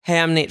Hey,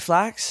 I'm Nate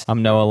Flax.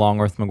 I'm Noah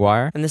Longworth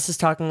McGuire. And this is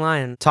Talking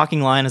Lion.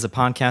 Talking Lion is a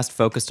podcast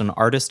focused on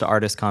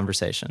artist-to-artist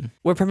conversation.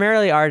 We're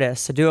primarily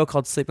artists, a duo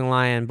called Sleeping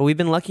Lion, but we've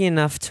been lucky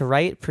enough to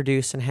write,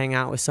 produce, and hang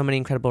out with so many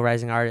incredible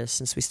rising artists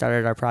since we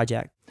started our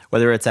project.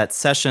 Whether it's at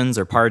sessions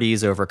or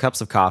parties or over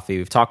cups of coffee,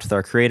 we've talked with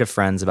our creative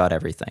friends about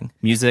everything.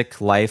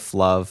 Music, life,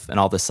 love, and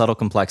all the subtle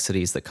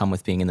complexities that come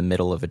with being in the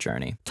middle of a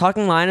journey.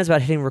 Talking Lion is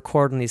about hitting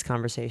record on these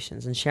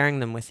conversations and sharing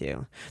them with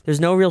you.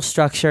 There's no real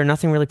structure,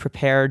 nothing really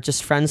prepared,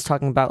 just friends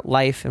talking about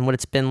life and what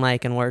it's been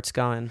like and where it's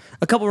going.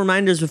 A couple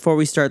reminders before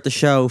we start the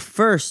show.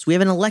 First, we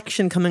have an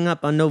election coming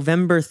up on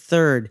November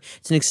 3rd.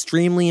 It's an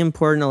extremely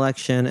important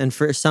election, and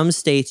for some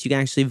states, you can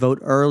actually vote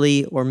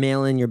early or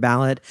mail in your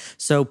ballot.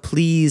 So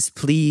please,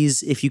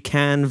 if you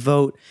can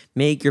vote,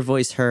 make your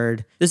voice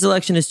heard. This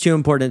election is too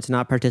important to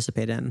not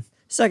participate in.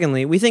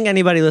 Secondly, we think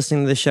anybody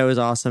listening to the show is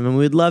awesome, and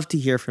we'd love to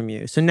hear from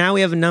you. So now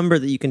we have a number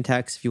that you can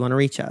text if you want to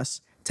reach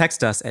us.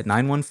 Text us at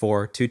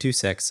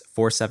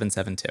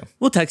 914-226-4772.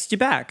 We'll text you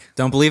back.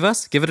 Don't believe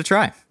us? Give it a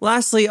try.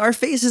 Lastly, our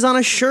face is on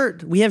a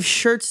shirt. We have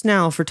shirts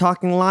now for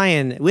Talking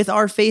Lion with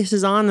our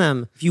faces on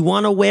them. If you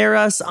want to wear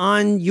us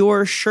on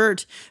your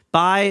shirt,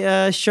 buy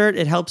a shirt.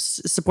 It helps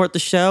support the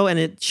show, and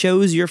it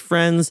shows your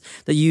friends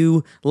that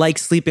you like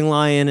Sleeping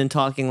Lion and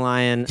Talking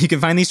Lion. You can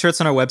find these shirts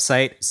on our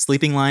website,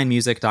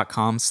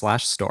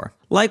 sleepinglionmusic.com/store.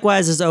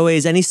 Likewise, as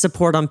always, any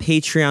support on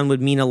Patreon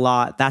would mean a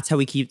lot. That's how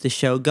we keep the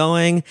show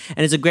going,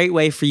 and it's a great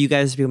way for you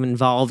guys to become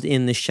involved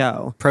in the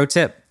show. Pro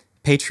tip: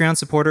 Patreon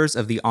supporters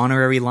of the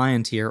honorary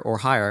Lion tier or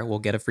higher will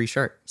get a free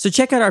shirt. So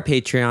check out our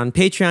Patreon,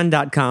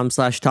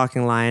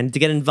 patreon.com/talkinglion, to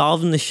get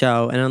involved in the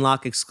show and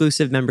unlock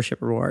exclusive membership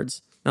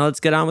rewards. Now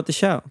let's get on with the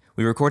show.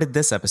 We recorded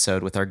this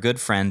episode with our good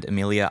friend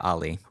Amelia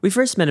Ali. We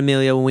first met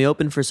Amelia when we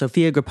opened for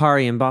Sofia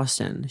Grappari in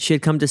Boston. She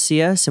had come to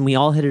see us, and we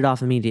all hit it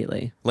off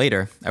immediately.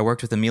 Later, I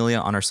worked with Amelia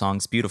on her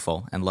songs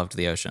Beautiful and Loved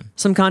the Ocean.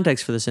 Some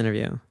context for this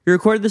interview. We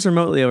recorded this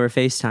remotely over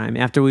FaceTime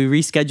after we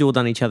rescheduled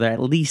on each other at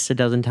least a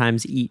dozen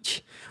times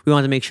each. We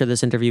wanted to make sure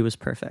this interview was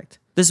perfect.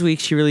 This week,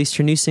 she released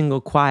her new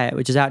single, Quiet,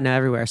 which is out now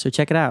everywhere, so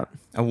check it out.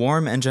 A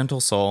warm and gentle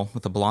soul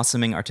with a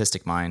blossoming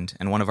artistic mind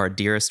and one of our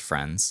dearest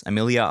friends,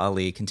 Amelia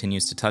Ali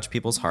continues to touch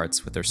people's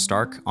hearts with her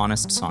stark,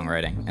 honest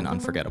songwriting and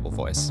unforgettable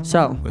voice.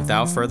 So,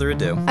 without further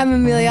ado, I'm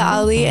Amelia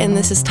Ali, and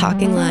this is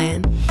Talking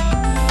Lion.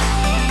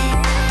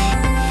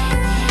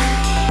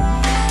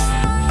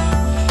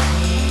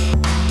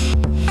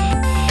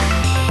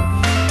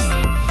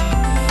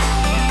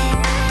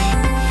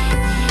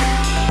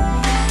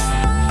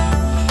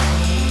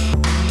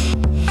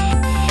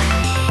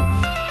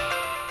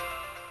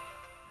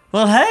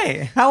 well,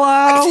 hey,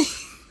 hello.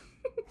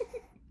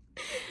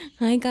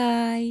 Hi,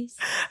 guys.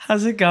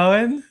 How's it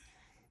going?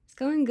 It's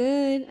going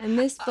good. I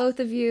missed both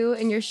of you,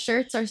 and your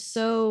shirts are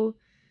so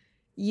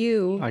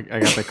you. I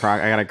got a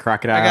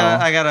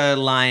crocodile. I got a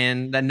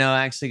lion that Noah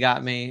actually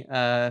got me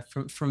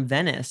from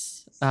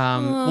Venice.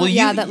 Oh,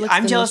 yeah, that looks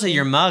I'm jealous of delicious.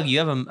 your mug. You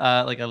have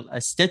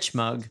a Stitch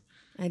mug.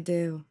 I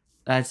do.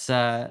 That's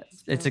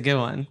it's a good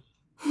one.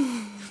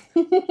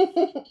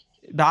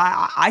 But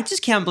I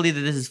just can't believe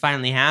that this is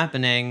finally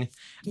happening.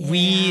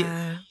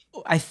 Yeah.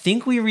 I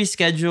think we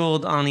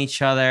rescheduled on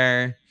each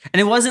other, and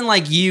it wasn't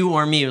like you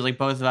or me. It was like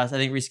both of us. I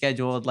think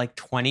rescheduled like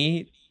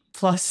 20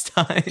 plus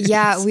times.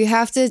 Yeah, we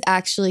have to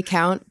actually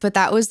count, but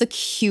that was the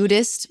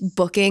cutest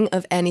booking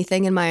of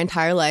anything in my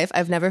entire life.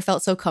 I've never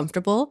felt so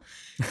comfortable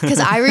because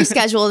I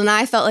rescheduled and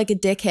I felt like a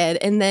dickhead,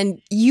 and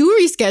then you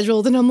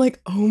rescheduled and I'm like,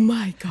 oh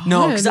my God.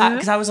 No, because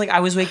I was like, I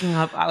was waking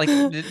up.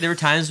 There were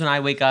times when I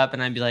wake up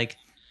and I'd be like,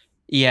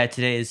 yeah,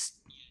 today is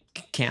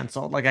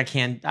canceled. Like I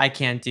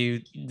can't do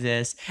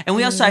this. And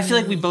we also, I feel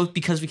like we both,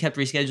 because we kept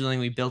rescheduling,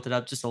 we built it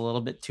up just a little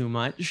bit too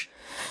much.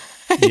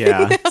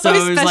 Yeah. So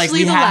it was like, Especially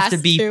we the have to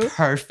last be two.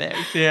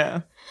 perfect.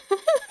 Yeah.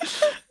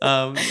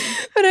 But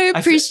I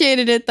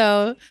appreciated it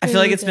though. I feel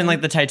like it's been like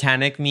the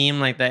Titanic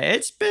meme, like that.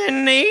 It's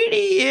been 80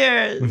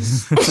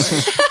 years.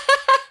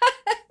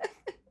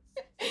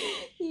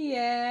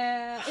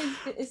 Yeah,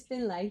 it's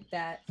been like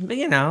that. But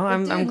you know,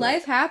 But I'm dude,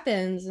 life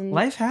happens and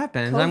life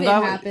happens. COVID I'm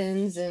glad.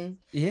 happens and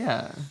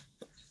Yeah.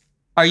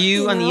 Are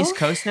you on the know? East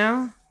Coast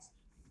now?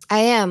 I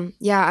am.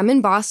 Yeah, I'm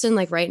in Boston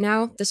like right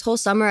now. This whole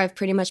summer I've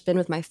pretty much been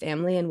with my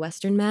family in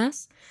Western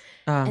Mass.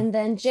 And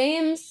then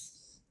James,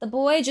 the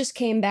boy, just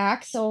came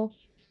back, so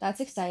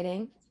that's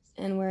exciting.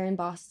 And we're in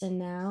Boston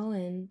now,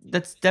 and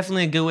That's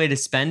definitely a good way to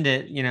spend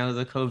it. You know,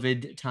 the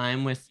COVID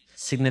time with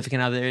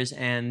significant others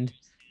and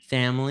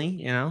family.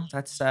 You know,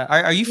 that's.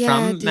 Are you Yeah,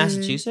 from dude.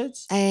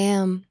 Massachusetts? I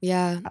am.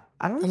 Yeah,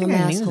 I don't I'm think a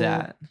I knew masshole.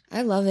 that.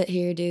 I love it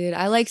here, dude.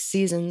 I like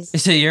seasons.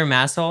 So you're a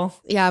masshole?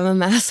 Yeah,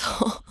 I'm a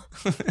masshole.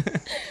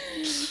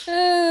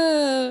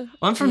 Well,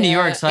 I'm from New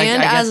Yeah, York, so I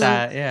and get as a-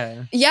 that.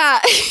 Yeah. Yeah,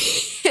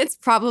 it's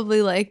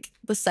probably like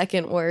the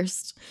second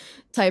worst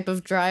type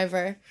of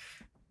driver.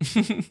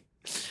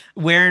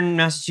 Where in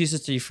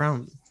Massachusetts are you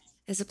from?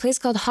 There's a place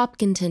called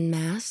Hopkinton,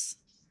 Mass.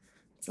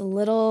 It's a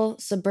little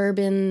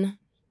suburban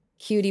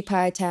cutie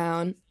pie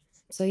town.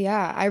 So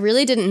yeah, I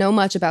really didn't know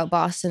much about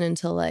Boston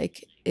until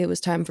like it was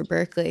time for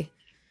Berkeley.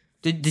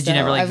 Did So you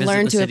never like I've visit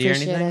learned the to city or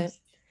appreciate anything? it.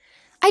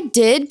 I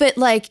did, but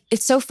like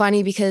it's so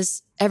funny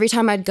because every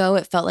time I'd go,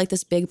 it felt like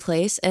this big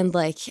place, and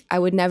like I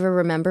would never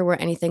remember where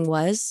anything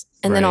was.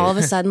 And then all of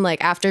a sudden, like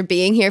after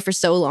being here for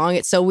so long,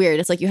 it's so weird.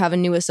 It's like you have a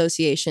new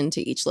association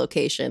to each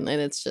location,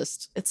 and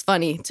it's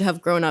funny to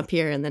have grown up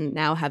here and then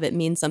now have it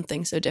mean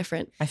something so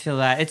different. I feel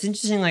that. It's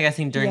interesting, like I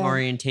think during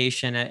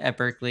orientation at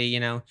Berkeley, you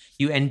know,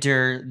 you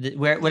enter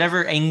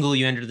whatever angle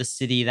you enter the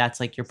city, that's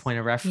like your point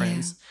of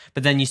reference.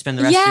 But then you spend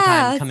the rest of your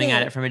time coming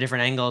at it from a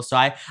different angle. So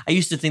I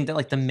used to think that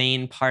like the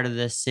main part of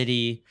the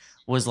city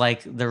was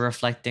like the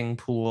reflecting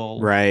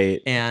pool.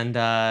 Right. And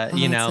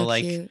you know, so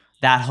like cute.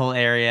 That whole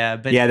area.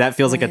 But yeah, that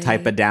feels like a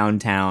type of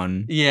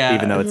downtown. Yeah.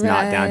 Even though it's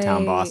not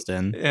downtown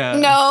Boston. Yeah.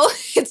 No,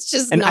 it's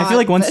just and not. I feel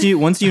like once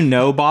you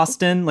know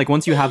Boston, like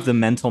once you have the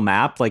mental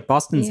map, like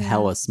Boston's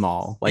hella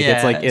small. Like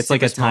it's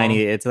like a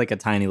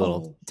tiny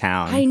little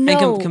town. I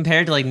know. And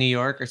compared to like New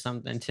York or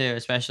something too,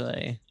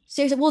 especially.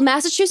 Seriously, well,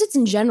 Massachusetts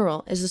in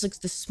general is just like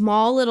the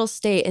small little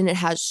state, and it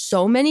has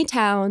so many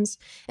towns.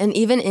 And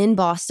even in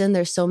Boston,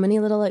 there's so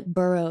many little like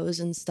boroughs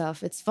and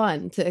stuff. It's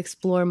fun to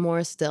explore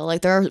more still.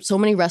 Like there are so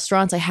many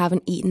restaurants I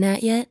haven't eaten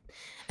at yet.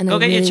 And go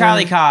get your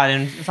Charlie card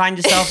and find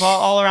yourself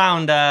all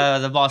around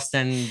the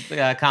Boston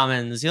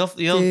Commons. You'll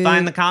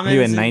find the Commons.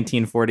 You a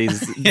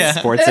 1940s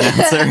sports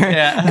announcer?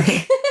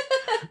 Yeah.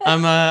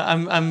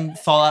 I'm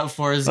Fallout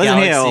 4's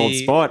Galaxy. Here, old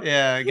sport.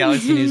 Yeah,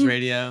 Galaxy News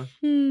Radio.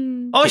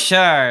 Oh,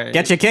 sure.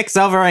 Get your kicks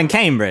over in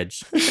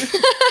Cambridge.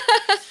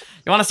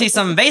 You want to see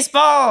some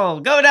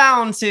baseball? Go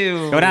down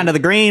to the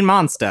Green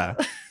Monster.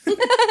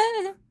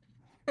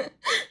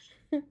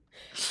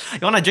 You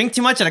want to drink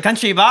too much at a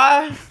country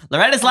bar?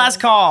 Loretta's Last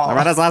Call.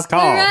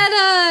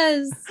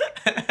 Loretta's.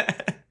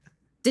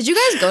 Did you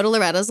guys go to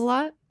Loretta's a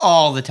lot?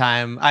 All the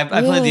time. I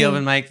played the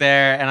open mic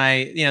there,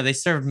 and they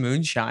served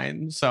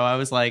moonshine. So I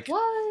was like,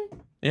 what?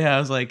 Yeah, I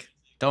was like,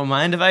 don't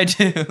mind if I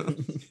do.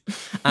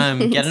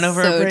 I'm getting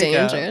over a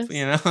breakup, dangerous.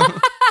 You know?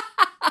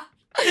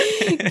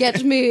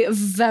 Get me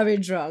very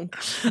drunk,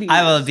 please.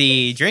 I will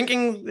be drink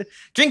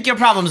your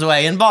problems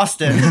away in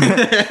Boston.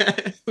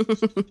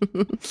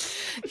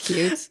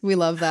 Cute. We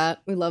love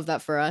that. We love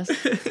that for us.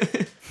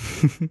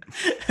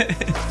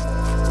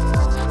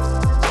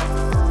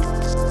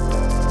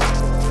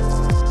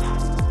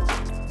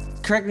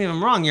 Correct me if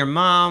I'm wrong. Your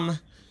mom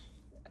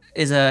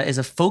is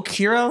a folk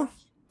hero.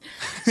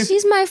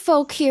 She's my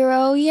folk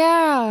hero.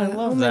 Yeah. I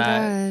love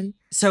that. God.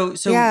 So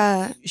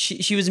yeah.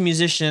 She was a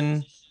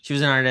musician. She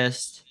was an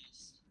artist.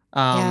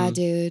 Yeah,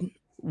 dude.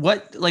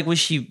 What was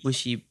she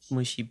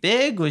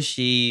big? Was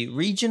she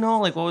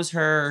regional? Like what was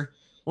her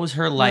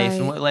life,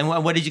 and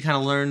what did you kind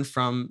of learn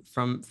from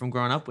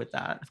growing up with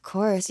that? Of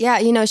course. Yeah,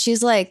 she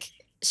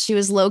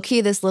was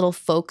low-key this little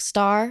folk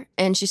star,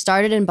 and she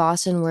started in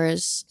Boston, where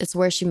it's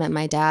where she met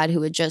my dad,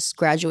 who had just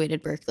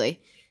graduated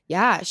Berkeley.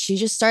 Yeah, she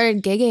just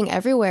started gigging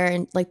everywhere,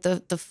 and like the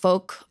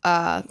folk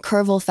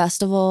Kerrville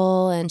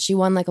Festival, and she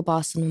won like a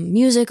Boston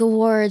Music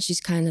Award.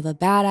 She's kind of a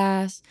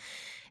badass.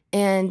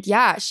 And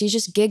yeah, she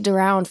just gigged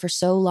around for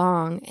so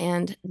long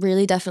and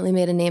really definitely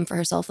made a name for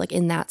herself like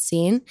in that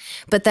scene.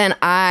 But then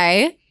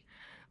I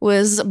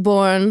was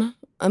born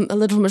a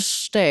little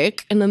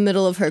mistake in the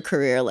middle of her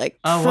career,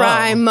 like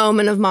prime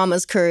moment of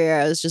Mama's career.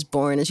 I was just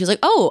born and she was like,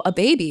 oh, a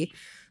baby.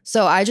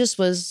 So I just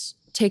was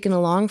taken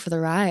along for the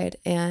ride,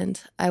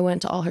 and I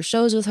went to all her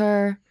shows with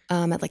her.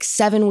 At like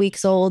 7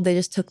 weeks old, they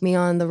just took me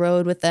on the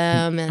road with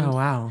them. And oh,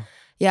 wow.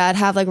 Yeah, I'd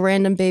have like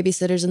random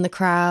babysitters in the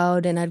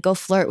crowd, and I'd go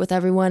flirt with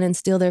everyone and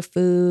steal their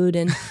food.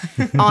 And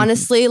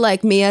honestly,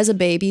 like me as a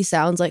baby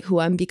sounds like who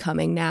I'm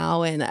becoming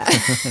now. And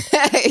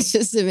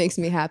it makes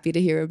me happy to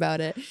hear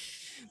about it.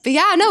 But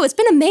yeah, no, it's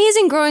been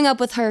amazing growing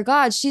up with her.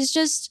 God, she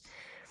sees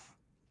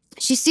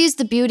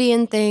the beauty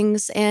in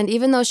things. And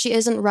even though she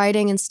isn't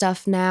writing and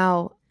stuff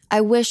now, I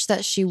wish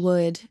that she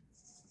would.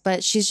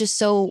 But she's just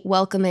so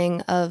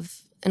welcoming of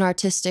an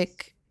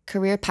artistic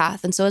career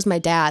path. And so is my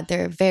dad.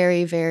 They're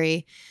very,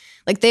 very...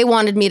 like they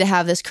wanted me to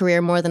have this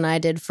career more than I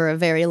did for a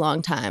very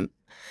long time.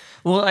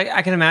 Well,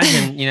 I can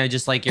imagine,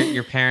 just like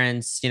your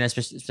parents,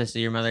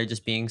 especially your mother,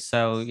 just being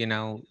so,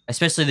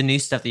 especially the new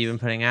stuff that you've been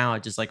putting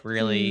out, just like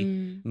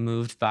really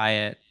moved by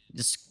it.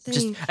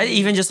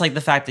 Even just like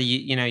the fact that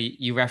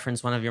you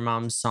reference one of your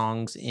mom's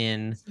songs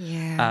in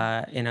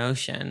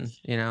Ocean,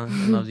 I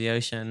love the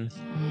ocean.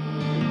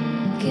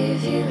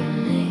 Give you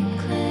an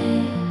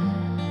inkling,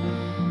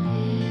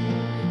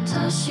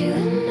 toss you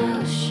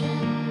an ocean.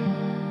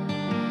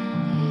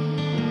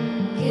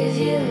 Give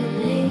you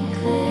an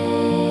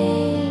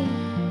inkling,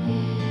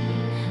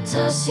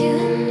 toss you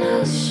an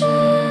ocean.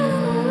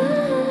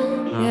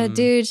 Yeah,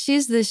 dude,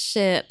 she's the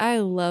shit. I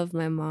love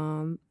my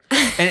mom.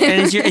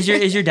 and is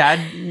your dad?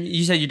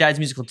 You said your dad's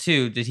musical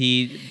too. Did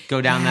he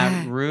go down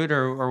that route,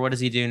 or what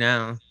does he do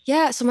now?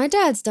 Yeah, so my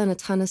dad's done a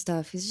ton of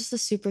stuff. He's just a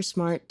super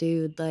smart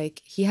dude.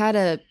 Like he had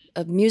a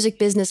music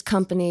business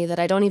company that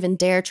I don't even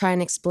dare try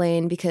and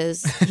explain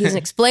because he's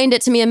explained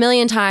it to me a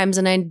million times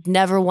and I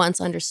never once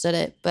understood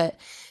it. But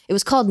it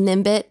was called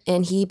Nimbit,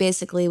 and he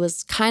basically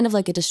was kind of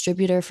like a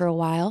distributor for a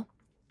while.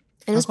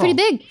 And it was pretty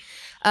big.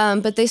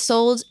 But they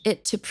sold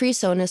it to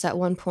PreSonus at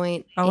one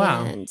point. Oh,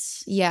 wow.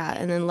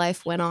 And then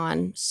life went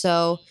on.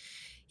 So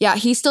yeah,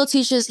 he still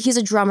teaches. He's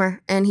a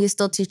drummer, and he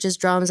still teaches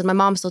drums. And my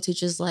mom still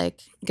teaches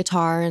like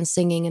guitar and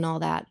singing and all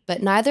that.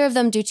 But neither of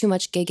them do too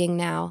much gigging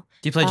now.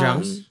 Do you play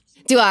drums?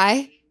 Do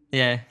I?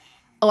 Yeah.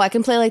 Oh, I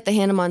can play like the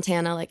Hannah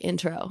Montana like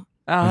intro.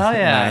 Oh, hell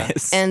yeah.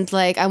 Nice. And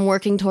like I'm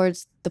working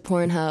towards the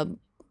Pornhub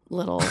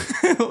little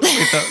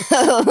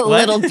What?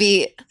 little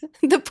beat.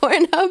 The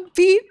Pornhub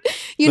beat.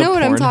 You The know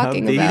what I'm Pornhub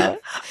talking beat? about.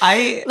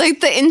 I Like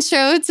the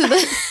intro to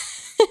the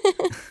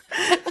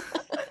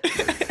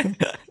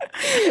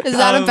Is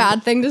that a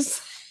bad thing to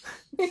say?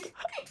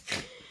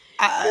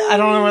 I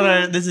don't know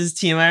whether this is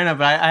TMI or not,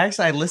 but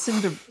I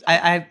listened to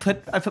I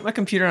put my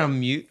computer on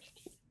mute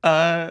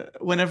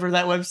whenever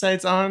that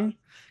website's on.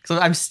 So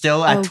I'm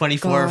still at Oh,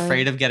 24 God.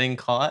 afraid of getting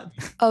caught.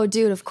 Oh,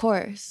 dude, of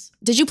course.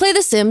 Did you play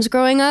The Sims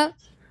growing up?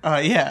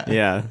 Yeah.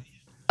 Yeah.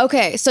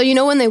 Okay, so you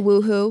know when they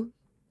woohoo,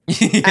 as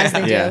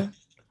they Yeah. do?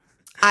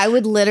 I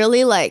would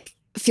literally like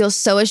feel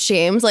so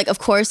ashamed. Like, of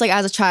course, like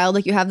as a child,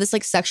 like you have this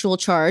like sexual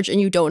charge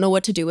and you don't know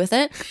what to do with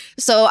it.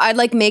 So I'd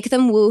like make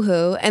them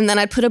woohoo, and then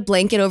I'd put a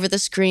blanket over the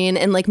screen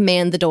and like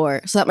man the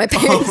door so that my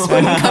parents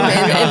wouldn't come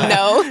in and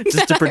know.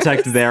 Just to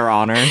protect their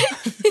honor.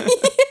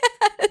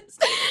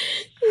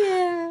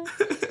 Yeah.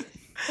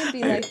 It'd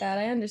be like that.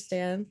 I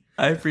understand.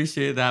 I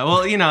appreciate that.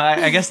 Well,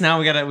 I guess now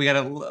we gotta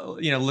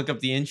look up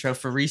the intro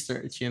for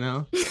research.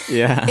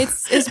 Yeah.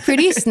 It's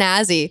pretty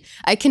snazzy.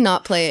 I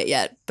cannot play it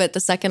yet, but the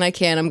second I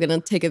can, I'm gonna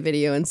take a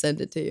video and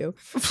send it to you.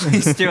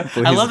 Please do. I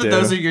Please love that do.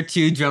 those are your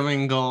two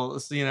drumming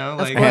goals. Like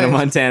course. Hannah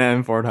Montana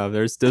and Pornhub.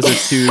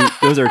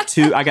 Those are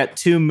two. I got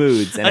two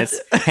moods, and it's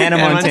Hannah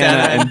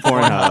Montana and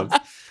Pornhub.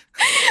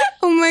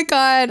 Oh my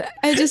god.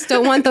 I just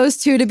don't want those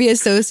two to be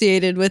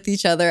associated with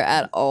each other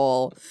at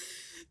all.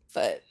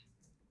 But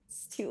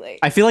it's too late.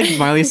 I feel like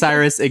Miley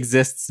Cyrus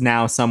exists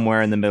now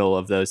somewhere in the middle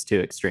of those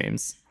two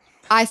extremes.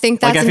 I think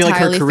that's I feel like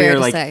entirely her career, fair to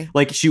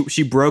like say.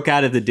 she broke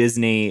out of the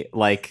Disney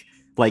like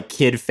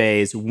kid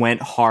phase,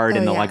 went hard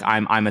in the yeah. like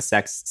I'm a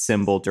sex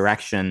symbol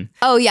direction,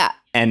 Oh yeah.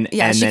 and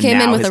Yeah, she then came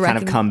in now with has a kind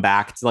of record. come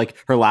back to like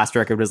her last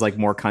record was like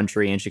more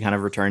country, and she kind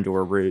of returned to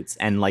her roots.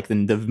 And like the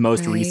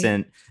most Right.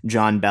 recent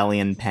John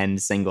Bellion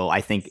penned single,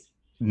 I think,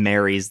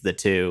 marries the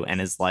two and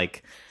is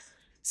like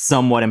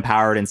somewhat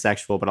empowered and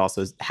sexual, but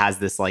also has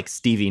this like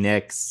Stevie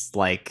Nicks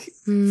like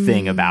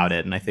thing about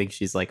it. And I think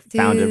she's like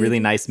found a Dude. really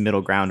nice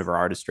middle ground of her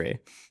artistry.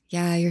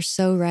 Yeah, you're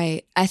so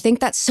right. I think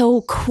that's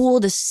so cool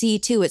to see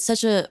too. It's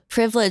such a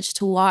privilege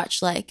to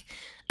watch like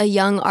a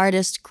young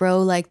artist grow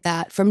like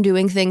that from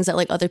doing things that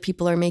like other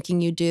people are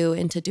making you do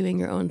into doing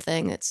your own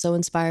thing. It's so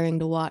inspiring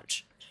to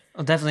watch.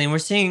 Well, definitely, and we're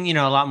seeing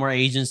a lot more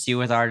agency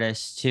with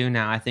artists too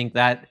now. I think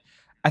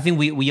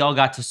we all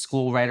got to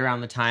school right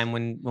around the time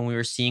when we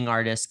were seeing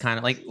artists kind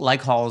of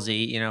like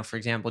Halsey, for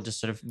example,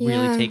 just sort of really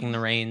Yeah. taking the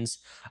reins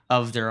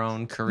of their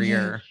own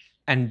career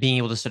and being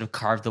able to sort of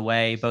carve the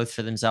way both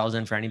for themselves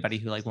and for anybody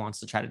who like wants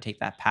to try to take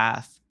that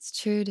path. It's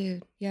true,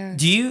 dude. Yeah.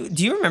 Do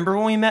you remember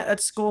when we met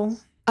at school?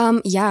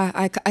 Yeah,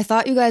 I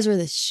thought you guys were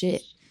the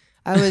shit.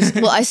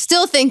 I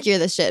still think you're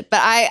the shit, but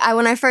I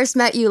when I first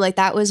met you, like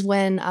that was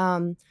when,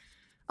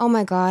 oh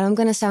my God, I'm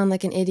going to sound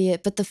like an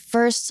idiot, but the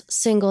first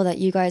single that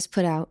you guys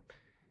put out,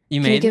 You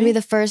can made you give me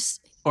the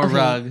first? or okay.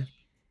 Rug?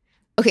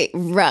 Okay,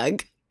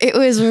 Rug. It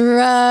was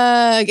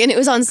Rug, and it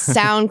was on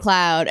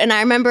SoundCloud, and I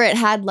remember it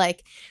had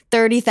like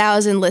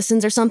 30,000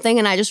 listens or something,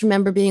 and I just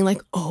remember being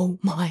like, oh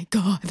my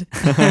God,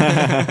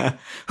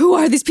 who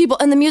are these people?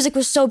 And the music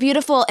was so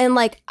beautiful, and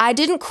like I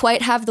didn't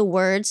quite have the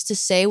words to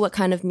say what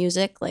kind of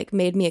music like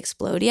made me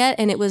explode yet,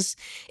 and it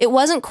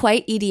wasn't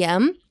quite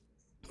EDM,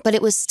 but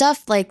it was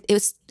stuff like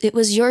it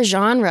was your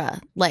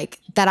genre like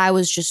that I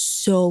was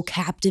just so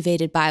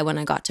captivated by when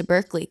I got to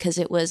Berkeley, because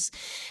it's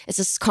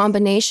this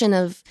combination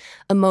of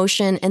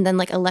emotion and then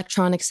like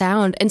electronic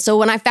sound. And so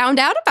when I found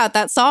out about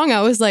that song,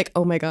 I was like,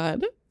 oh my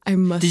God, I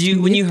must. Did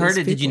you when meet you heard these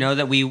it? Did you people. know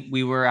that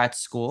we were at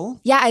school?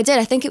 Yeah, I did.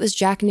 I think it was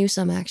Jack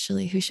Newsom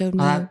actually who showed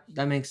me.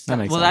 That makes That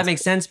makes well sense. that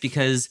makes sense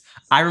because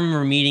I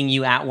remember meeting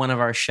you at one of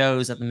our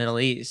shows at the Middle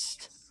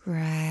East.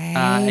 Right.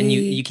 And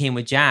you came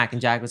with Jack, and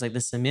Jack was like,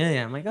 "This is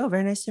Amelia." I'm like, "Oh,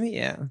 very nice to meet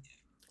you."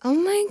 Oh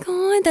my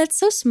God, that's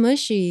so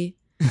smushy.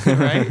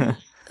 Right?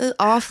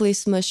 Awfully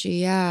smushy.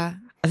 Yeah.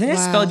 I think I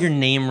Wow. spelled your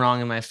name wrong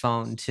in my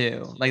phone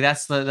too. Like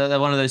that's the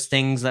one of those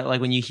things that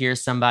like when you hear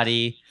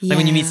somebody, like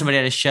when you meet Yeah. somebody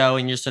at a show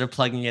and you're sort of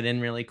plugging it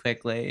in really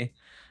quickly.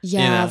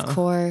 Yeah, know. of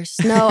course.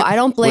 No, I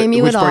don't blame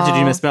you Which at all. part did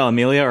you misspell,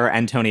 Amelia or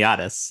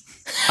Antoniadis?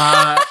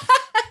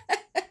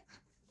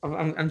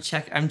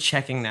 I'm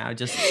checking now.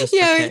 Just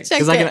Yeah, for we kicks. check-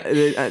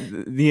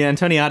 Because the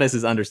Antoniadis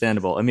is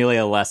understandable.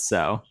 Amelia less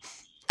so.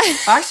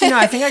 Actually, no.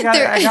 I think I got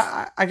There-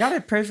 it. I got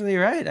it perfectly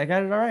right. I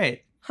got it all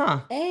right.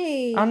 Huh.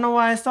 Hey. I don't know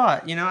why I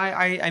thought.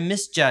 I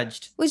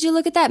misjudged. Would you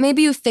look at that?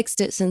 Maybe you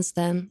fixed it since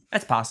then.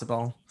 That's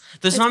possible.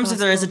 There's It's sometimes if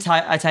there is a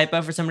possible.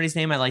 typo for somebody's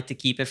name, I like to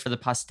keep it for the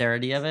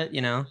posterity of it.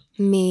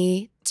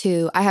 Me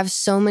too. I have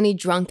so many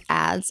drunk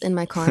ads in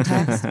my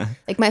contacts.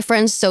 Like my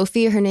friend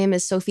Sophie, her name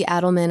is Sophie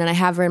Adelman, and I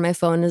have her in my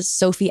phone as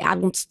Sophie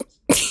Adelman.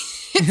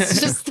 It's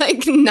just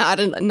like not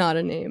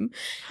a name.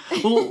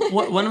 Well,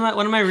 one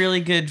of my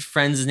really good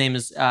friends' name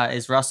is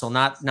Russell,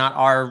 not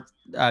our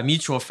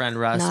mutual friend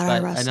Russ, Not our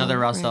but Russell, another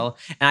Russell.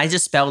 And I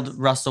just spelled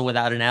Russell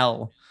without an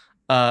L,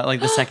 like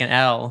the second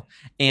L.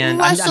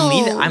 And I'm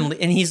leaving. Russell.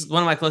 And he's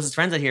one of my closest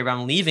friends out here, but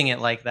I'm leaving it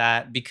like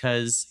that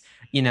because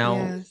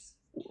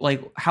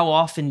like how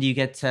often do you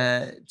get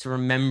to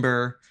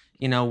remember,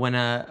 when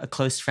a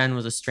close friend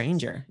was a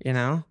stranger,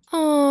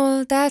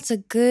 Oh, that's a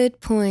good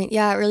point.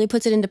 Yeah, it really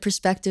puts it into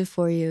perspective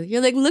for you.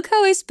 You're like, look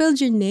how I spelled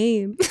your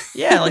name.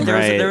 Yeah, like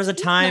Right. there was a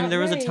time Not a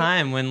right.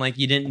 time when like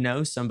you didn't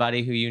know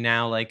somebody who you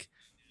now like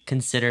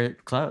consider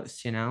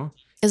close,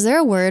 Is there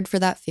a word for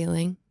that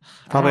feeling?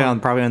 Probably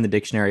on the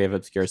dictionary of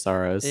obscure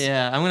sorrows.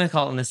 Yeah, I'm gonna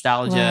call it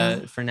nostalgia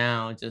Wow. for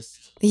now,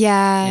 just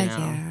Yeah, You know.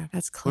 yeah,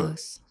 that's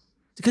close.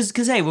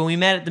 because hey, when we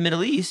met at the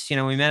Middle East,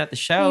 we met at the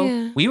show,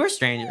 Yeah. we were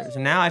strangers,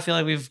 and now I feel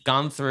like we've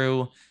gone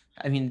through,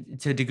 I mean,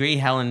 to a degree,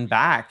 hell and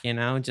back,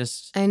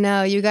 just I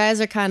know you guys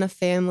are kind of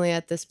family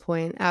at this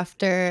point.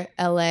 After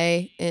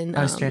LA in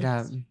straight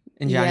up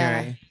in yeah.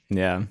 January.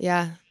 Yeah.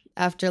 Yeah,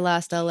 after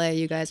last LA,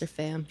 you guys are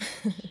fam.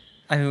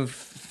 I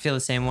feel the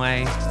same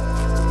way.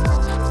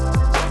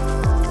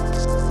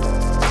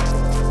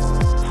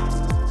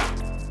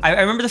 I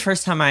remember the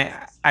first time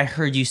I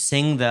heard you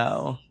sing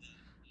though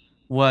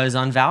was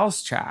on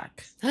Val's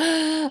track.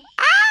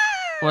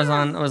 Was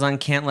on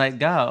Can't Let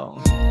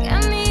Go.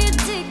 Got me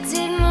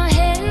addicted, my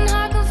head and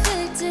heart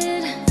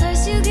conflicted.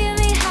 First you get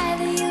me high,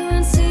 then you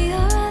run to your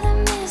other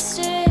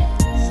mistress.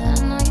 I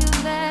know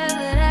you're bad,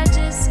 but I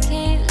just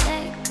can't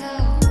let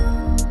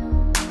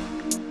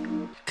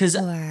go. Cause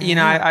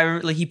I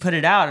like he put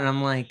it out and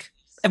I'm like,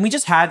 and we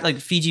just had like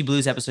Fiji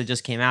Blues episode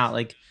just came out,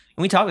 like,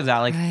 and we talked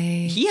about like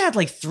Right. he had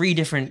like 3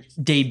 different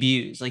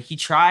debuts. Like he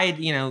tried,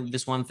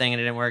 this one thing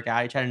and it didn't work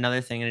out. He tried another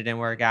thing and it didn't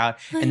work out.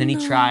 And then he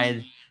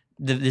tried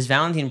this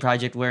Valentine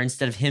project where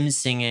instead of him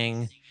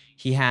singing,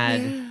 he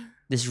had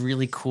this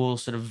really cool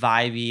sort of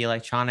vibey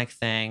electronic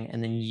thing,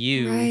 and then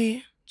you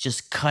Right.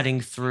 just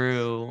cutting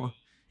through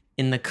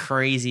in the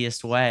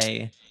craziest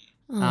way.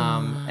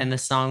 Aw. And the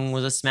song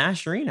was a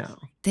smash, Reno.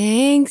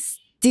 Thanks,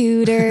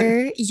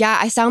 duder. Yeah,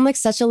 I sound like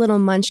such a little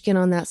munchkin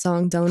on that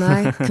song, don't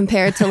I?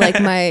 Compared to like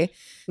my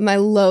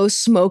low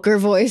smoker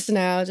voice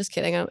now. Just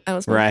kidding. I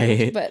don't smoke.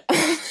 Right. But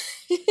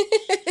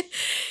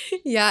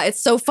yeah, it's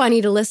so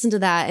funny to listen to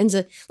that. And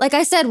to, like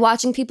I said,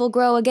 watching people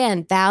grow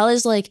again. Val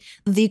is like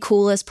the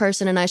coolest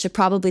person. And I should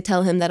probably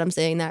tell him that I'm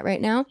saying that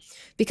right now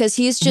because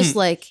he's just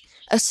like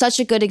such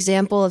a good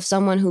example of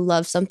someone who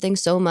loves something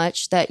so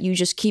much that you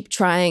just keep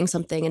trying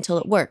something until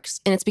it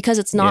works. And it's because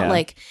it's not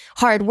like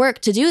hard work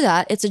to do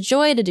that. It's a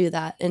joy to do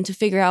that and to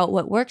figure out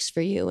what works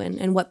for you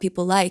and what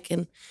people like.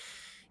 And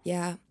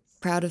yeah,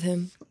 proud of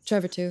him.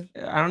 Trevor too.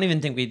 I don't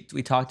even think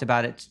we talked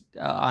about it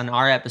on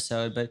our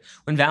episode, but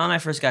when Val and I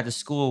first got to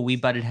school, we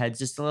butted heads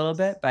just a little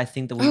bit. But I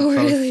think that we both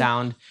really?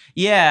 found,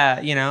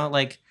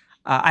 like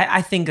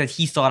I think that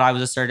he thought I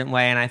was a certain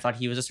way, and I thought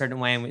he was a certain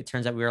way, and it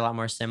turns out we were a lot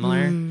more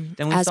similar than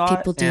we As thought.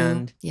 people do.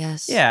 And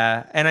Yes.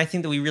 yeah, and I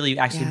think that we really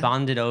actually Yeah.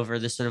 bonded over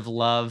this sort of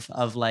love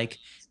of like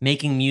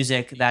making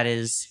music that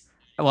is,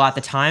 well, at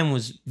the time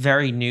was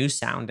very new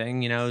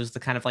sounding. It was the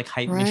kind of like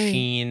hype Right.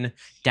 machine,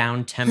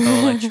 down tempo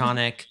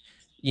electronic.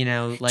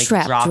 Like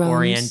Trap drop drums.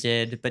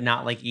 oriented, but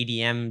not like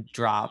EDM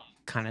drop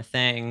kind of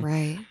thing.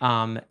 Right.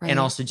 Right. Right. And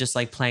also just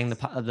like playing the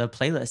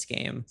playlist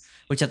game,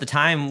 which at the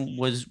time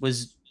was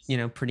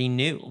pretty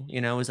new.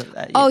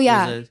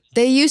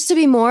 They used to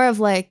be more of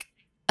like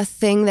a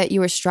thing that you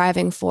were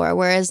striving for,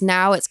 whereas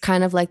now it's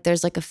kind of like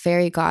there's like a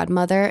fairy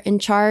godmother in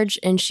charge,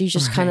 and she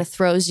just kind of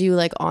throws you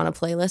like on a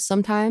playlist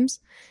sometimes.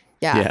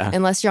 Yeah,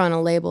 unless you're on a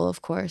label,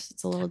 of course,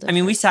 it's a little different. I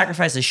mean, we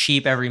sacrifice a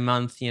sheep every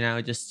month,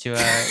 just to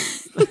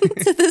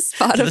to the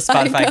Spotify, to the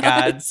Spotify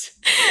gods.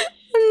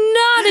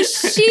 Not a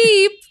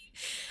sheep.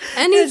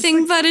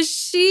 Anything but a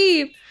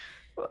sheep.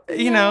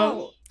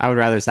 I would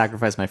rather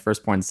sacrifice my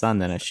firstborn son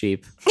than a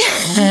sheep.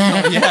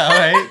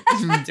 Yeah,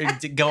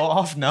 right. Go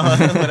off, Noah.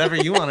 Whatever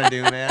you want to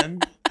do,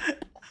 man.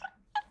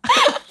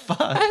 Fuck.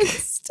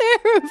 That's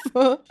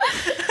terrible.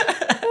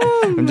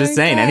 Oh I'm just my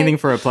saying, God. anything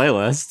for a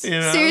playlist.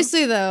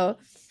 Seriously though,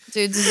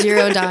 dude,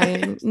 0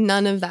 dying.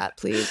 None of that,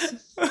 please.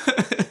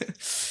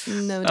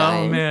 No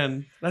dying. Oh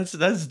man,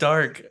 that's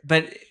dark.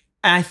 But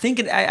I think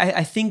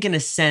I think in a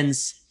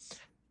sense,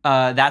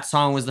 that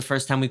song was the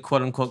first time we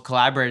quote unquote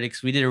collaborated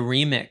because we did a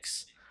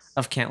remix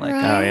of "Can't Let Go."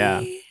 Oh,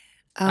 yeah.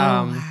 Oh,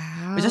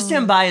 wow. But Just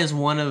Stand By is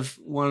one of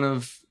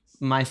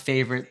my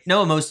favorite.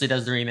 Noah mostly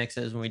does the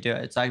remixes when we do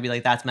it, so I'd be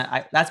like, that's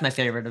my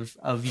favorite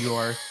of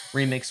your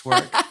remix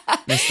work,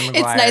 Mr. McGuire.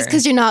 It's nice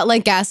because you're not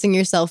like gassing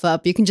yourself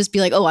up. You can just be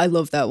like, "Oh, I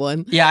love that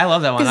one." Yeah, I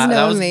love that one. 'Cause That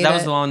no was one made that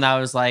was it. the one that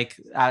was like,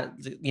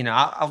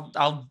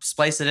 I'll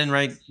splice it in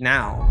right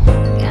now.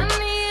 Got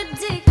me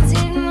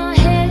addicted, my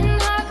head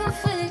and heart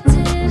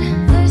conflicted.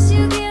 First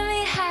you get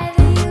me high,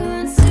 then you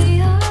run to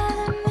your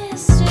other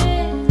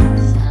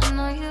mistress. I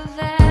know you're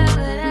bad,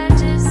 but I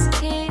just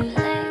can't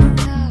let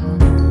go.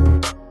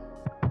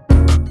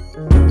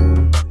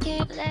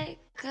 Can't let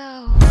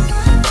go.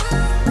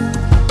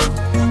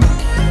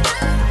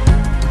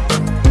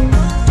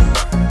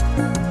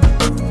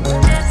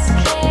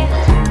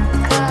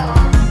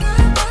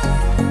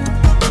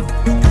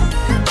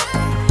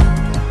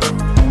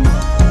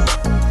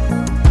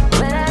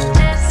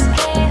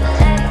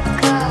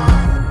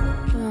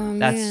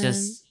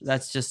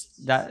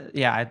 just that.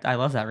 Yeah, I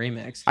love that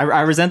remix.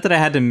 I resent that I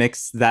had to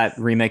mix that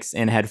remix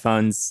in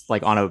headphones,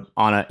 like on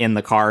a in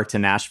the car to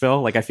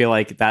Nashville. Like I feel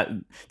like that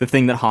the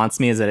thing that haunts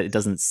me is that it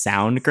doesn't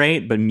sound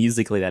great, but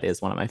musically that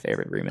is one of my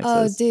favorite remixes.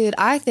 Oh, dude,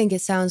 I think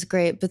it sounds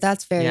great, but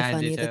that's very Yeah, I do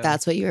funny too. that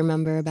that's what you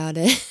remember about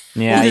it.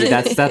 Yeah,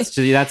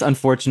 that's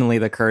unfortunately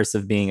the curse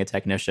of being a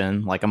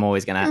technician. Like I'm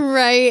always gonna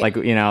Right. like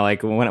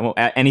like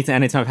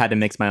anytime I've had to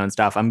mix my own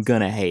stuff, I'm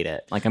gonna hate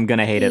it. Like I'm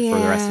gonna hate it for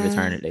the rest of Yeah.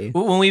 eternity.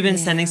 When we've been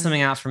sending Yeah.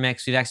 something out for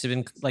mix, we've actually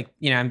been like,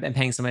 I'm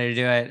paying somebody to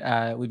do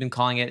it. We've been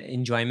calling it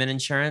enjoyment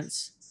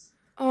insurance.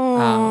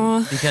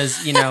 Oh,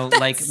 Because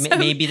like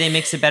maybe they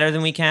mix it better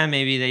than we can,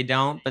 maybe they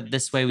don't, but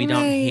this way we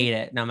don't Right. hate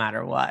it no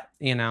matter what.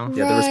 Yeah,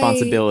 the Right.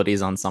 responsibility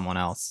is on someone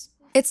else.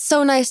 it's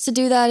so nice to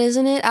do that,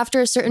 isn't it?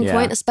 After a certain Yeah.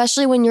 point,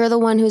 especially when you're the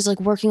one who's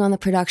like working on the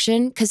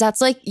production, because that's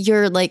like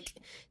your like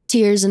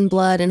tears and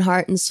blood and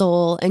heart and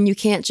soul, and you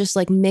can't just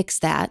like mix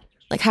that.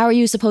 Like, how are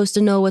you supposed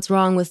to know what's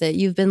wrong with it?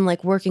 You've been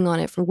like working on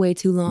it for way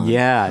too long.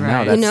 Yeah,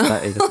 Right. no, You know?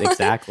 that's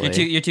exactly.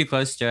 You're too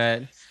close to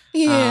it.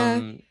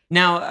 Yeah.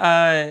 Now,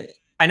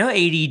 I know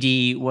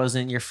ADD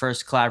wasn't your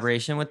first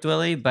collaboration with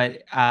Willie,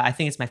 but I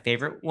think it's my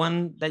favorite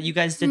one that you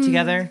guys did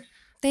together.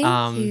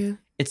 Thank you.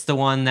 It's the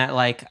one that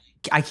like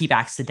I keep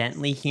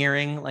accidentally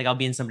hearing. Like I'll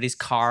be in somebody's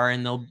car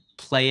and they'll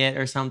play it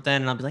or something,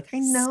 and I'll be like, I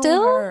know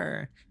Still?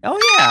 her. Oh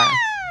yeah.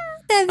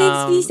 That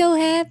makes me um, so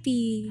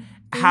happy.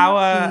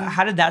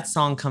 How did that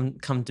song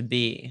come to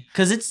be?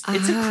 Because it's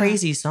a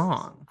crazy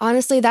song.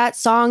 Honestly, that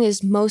song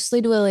is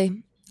mostly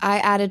Willie. I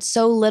added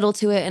so little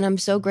to it, and I'm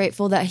so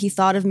grateful that he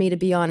thought of me to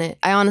be on it.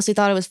 I honestly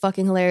thought it was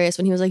fucking hilarious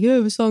when he was like, "You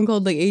have a song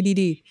called like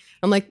ADD."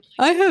 I'm like,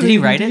 "I have." Did he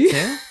ADD." write it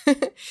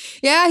too?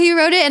 Yeah, he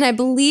wrote it, and I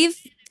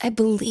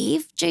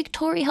believe Jake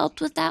Torrey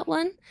helped with that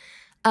one.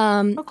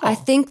 Oh, cool. I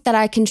think that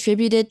I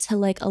contributed to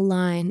like a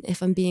line,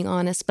 if I'm being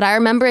honest. But I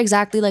remember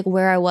exactly like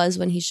where I was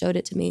when he showed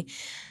it to me.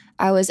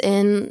 I was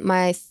in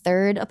my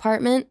third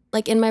apartment,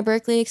 like in my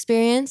Berkeley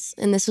experience,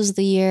 and this was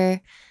the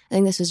year. I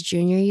think this was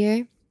junior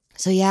year.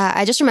 So yeah,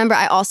 I just remember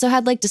I also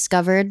had like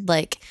discovered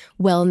like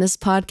wellness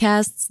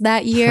podcasts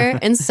that year.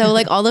 And so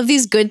like all of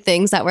these good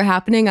things that were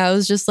happening, I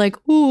was just like,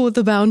 ooh,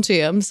 the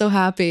bounty. I'm so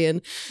happy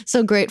and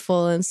so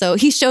grateful. And so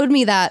he showed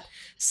me that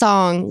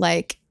song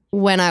like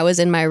when I was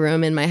in my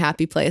room in my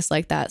happy place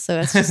like that. So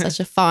it's just such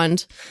a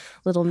fond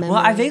little memory. Well,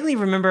 I vaguely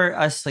remember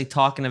us like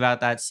talking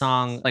about that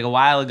song like a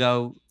while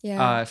ago.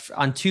 Yeah.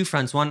 On two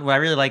fronts. One, what I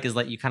really like is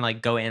like you kind of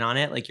like go in on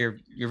it, like you're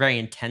very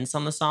intense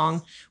on the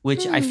song,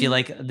 which I feel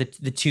like the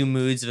two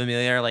moods of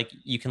Amelia are like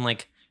you can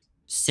like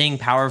sing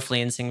powerfully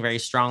and sing very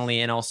strongly,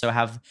 and also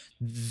have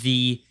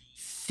the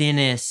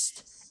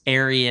thinnest,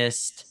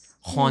 airiest,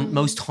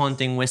 most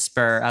haunting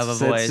whisper of a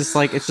So voice.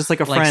 it's just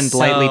like a friend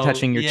lightly so-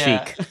 touching your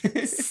yeah.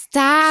 cheek.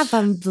 Stop,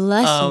 I'm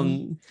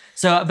blushing.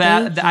 So, but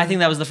Thank I you. think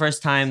that was the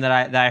first time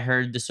that I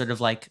heard the sort of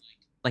like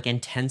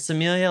intense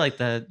Amelia, like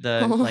the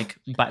like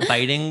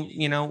biting,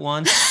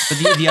 one.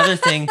 But the other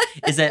thing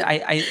is that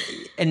I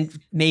and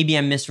maybe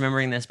I'm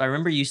misremembering this, but I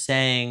remember you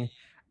saying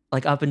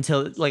like up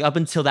until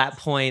that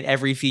point,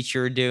 every feature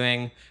you were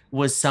doing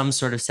was some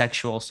sort of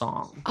sexual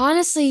song.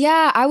 Honestly,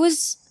 yeah,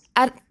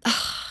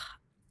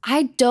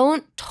 I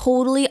don't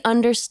totally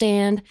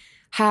understand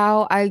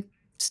how I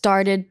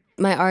started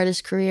my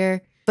artist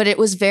career, but it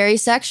was very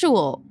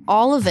sexual,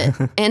 all of it.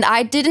 And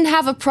I didn't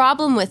have a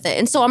problem with it.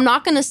 And so I'm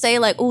not going to say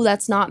like, oh,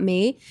 that's not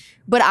me.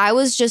 But I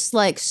was just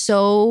like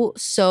so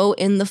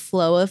in the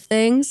flow of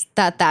things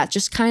that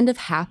just kind of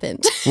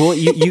happened. Well,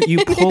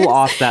 you pull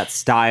off that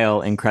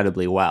style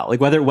incredibly well. Like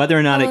whether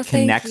or not Oh, it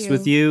thank connects you.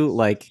 with you,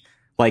 like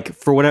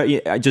for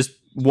whatever, just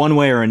one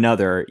way or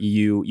another,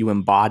 you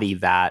embody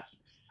that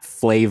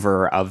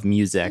flavor of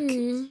music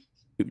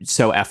Mm.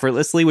 so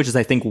effortlessly, which is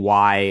I think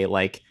why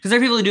like Because there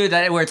are people who do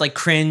that where it's like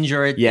cringe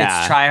or Yeah.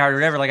 it's try hard or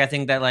whatever. Like I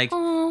think that like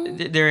Aw.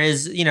 there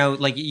is,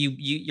 like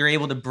you're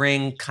able to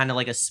bring kind of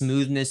like a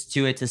smoothness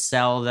to it to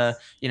sell the,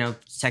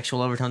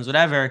 sexual overtones,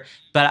 whatever.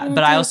 But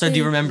Oh, I also do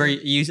thank remember you.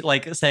 you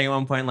like saying at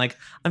one point, like,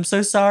 I'm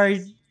so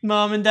sorry,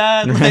 Mom and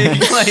Dad.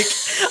 Like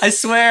I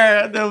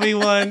swear there'll be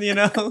one,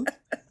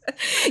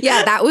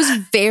 Yeah, that was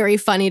very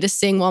funny to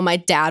sing while my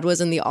dad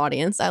was in the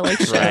audience. I like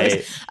shows.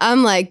 Right.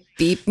 I'm like,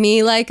 beep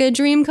me like a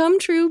dream come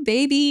true,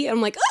 baby. I'm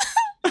like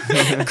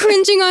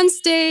cringing on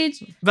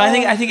stage. But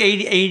I think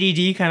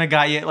ADD kind of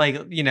got you like,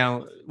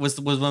 was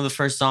one of the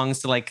first songs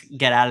to like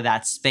get out of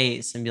that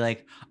space and be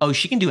like, oh,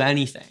 she can do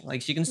anything.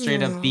 Like she can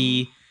straight up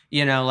be,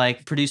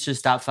 like producers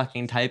stop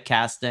fucking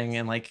typecasting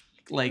and like,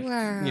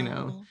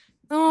 Wow.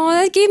 Oh,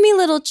 that gave me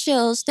little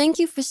chills. Thank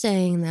you for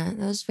saying that.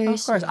 That was very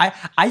Of course. sweet.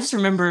 I just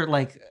remember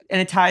like, and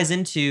it ties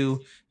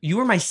into, you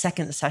were my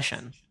second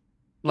session.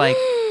 Like,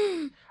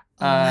 oh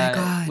my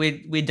God.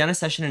 we'd done a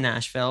session in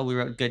Nashville. We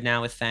wrote Good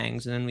Now with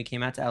Fangs, and then we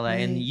came out to LA,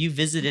 and Right. you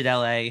visited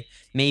LA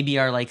maybe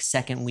our like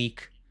second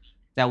week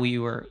that we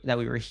were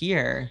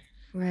here.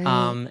 Right.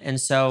 And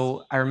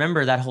so I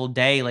remember that whole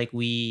day, like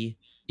we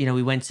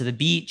went to the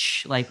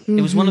beach. Like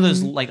it was one of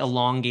those like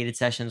elongated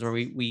sessions where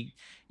we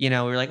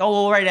were like, oh,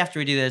 well, right after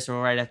we do this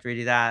or right after we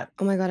do that.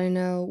 Oh my God, I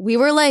know. We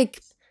were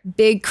like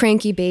big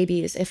cranky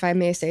babies, if I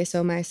may say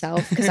so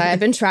myself, because I have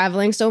been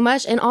traveling so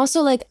much. And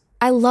also like,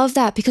 I love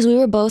that because we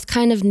were both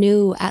kind of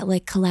new at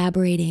like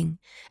collaborating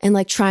and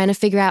like trying to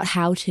figure out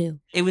how to.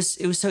 It was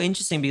so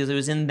interesting because it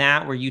was in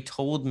that where you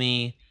told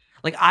me,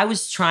 like, I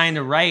was trying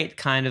to write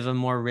kind of a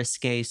more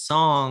risque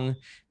song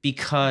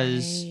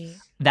because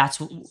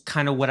that's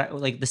kind of what I,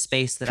 like the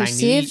space that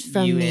Perceived I knew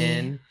from you me.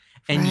 in.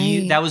 And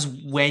Right. that was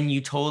when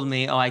you told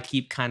me, oh, I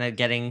keep kind of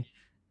getting,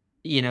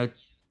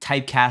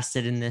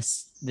 typecasted in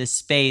this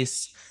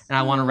space, and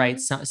I want to write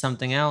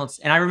something else.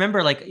 And I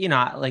remember, like,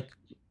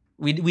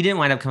 we didn't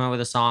wind up coming up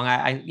with a song.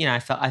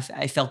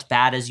 I felt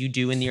bad, as you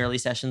do in the early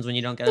sessions when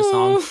you don't get a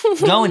song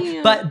going.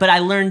 Yeah. But I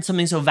learned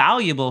something so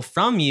valuable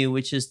from you,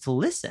 which is to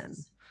listen.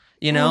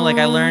 Like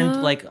I learned,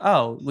 Aw. like,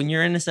 oh, when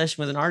you're in a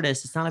session with an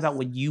artist, it's not about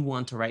what you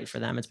want to write for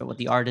them. It's about what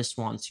the artist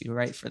wants you to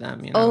write for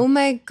them. Oh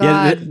my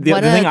Yeah, God.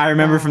 the thing I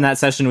remember from that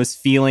session was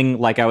feeling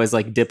like I was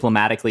like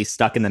diplomatically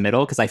stuck in the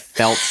middle because I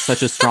felt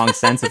such a strong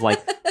sense of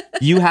like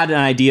you had an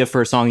idea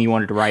for a song you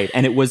wanted to write,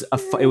 and it was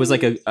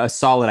like a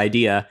solid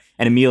idea.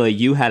 And Amelia,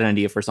 you had an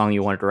idea for a song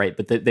you wanted to write,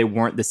 but they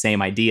weren't the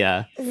same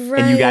idea.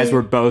 Right. And you guys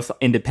were both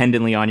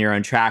independently on your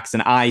own tracks.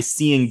 And I,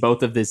 seeing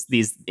both of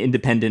these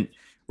independent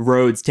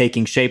roads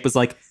taking shape, was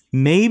like,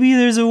 maybe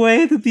there's a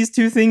way that these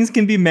two things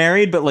can be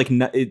married, but like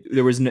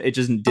it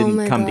just didn't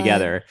my come God.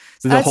 together.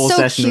 So the That's whole so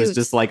session was cute.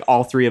 just like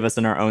all three of us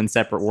in our own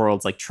separate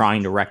worlds, like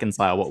trying to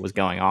reconcile what was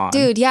going on.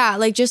 Dude, yeah,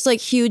 like just like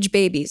huge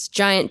babies,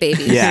 giant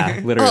babies. Yeah,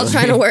 literally. All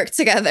trying to work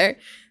together.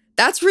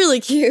 That's really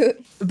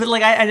cute. But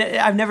like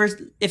I've never,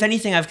 if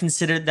anything, I've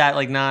considered that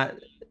like not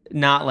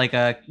like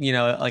a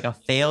like a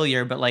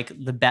failure, but like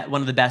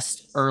one of the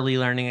best early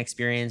learning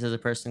experiences a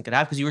person could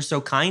have, because you were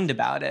so kind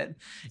about it.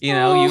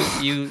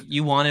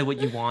 You wanted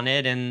what you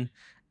wanted, and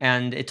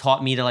it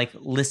taught me to like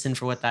listen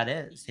for what that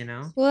is.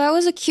 Well, that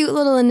was a cute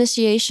little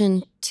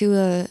initiation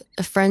to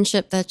a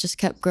friendship that just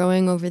kept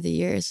growing over the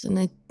years.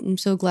 And I'm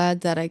so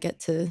glad that I get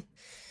to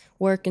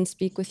work and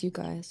speak with you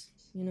guys,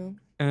 And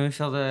we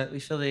feel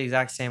the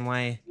exact same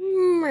way.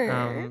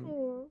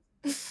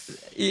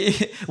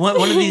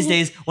 One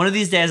of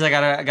these days I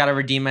gotta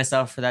redeem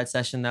myself for that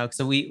session though, because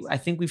I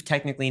think we've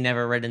technically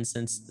never written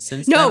since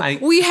No, then.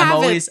 we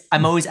haven't.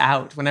 I'm always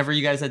out. Whenever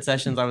you guys had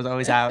sessions, I was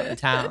always out of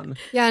town.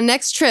 Yeah,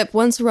 next trip,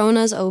 once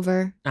Rona's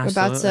over, we're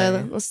about to,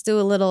 Absolutely. let's do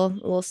a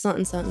little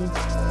something, something.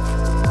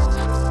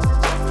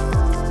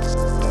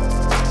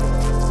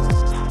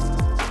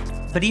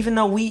 But even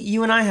though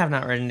you and I have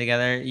not written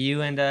together,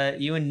 you and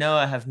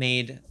Noah have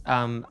made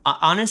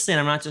honestly, and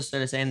I'm not just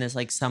sort of saying this,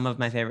 like some of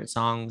my favorite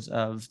songs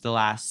of the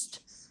last,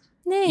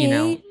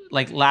 Nate.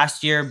 like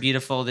last year,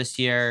 Beautiful, this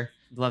year,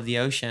 Love the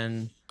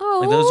Ocean. Oh.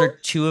 Like those are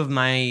two of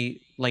my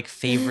like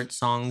favorite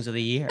songs of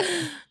the year.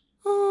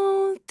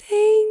 Oh,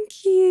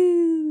 thank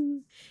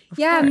you.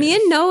 Yeah, me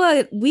and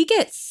Noah, we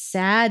get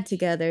sad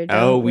together. Don't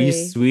Oh, we?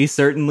 we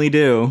certainly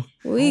do.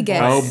 We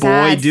get Oh boy,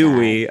 sad, do sad.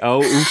 we?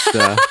 Oh,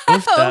 oofta.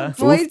 Oh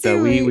boy, Oofta.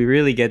 do We we.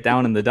 really get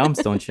down in the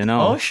dumps, don't you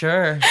know? Oh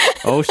sure.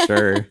 Oh,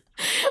 sure.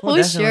 Oh,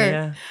 definitely, sure.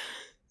 yeah.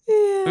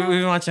 Yeah. We've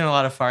been watching a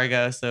lot of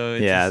Fargo, so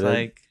it's Yeah, just that-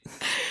 like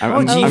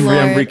I'm gee, I'm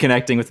Lord.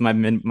 reconnecting with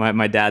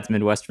my dad's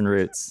Midwestern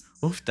roots.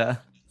 oofta.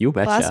 You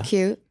Well, betcha. that's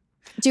cute.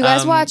 Do you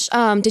guys watch?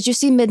 Did you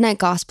see Midnight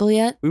Gospel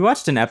yet? We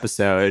watched an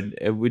episode.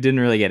 We didn't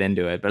really get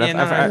into it, but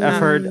Yeah, I've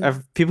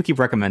heard people keep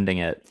recommending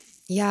it.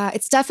 Yeah,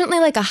 it's definitely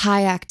like a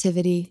high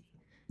activity,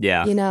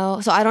 Yeah.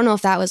 So I don't know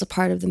if that was a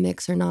part of the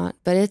mix or not,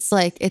 but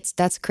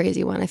that's a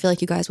crazy one. I feel like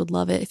you guys would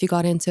love it if you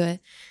got into it.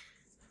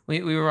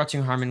 We were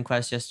watching Harmon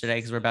Quest yesterday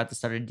because we're about to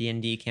start a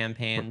D&D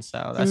campaign,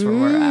 so that's where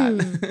we're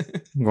at.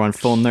 I'm going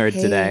full nerd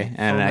Hey. today,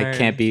 and Full I nerd.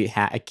 can't be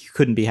I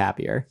couldn't be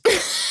happier.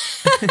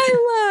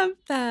 I love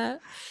that.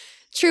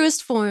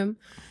 Truest form.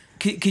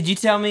 Could you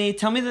tell me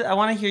that I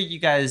want to hear you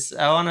guys.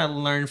 I want to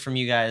learn from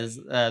you guys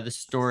the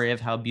story of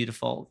how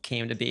Beautiful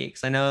came to be,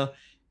 because I know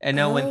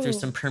went through Oh.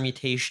 some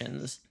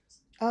permutations.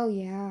 Oh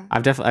yeah.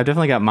 I've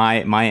definitely got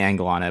my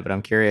angle on it, but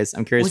I'm curious.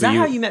 Was what that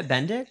how you met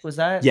Bendick? Was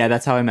that? Yeah,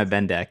 that's how I met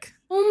Bendick.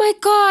 Oh my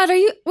God, are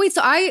you? Wait,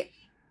 so I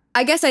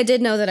guess I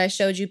did know that I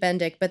showed you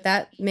Bendick, but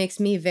that makes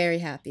me very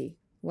happy.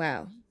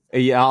 Wow.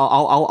 Yeah,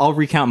 I'll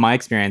recount my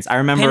experience. I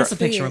remember. Paint us a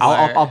picture. Please.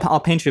 McGuire. I'll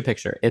paint you a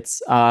picture. It's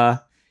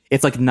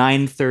like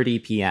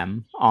 9:30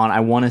 p.m. on, I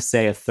want to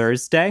say, a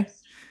Thursday.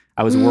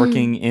 I was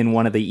working in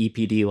one of the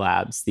EPD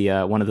labs, the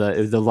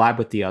lab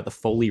with the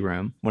Foley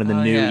room, one of the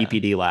Oh, new yeah.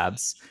 EPD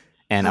labs,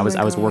 and Oh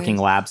I was my working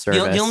God. lab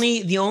service.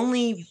 The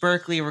only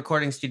Berkeley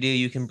recording studio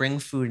you can bring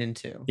food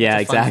into. Yeah,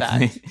 It's a fun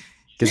exactly. fact.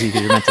 Because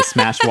you're meant to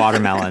smash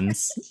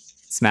watermelons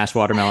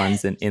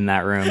in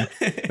that room,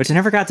 which I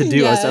never got to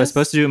do. I was Yes.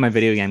 supposed to do it in my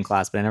video game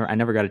class, but I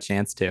never got a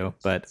chance to.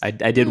 But I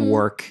did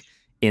work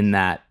in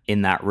that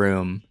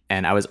room,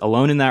 and I was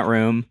alone in that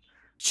room,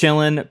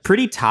 chilling,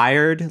 pretty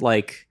tired.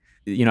 Like,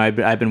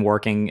 I've been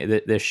working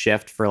this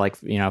shift for like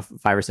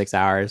 5 or 6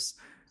 hours,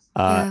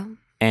 Yeah.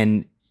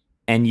 and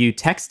you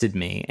texted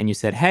me and you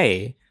said,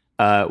 "Hey,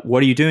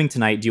 what are you doing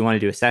tonight? Do you want to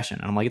do a session?"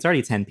 And I'm like, "It's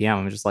already 10 p.m."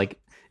 I'm just like,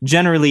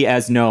 generally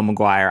as Noah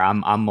McGuire,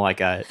 I'm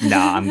like a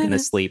nah, I'm gonna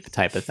sleep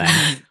type of thing.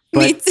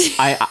 Me But too.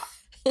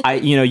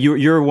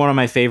 you're one of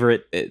my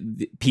favorite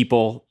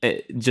people.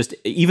 Just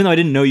even though I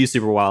didn't know you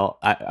super well,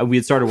 we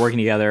had started working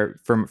together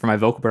for my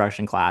vocal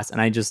production class,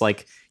 and I just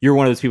like, you're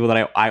one of those people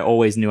that I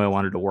always knew I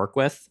wanted to work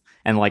with,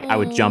 and like I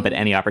would jump at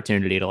any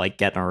opportunity to like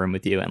get in a room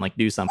with you and like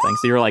do something.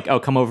 So you're like, oh,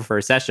 come over for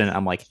a session.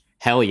 I'm like,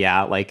 hell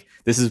yeah! Like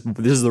this is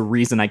the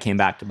reason I came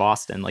back to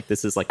Boston. Like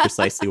this is like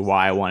precisely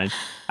why I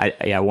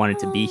wanted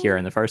to be here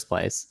in the first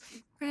place,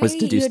 was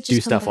to do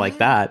stuff like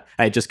that.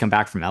 I had just come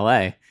back from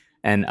LA.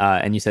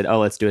 And you said, oh,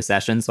 let's do a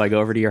session. So I go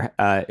over to your,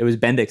 it was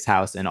Bendik's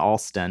house in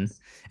Alston.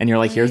 And you're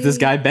like, here's this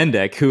guy,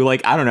 Bendik, who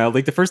like, I don't know,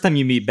 like the first time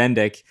you meet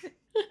Bendik,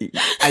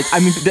 I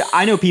mean,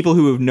 I know people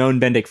who have known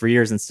Bendik for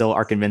years and still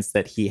are convinced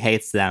that he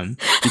hates them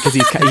because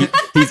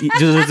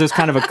there's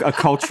kind of a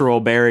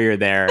cultural barrier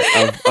there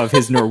of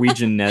his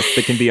Norwegian-ness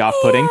that can be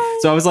off-putting.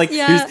 So I was like,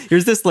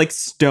 here's this like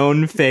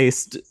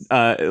stone-faced,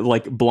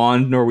 like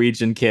blonde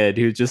Norwegian kid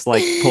who just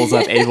like pulls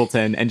up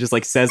Ableton and just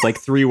like says like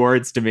 3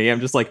 words to me.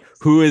 I'm just like,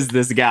 who is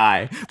this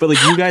guy? But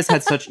like you guys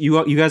had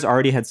you guys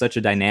already had such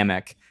a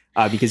dynamic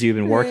because you've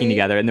been working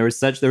together, and there was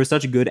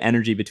such good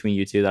energy between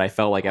you two that I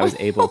felt like I was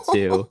able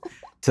to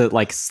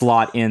like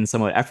slot in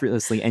somewhat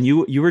effortlessly. And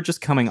you were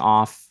just coming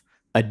off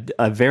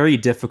a very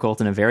difficult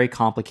and a very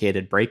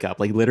complicated breakup,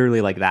 like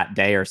literally like that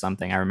day or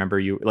something. I remember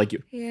you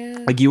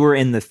were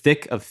in the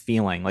thick of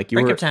feeling, like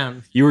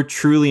you were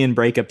truly in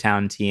breakup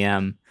town,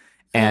 TM.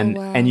 And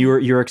and you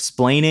were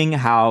explaining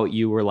how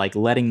you were like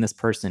letting this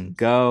person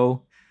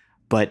go,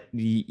 but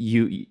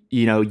you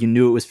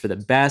knew it was for the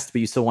best, but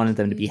you still wanted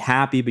them to be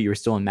happy, but you were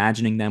still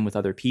imagining them with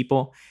other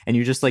people. And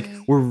you're just like,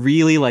 we're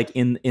really like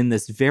in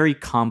this very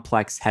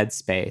complex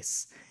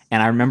headspace.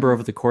 And I remember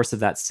over the course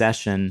of that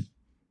session,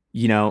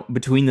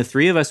 between the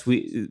 3 of us,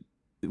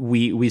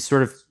 we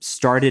sort of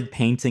started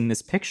painting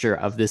this picture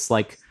of this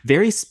like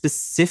very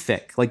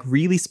specific, like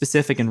really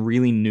specific and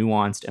really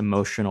nuanced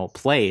emotional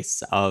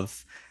place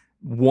of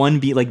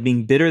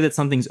being bitter that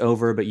something's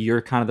over, but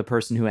you're kind of the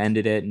person who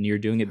ended it, and you're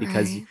doing it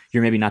because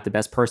you're maybe not the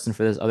best person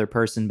for this other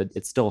person, but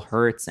it still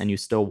hurts, and you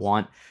still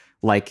want,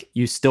 like,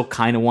 you still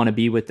kind of want to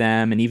be with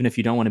them. And even if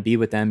you don't want to be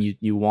with them,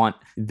 you want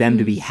them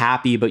to be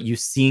happy, but you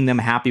seeing them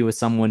happy with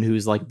someone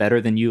who's like better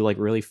than you, like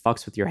really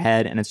fucks with your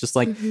head. And it's just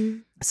like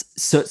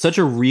such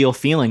a real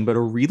feeling, but a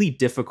really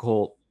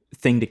difficult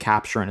thing to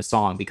capture in a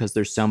song because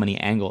there's so many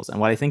angles. And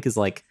what I think is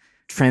like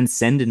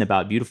transcendent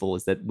about Beautiful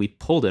is that we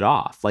pulled it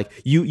off. Like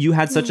you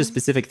had such a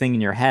specific thing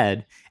in your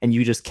head, and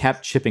you just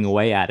kept chipping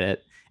away at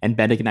it. And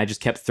Bendik and I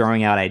just kept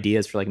throwing out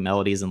ideas for like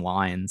melodies and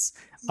lines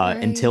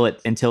until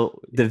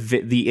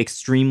the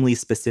extremely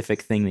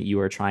specific thing that you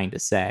were trying to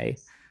say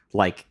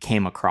like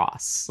came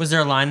across. Was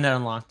there a line that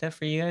unlocked it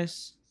for you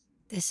guys?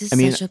 This is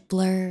such a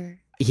blur.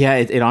 Yeah,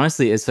 it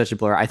honestly is such a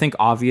blur. I think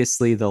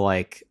obviously the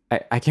like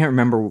I can't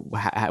remember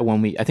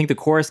when I think the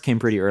chorus came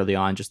pretty early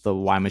on, just the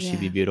why must she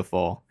be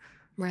beautiful.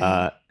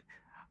 Right.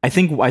 I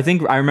think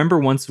I remember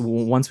once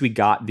we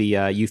got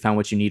the you found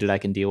what you needed, I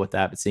can deal with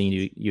that, but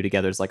seeing you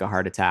together is like a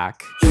heart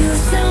attack. You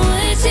found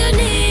what you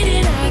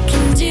needed, I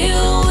can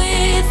deal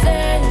with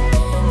it.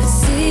 But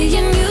seeing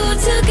you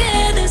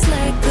together's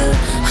like a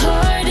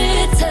heart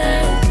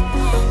attack.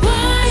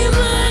 Why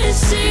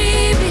must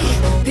she be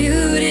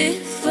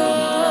beautiful?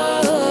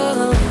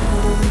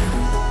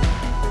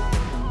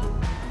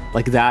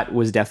 Like that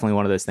was definitely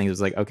one of those things. It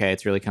was like, okay,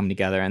 it's really coming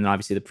together. And then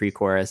obviously the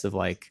pre-chorus of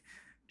like,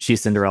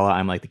 she's Cinderella,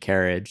 I'm like the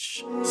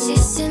carriage.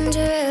 She's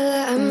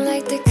Cinderella, I'm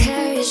like the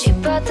carriage. She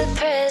bought the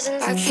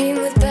presents, I came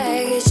with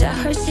baggage. I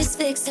heard she's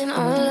fixing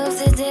all of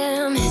the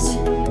damage.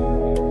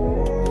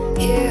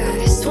 Yeah,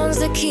 this one's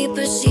the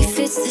keeper, she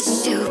fits the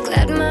shoe.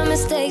 Glad my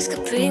mistakes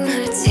could bring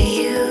her to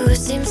you.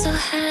 Seems so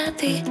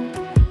happy,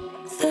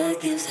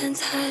 looking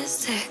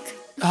fantastic.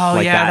 Oh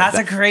like yeah, that's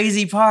a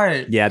crazy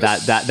part. Yeah,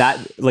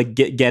 that like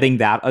getting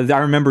that. I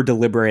remember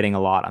deliberating a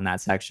lot on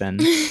that section.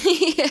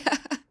 Yeah.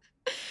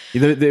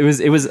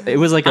 It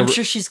was like I'm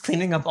sure she's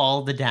cleaning up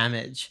all the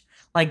damage.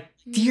 Like,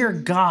 dear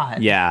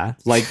God. Yeah,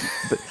 like,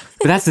 but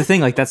that's the thing.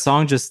 Like that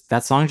song just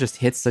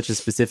hits such a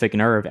specific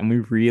nerve, and we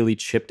really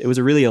chipped. It was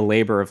really a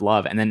labor of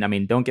love. And then I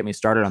mean, don't get me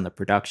started on the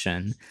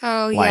production.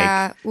 Oh like,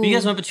 yeah. But you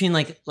guys went between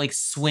like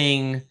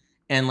swing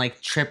and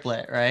like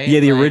triplet, right?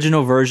 Yeah, the like,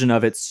 original version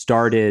of it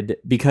started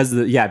because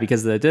the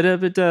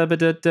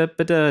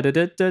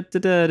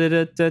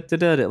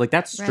like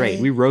that's straight. Right.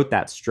 We wrote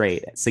that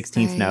straight at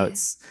 16th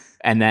notes.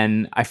 And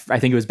then I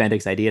think it was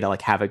Bendik's idea to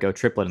like have it go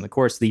triplet in the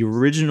chorus. The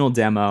original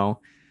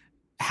demo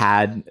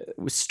had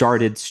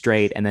started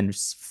straight and then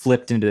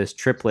flipped into this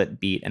triplet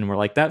beat, and we're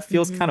like, that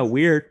feels kind of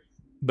weird,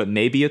 but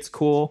maybe it's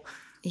cool.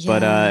 Yeah.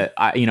 But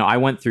I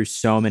went through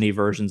so many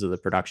versions of the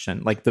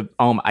production. Like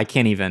I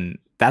can't even.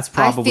 That's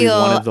probably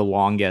one of the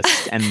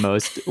longest and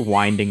most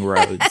winding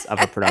roads of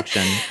a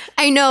production.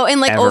 I know, and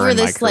like over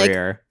this like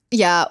career.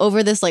 Yeah,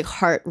 over this like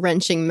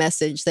heart-wrenching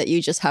message that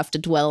you just have to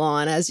dwell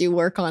on as you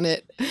work on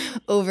it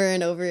over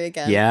and over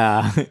again.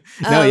 Yeah.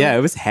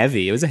 It was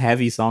heavy. It was a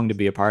heavy song to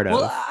be a part of.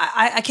 Well,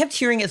 I kept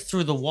hearing it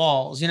through the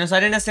walls, so I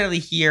didn't necessarily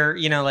hear,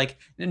 like,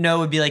 no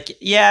would be like,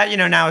 yeah,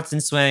 now it's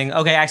in swing.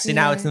 Okay, actually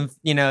now it's in,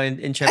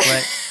 in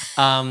triplet.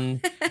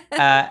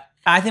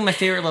 I think my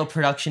favorite little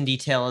production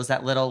detail is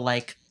that little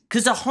like,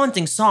 because a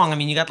haunting song. I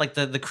mean, you got like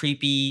the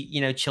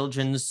creepy,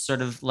 children's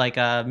sort of like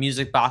a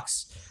music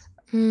box.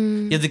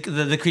 You have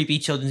the creepy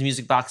children's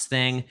music box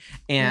thing,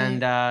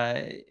 and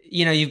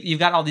you've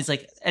got all these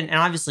like, and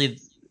obviously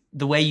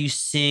the way you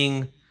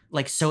sing,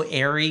 like so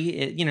airy,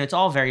 it's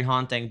all very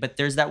haunting. But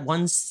there's that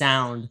one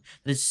sound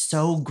that is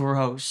so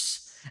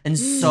gross and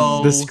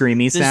so The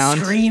screamy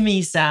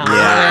sound.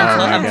 Yeah,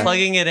 I'm God.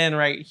 plugging it in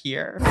right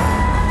here.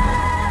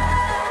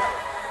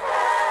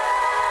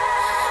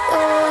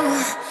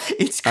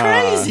 It's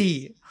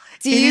crazy.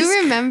 Do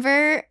you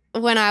remember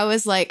when I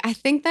was like, I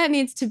think that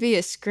needs to be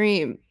a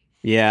scream?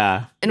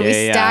 Yeah. And we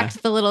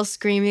stacked the little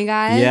screamy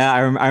guys. Yeah,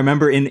 I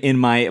remember in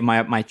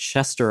my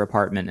Chester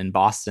apartment in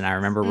Boston, I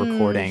remember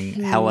recording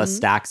hella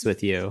stacks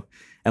with you.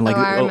 And like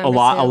I a remember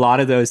lot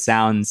too. of those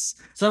sounds.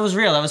 So that was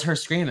real. That was her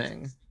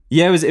screaming.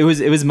 Yeah, it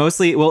was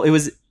mostly, well, it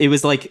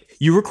was like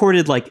you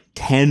recorded like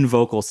 10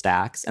 vocal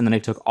stacks, and then I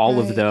took all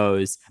of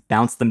those,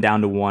 bounced them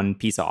down to one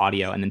piece of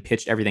audio, and then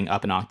pitched everything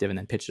up an octave, and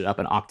then pitched it up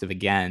an octave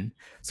again.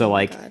 So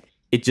like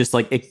it just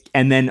like it,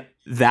 and then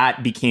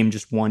that became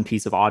just one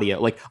piece of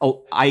audio. Like,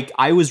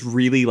 I was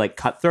really like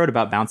cutthroat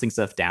about bouncing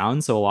stuff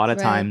down. So a lot of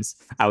times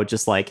I would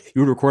just like,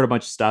 you would record a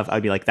bunch of stuff.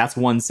 I'd be like, that's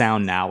one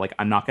sound now. Like,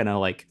 I'm not going to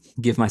like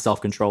give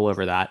myself control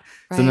over that.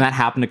 So then that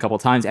happened a couple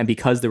of times. And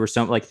because there were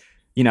so like,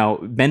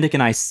 Bendik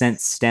and I sent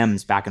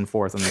stems back and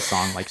forth on this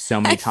song like so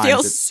many times.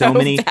 feel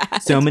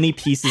So many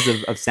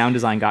pieces of sound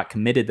design got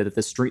committed that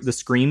the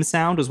scream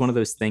sound was one of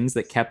those things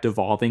that kept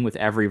evolving with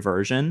every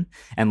version.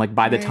 And like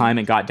by the time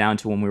it got down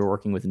to when we were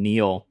working with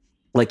Neil,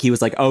 like he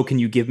was like, oh, can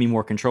you give me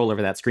more control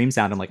over that scream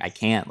sound? I'm like, I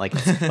can't. Like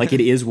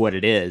it is what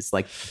it is.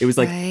 Like it was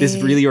like this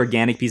really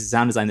organic piece of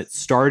sound design that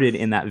started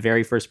in that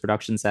very first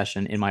production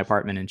session in my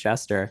apartment in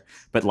Chester,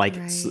 but like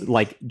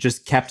we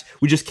just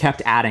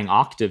kept adding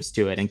octaves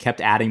to it and kept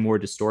adding more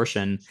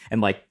distortion,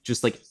 and like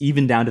just like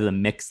even down to the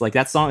mix. Like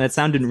that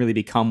sound didn't really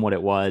become what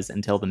it was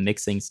until the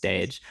mixing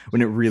stage,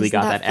 when it really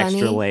got that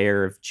extra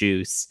layer of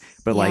juice.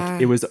 But like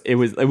it was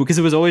because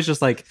it was always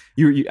just like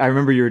I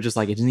remember you were just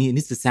like, it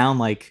needs to sound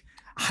like,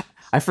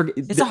 I forget.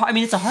 It's a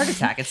heart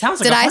attack. It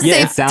sounds like Did a heart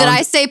attack. Did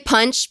I say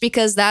punch?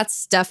 Because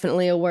that's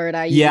definitely a word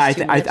I use. Yeah,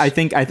 I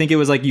think it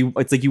was like you.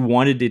 It's like you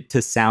wanted it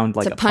to sound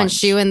like to a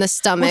punch you in the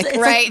stomach, Well,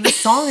 it's right?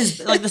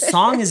 Like, the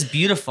song is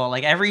beautiful.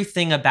 Like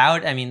everything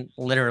about. I mean,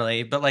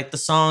 literally, but like the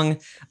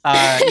song,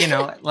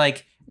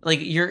 like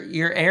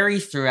you're airy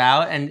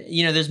throughout, and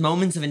there's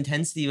moments of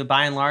intensity, but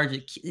by and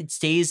large, it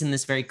stays in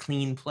this very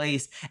clean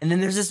place. And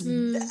then there's this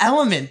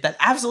element that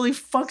absolutely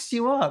fucks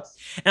you up.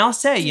 And I'll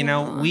say,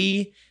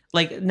 we.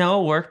 Like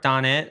Noah worked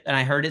on it, and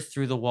I heard it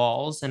through the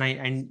walls, and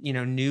I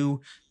knew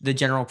the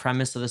general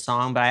premise of the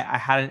song, but I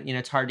hadn't,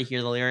 it's hard to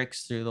hear the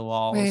lyrics through the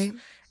walls. Right.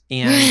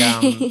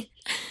 And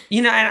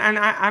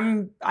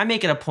I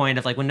make it a point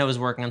of like when Noah's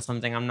working on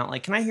something, I'm not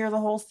like, can I hear the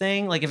whole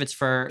thing? Like if it's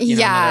for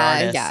another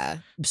artist. Yeah.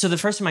 So the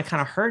first time I kind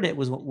of heard it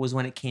was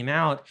when it came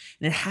out,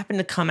 and it happened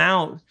to come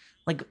out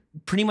like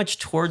pretty much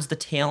towards the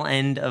tail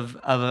end of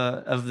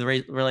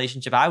the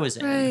relationship I was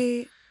in.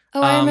 Right.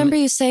 Oh, I remember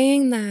you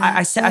saying that.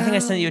 I think I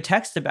sent you a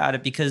text about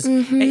it because,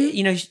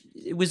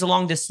 it was a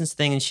long distance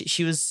thing, and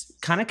she was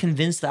kind of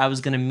convinced that I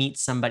was going to meet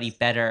somebody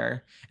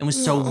better, and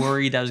was so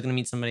worried I was going to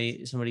meet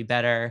somebody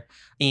better.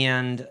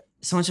 And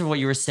so much of what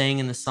you were saying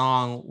in the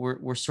song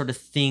were sort of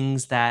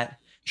things that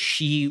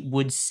she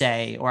would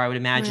say, or I would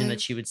imagine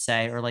that she would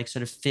say, or like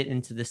sort of fit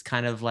into this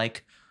kind of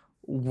like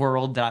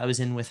world that I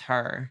was in with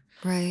her.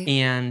 Right.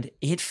 And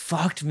it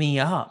fucked me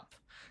up.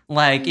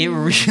 Like it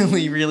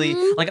really, really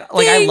like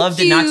I loved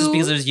it, not just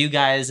because it was you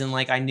guys and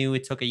like I knew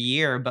it took a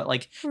year, but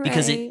like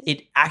because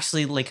it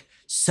actually like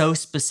so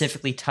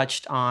specifically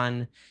touched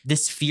on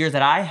this fear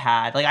that I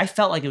had. Like I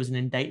felt like it was an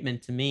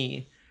indictment to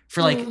me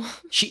for like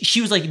she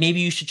was like,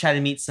 maybe you should try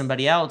to meet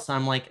somebody else. And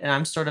I'm like, and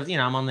I'm sort of,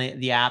 I'm on the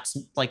apps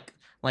like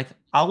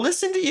I'll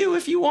listen to you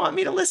if you want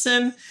me to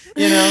listen,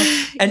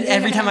 and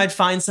every time I'd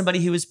find somebody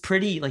who was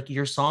pretty, like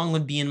your song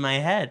would be in my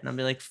head, and I'd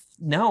be like,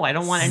 no, I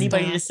don't want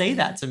anybody to say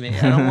that to me.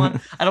 I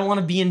don't want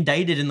to be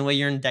indicted in the way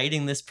you're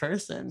indicting this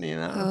person,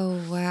 Oh,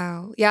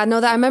 wow. Yeah, no,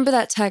 I remember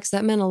that text.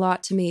 That meant a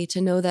lot to me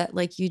to know that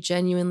like you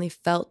genuinely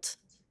felt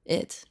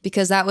it,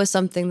 because that was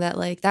something that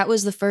like, that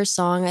was the first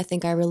song I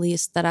think I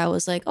released that I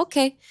was like,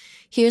 okay,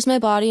 here's my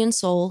body and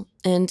soul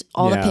and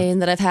all the pain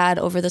that I've had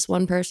over this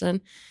one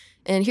person.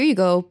 And here you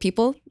go,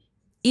 people.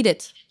 Eat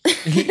it.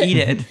 Eat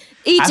it.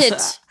 Eat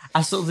it.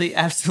 Absolutely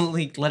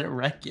let it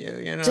wreck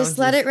you, Just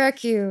let it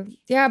wreck you.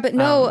 Yeah, but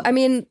no, I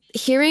mean,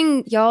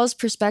 hearing y'all's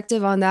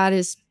perspective on that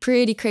is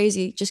pretty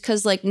crazy. Just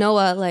because like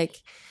Noah,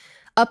 like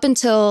up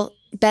until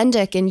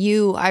Bendik and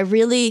you, I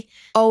really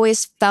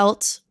always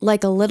felt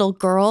like a little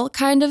girl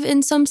kind of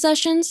in some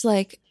sessions.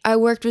 Like I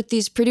worked with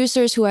these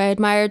producers who I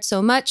admired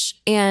so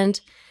much, and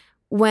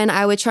when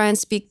I would try and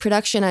speak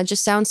production, I'd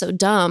just sound so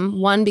dumb.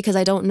 One, because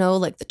I don't know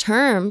like the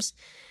terms,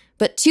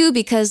 but 2,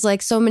 because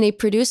like so many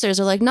producers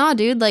are like, nah,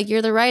 dude, like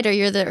you're the writer,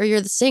 you're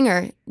the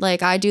singer.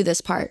 Like I do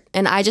this part.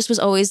 And I just was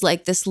always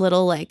like this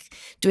little, like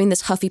doing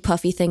this huffy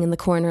puffy thing in the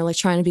corner, like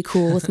trying to be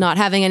cool with not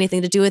having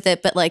anything to do with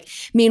it. But like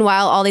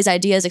meanwhile, all these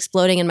ideas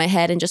exploding in my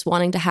head and just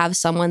wanting to have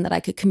someone that I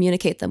could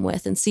communicate them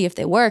with and see if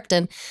they worked.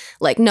 And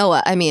like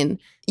Noah, I mean,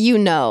 you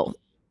know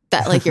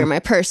that like you're my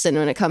person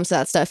when it comes to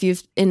that stuff.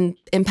 You've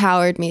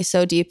empowered me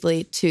so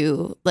deeply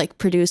to like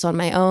produce on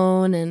my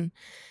own. And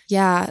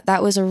yeah,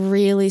 that was a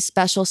really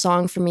special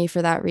song for me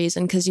for that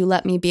reason, because you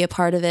let me be a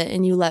part of it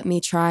and you let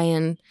me try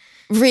and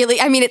really,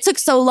 I mean, it took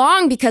so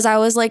long because I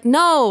was like,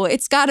 no,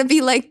 it's got to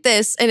be like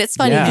this. And it's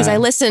funny because I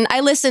listen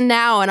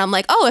now and I'm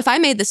like, oh, if I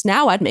made this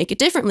now, I'd make it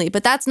differently.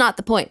 But that's not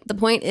the point. The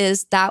point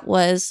is that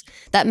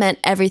meant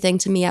everything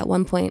to me at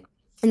one point.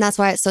 And that's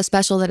why it's so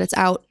special that it's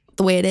out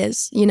the way it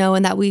is, you know,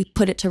 and that we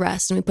put it to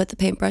rest and we put the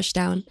paintbrush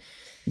down.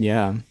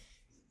 Yeah.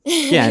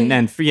 Yeah,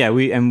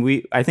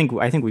 I think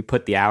we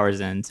put the hours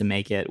in to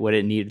make it what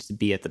it needed to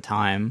be at the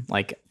time.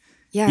 Like,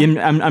 yeah,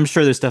 I'm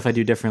sure there's stuff I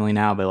do differently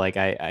now, but like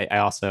I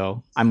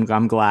also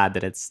I'm glad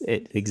that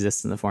it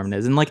exists in the form it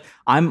is, and like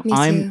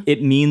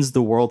it means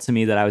the world to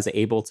me that I was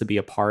able to be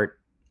a part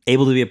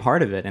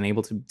of it and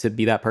able to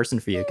be that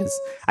person for you, because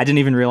I didn't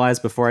even realize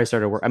before I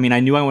started work. I mean, I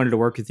knew I wanted to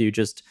work with you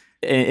just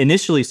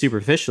initially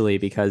superficially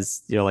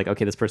because you're like,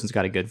 okay, this person's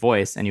got a good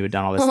voice, and you had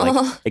done all this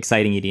like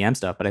exciting EDM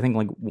stuff. But I think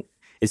like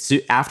it's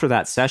after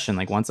that session,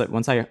 like once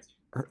I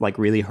like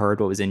really heard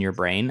what was in your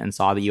brain and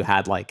saw that you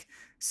had like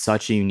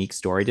such a unique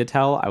story to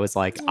tell, I was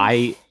like,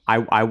 I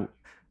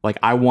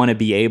want to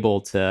be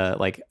able to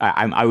like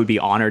I would be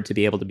honored to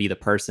be able to be the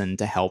person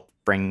to help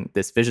bring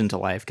this vision to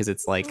life, because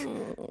it's like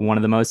one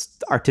of the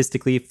most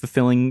artistically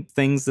fulfilling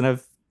things that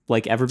I've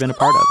like ever been a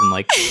part of, and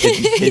like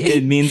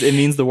it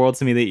means the world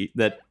to me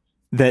that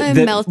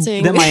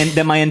melting.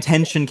 that my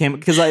intention came,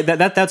 because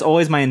that's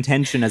always my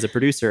intention as a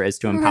producer, is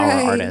to empower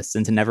artists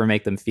and to never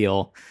make them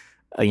feel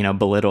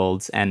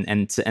belittled,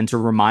 and to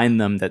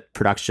remind them that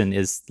production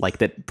is like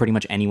that. Pretty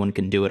much anyone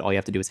can do it. All you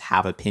have to do is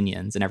have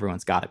opinions, and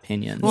everyone's got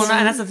opinions. Well,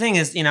 and that's the thing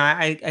is,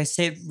 I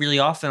say it really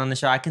often on the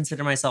show, I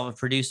consider myself a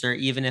producer,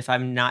 even if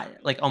I'm not,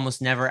 like,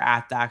 almost never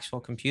at the actual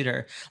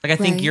computer. Like, I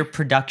think your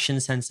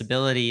production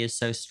sensibility is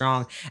so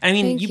strong. And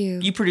I mean,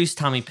 you produce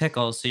Tommy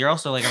Pickles, so you're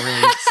also like a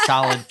really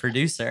solid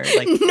producer.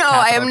 Like, no,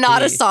 I am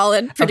not a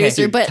solid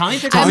producer, but Tommy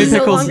Pickles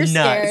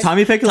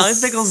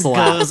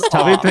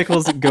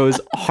goes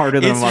harder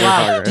than a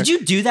motherfucker. Did you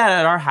do that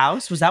at our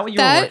house? Was that what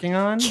you were working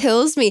on?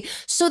 Kills me.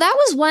 So that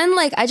was one,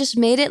 like, I just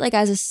made it like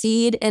as a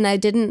seed, and I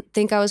didn't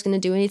think I was going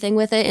to do anything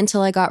with it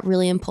until I got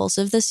really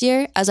impulsive this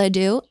year, as I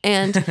do.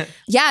 And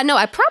yeah, no,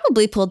 I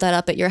probably pulled that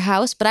up at your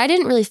house, but I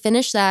didn't really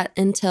finish that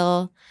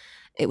until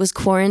it was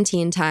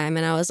quarantine time.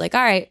 And I was like,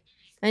 all right,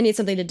 I need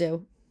something to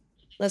do.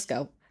 Let's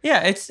go.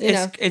 Yeah, it's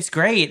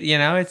great.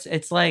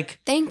 It's like,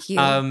 thank you.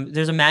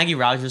 There's a Maggie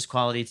Rogers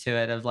quality to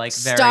it of like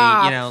very,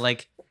 Stop.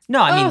 like,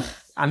 no, I mean,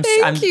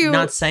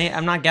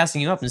 I'm not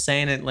gassing you up and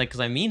saying it like because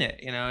I mean it.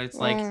 It's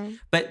like,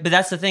 but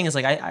that's the thing is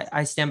like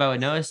I stand by what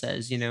Noah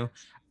says.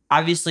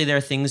 Obviously there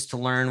are things to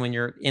learn when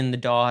you're in the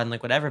DAW and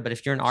like whatever. But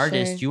if you're an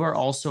artist, you are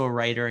also a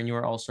writer and you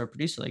are also a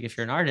producer. Like if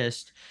you're an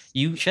artist,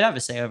 you should have a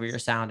say over your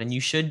sound, and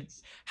you should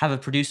have a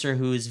producer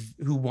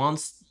who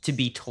wants to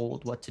be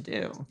told what to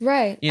do.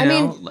 Right. I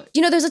mean,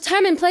 there's a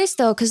time and place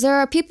though, because there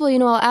are people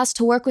I'll ask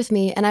to work with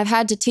me, and I've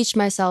had to teach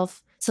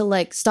myself to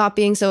like stop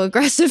being so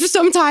aggressive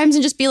sometimes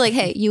and just be like,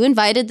 hey, you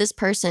invited this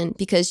person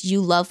because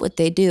you love what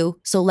they do.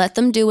 So let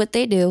them do what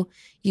they do.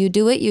 You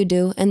do what you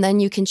do, and then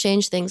you can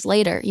change things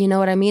later. You know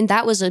what I mean?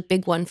 That was a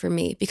big one for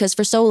me, because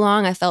for so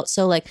long I felt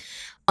so like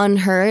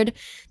unheard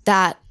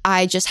that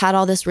I just had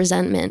all this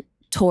resentment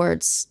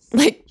towards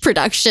like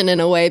production in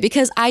a way,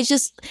 because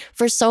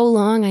for so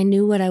long I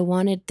knew what I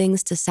wanted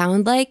things to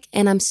sound like,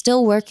 and I'm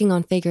still working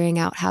on figuring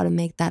out how to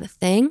make that a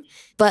thing.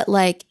 But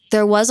like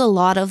there was a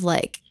lot of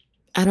like,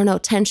 I don't know,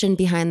 tension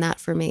behind that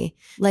for me.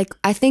 Like,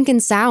 I think in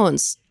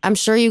sounds, I'm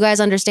sure you guys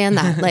understand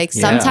that. Like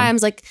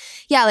sometimes like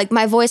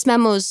my voice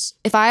memos,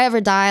 if I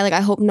ever die, like I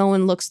hope no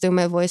one looks through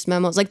my voice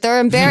memos. Like they're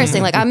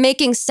embarrassing. Like I'm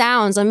making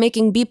sounds, I'm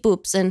making beep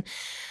boops, and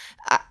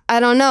I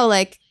don't know,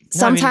 like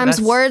sometimes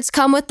words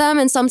come with them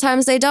and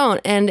sometimes they don't.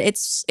 And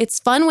it's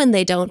fun when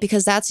they don't,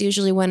 because that's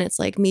usually when it's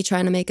like me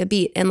trying to make a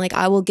beat. And like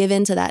I will give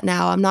into that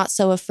now. I'm not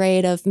so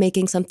afraid of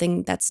making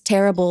something that's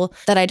terrible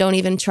that I don't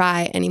even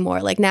try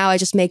anymore. Like now I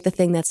just make the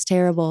thing that's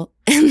terrible,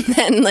 and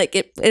then like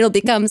it'll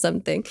become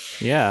something.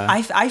 Yeah.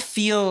 I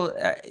feel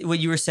what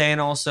you were saying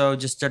also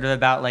just sort of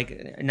about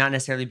like not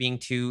necessarily being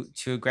too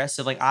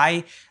aggressive. Like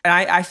I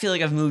feel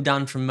like I've moved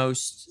on from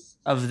most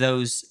of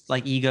those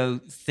like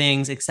ego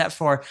things, except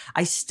for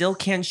I still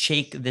can't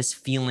shake this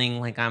feeling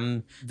like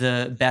I'm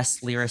the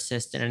best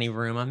lyricist in any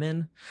room I'm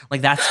in. Like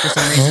that's for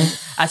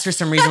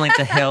some reason like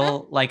the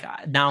hill, like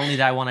not only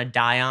that I want to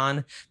die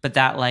on, but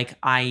that like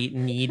I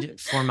need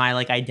for my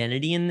like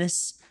identity in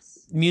this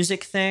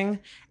music thing.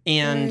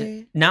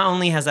 And not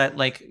only has that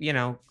like,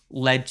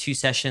 led to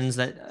sessions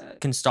that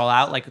can stall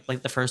out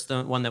like the first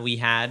one that we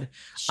had.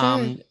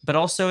 Sure. But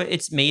also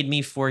it's made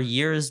me for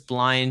years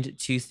blind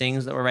to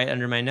things that were right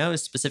under my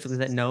nose, specifically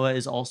that Noah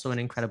is also an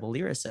incredible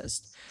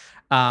lyricist.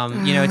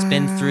 It's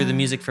been through the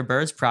Music for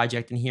Birds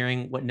project and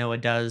hearing what Noah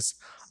does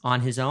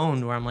on his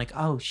own, where I'm like,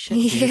 oh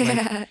shit, dude,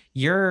 like,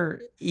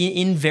 you're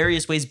in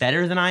various ways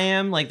better than I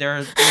am. Like there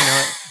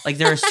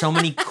are so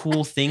many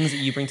cool things that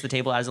you bring to the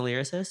table as a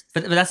lyricist.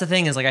 But that's the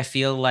thing is like, I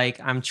feel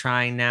like I'm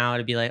trying now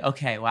to be like,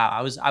 okay, wow,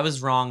 I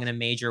was wrong in a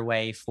major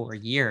way for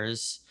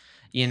years,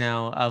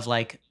 of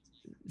like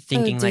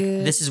thinking like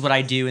this is what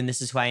I do and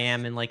this is who I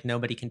am and like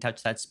nobody can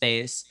touch that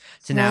space,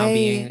 to now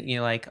being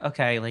like,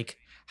 okay, like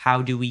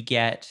how do we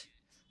get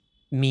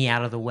me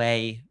out of the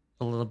way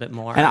a little bit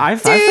more? And I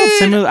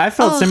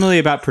felt similarly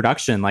about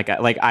production. Like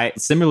I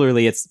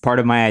similarly, it's part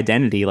of my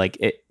identity. Like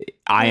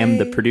I am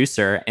the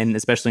producer, and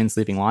especially in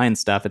Sleeping Lion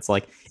stuff, it's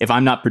like if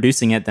I'm not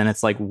producing it, then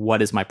it's like,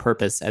 what is my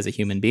purpose as a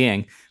human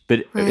being?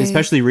 But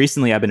especially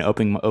recently, I've been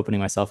opening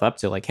myself up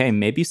to like, hey,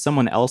 maybe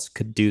someone else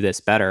could do this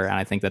better, and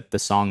I think that the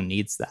song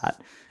needs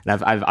that.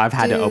 And I've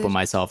had to open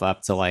myself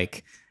up to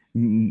like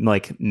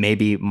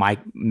maybe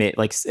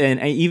and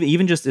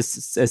even just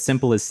as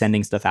simple as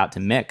sending stuff out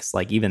to mix,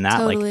 like even that,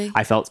 like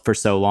I felt for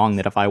so long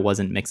that if I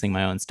wasn't mixing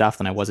my own stuff,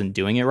 then I wasn't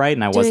doing it right,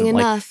 and I wasn't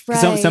enough, like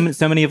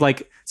so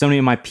many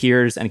of my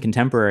peers and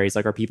contemporaries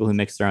like are people who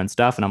mix their own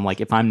stuff, and I'm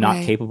like, if I'm not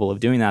capable of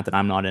doing that, then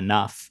I'm not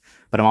enough.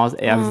 But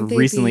I've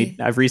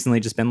recently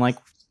just been like,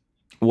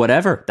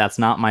 whatever, that's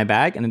not my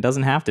bag, and it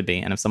doesn't have to be.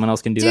 And if someone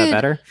else can do that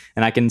better,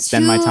 and I can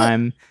spend my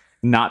time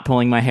not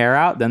pulling my hair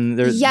out, then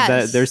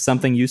there's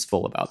something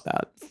useful about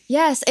that.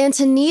 Yes, and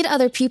to need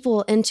other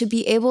people and to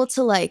be able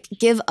to like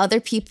give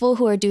other people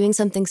who are doing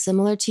something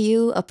similar to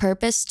you a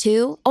purpose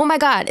too. Oh my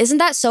God, isn't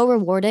that so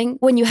rewarding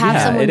when you have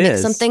someone make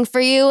something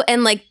for you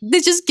and like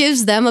it just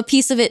gives them a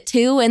piece of it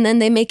too, and then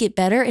they make it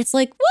better? It's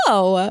like,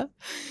 whoa,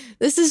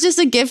 this is just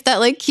a gift that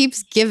like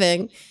keeps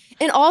giving.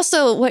 And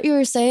also what you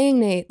were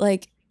saying, Nate,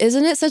 like,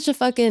 isn't it such a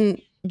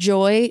fucking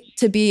joy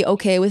to be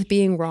okay with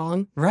being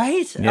wrong?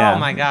 Right? Yeah. Oh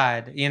my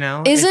God,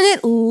 Isn't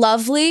it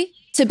lovely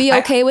to be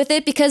okay with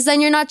it? Because then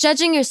you're not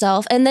judging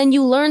yourself, and then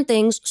you learn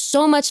things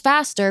so much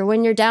faster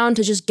when you're down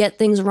to just get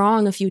things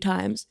wrong a few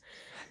times.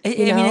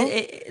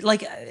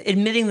 Like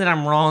admitting that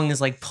I'm wrong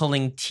is like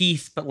pulling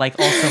teeth, but like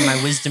also my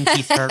wisdom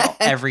teeth hurt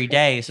every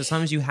day. So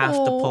sometimes you have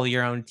to pull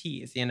your own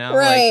teeth,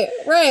 Right.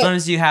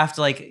 Sometimes you have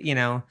to like,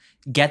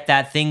 get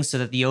that thing so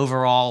that the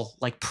overall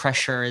like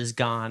pressure is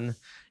gone.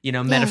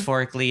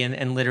 Metaphorically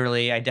and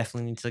literally, I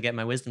definitely need to get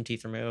my wisdom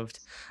teeth removed.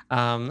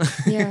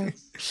 Yeah.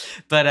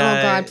 But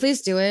oh God,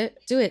 please do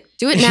it. Do it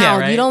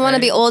now. You don't want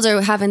to be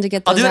older having to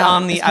get those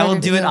out. I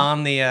will do it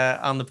on the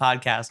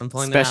podcast. I'm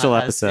pulling special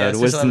episode.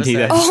 Wisdom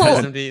teeth.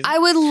 I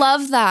would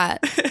love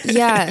that.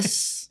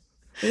 Yes.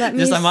 Let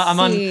me.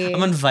 I'm on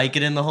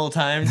Vicodin the whole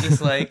time,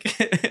 just like.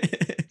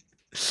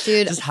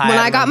 Dude, when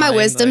I got my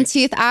wisdom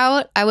teeth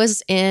out, I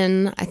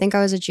think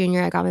I was a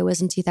junior. I got my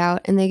wisdom teeth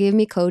out and they gave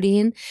me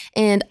codeine.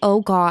 And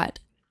oh God,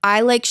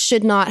 I like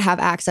should not have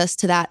access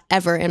to that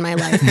ever in my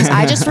life. Because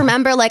I just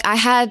remember like I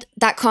had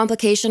that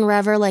complication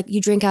wherever like you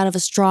drink out of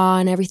a straw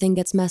and everything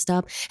gets messed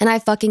up. And I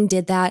fucking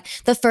did that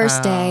the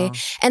first day.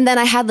 And then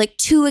I had like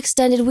 2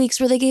 extended weeks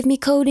where they gave me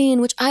codeine,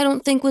 which I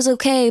don't think was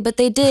okay, but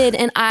they did.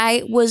 And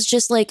I was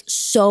just like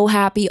so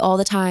happy all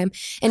the time.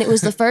 And it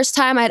was the first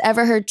time I'd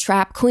ever heard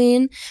Trap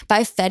Queen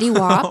by Fetty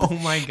Wap. Oh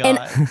my God. And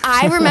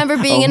I remember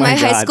being in my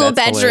high school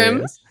bedroom.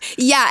 Hilarious.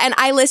 Yeah, and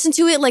I listened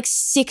to it like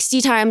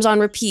 60 times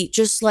on repeat,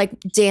 just like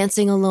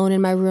dancing alone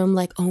in my room,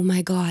 like, oh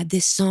my God,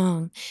 this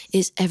song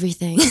is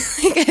everything.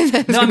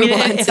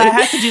 If I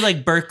had to do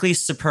like Berkeley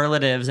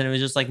superlatives, and it was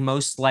just like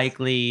most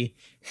likely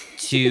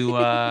to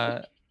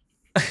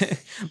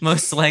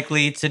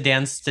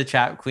dance to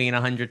Trap Queen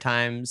 100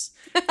 times,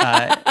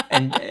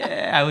 and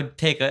I would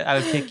pick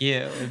you.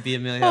 It would be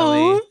Amelia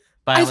Ali.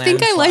 I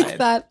think I like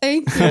that.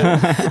 Thank you.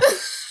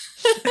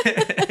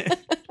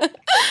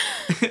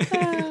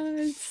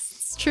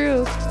 It's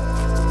true.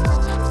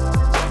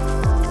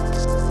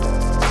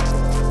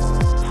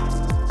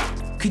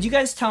 Could you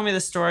guys tell me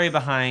the story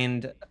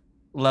behind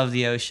Love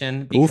the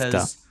Ocean?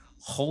 Because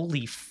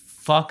holy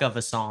fuck of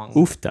a song.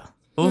 Oofta.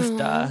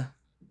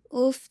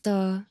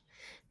 Oofta.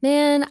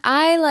 Man,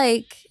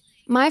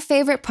 my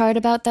favorite part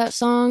about that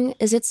song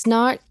is it's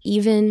not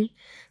even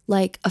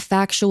like a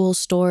factual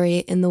story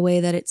in the way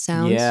that it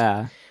sounds.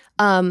 Yeah.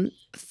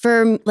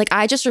 For like,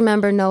 I just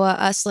remember Noah,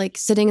 us like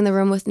sitting in the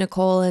room with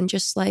Nicole and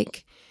just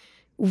like,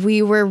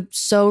 we were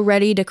so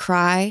ready to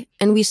cry,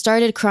 and we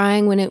started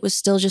crying when it was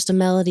still just a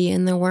melody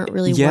and there weren't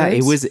really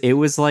words. It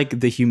was like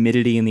the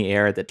humidity in the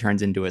air that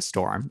turns into a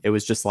storm. It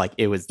was just like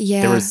there was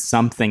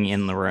something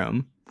in the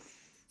room.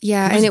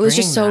 Yeah, and it was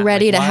just so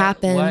ready to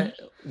happen.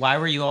 Why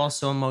were you all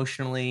so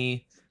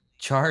emotionally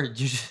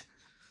charged?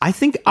 I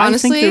think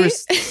honestly, there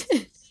was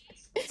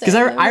Because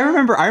I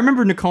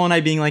remember Nicole and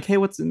I being like, hey,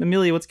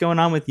 Amelia, what's going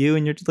on with you?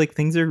 And you're just like,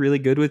 things are really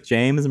good with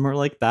James. And we're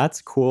like,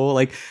 that's cool.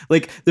 Like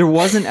there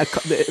wasn't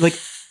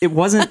it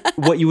wasn't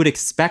what you would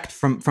expect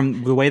from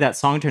the way that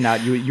song turned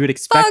out. You would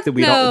expect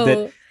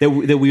that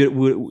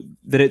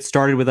that it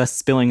started with us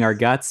spilling our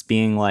guts,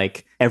 being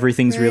like,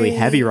 everything's really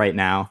heavy right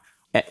now.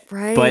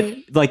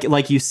 Right. But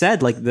like you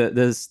said, like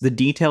the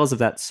details of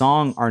that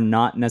song are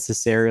not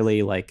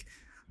necessarily like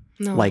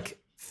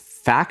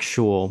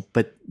factual,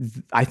 but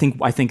I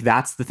think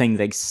that's the thing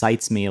that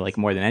excites me like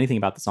more than anything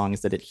about the song,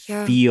 is that it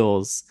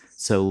feels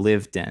so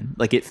lived in.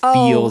 Like it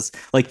feels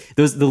like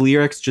the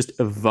lyrics just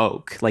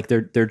evoke, like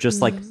they're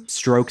just like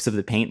strokes of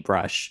the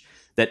paintbrush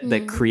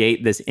that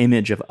create this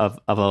image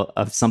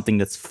of something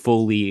that's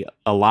fully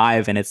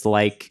alive, and it's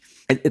like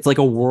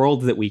a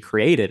world that we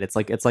created. It's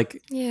like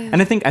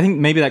and I think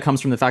maybe that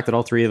comes from the fact that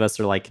all three of us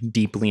are like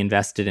deeply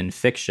invested in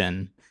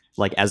fiction,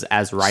 like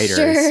as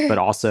writers, but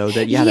also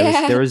that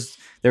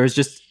there was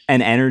just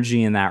an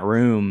energy in that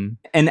room.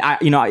 And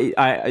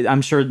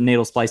I'm sure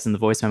Nadal Splice in the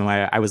voice memo,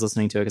 I was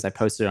listening to it because I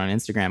posted it on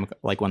Instagram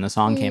like when the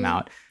song came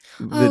out.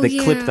 The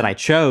clip that I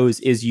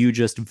chose is you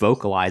just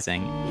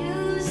vocalizing.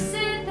 You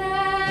said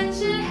that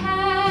you're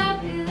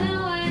happy with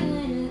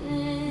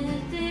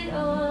it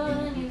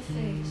on your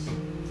face.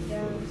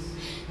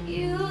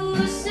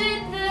 You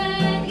said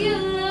that you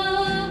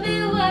love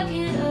me, why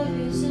can't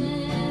others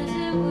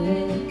sense what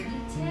it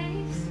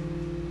takes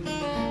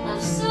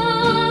of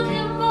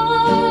something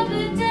more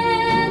than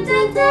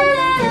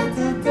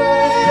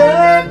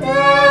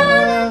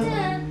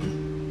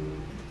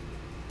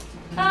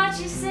thought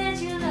you said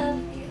you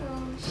loved the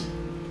ocean.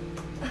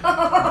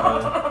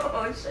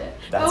 Oh shit.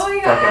 That's oh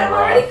my god, I'm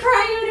already crying.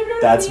 I don't even know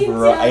what That's it means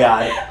right.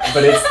 yet. Yeah,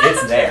 but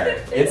it's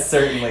there. It's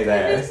certainly It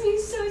there. makes me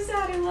so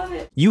sad. I love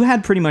it. You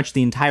had pretty much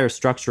the entire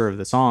structure of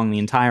the song, the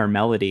entire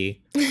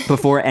melody,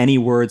 before any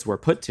words were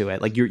put to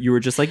it. Like you were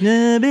just like,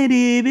 nah,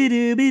 bidoo,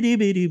 bidoo, bidoo,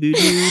 bidoo,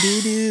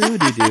 bidoo,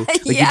 bidoo.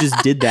 Like you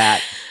just did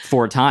that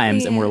 4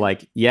 times, and we're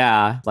like,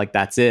 yeah, like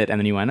that's it. And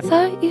then you went,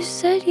 Thought you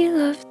said you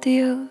loved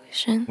the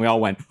ocean. we all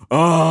went,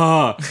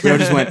 oh, we all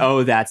just went,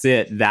 oh, that's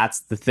it.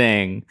 That's the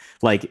thing.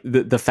 Like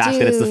the fact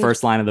that it's the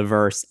first line of the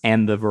verse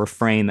and the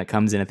refrain that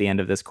comes in at the end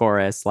of this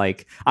chorus.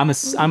 Like I'm a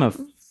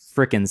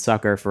freaking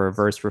sucker for a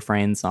verse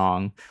refrain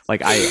song.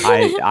 Like It's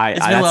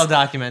been well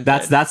documented.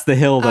 That's the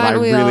hill that I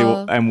Aren't we really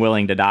all? am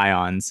willing to die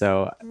on.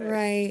 So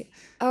Right.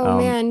 Oh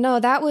man, no,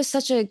 that was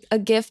such a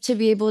gift to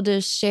be able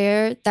to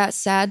share that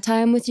sad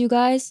time with you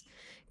guys.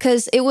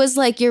 Cause it was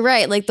like, you're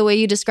right, like the way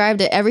you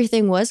described it,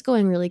 everything was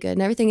going really good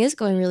and everything is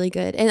going really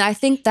good. And I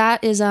think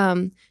that is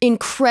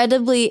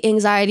incredibly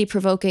anxiety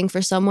provoking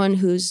for someone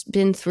who's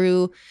been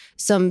through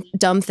some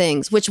dumb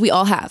things, which we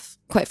all have,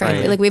 quite frankly.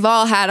 Right. Like we've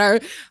all had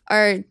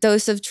our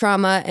dose of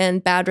trauma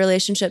and bad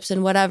relationships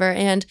and whatever.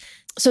 And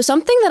so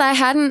something that I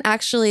hadn't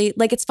actually,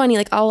 like, it's funny,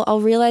 like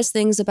I'll realize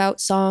things about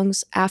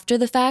songs after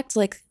the fact,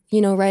 like,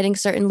 writing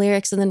certain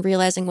lyrics and then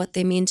realizing what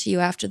they mean to you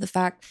after the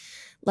fact.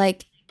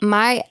 Like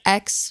my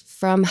ex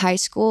from high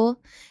school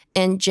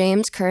and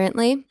James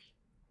currently,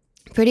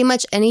 pretty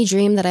much any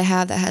dream that I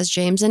have that has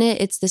James in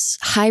it, it's this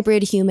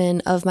hybrid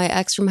human of my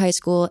ex from high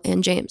school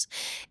and James.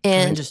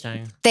 And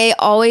Interesting. they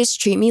always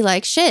treat me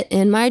like shit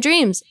in my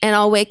dreams. And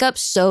I'll wake up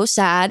so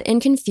sad and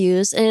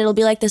confused, and it'll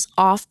be like this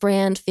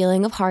off-brand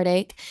feeling of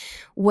heartache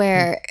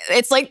where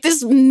it's like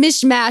this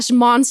mishmash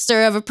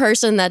monster of a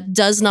person that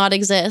does not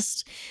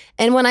exist.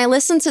 And when I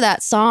listen to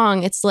that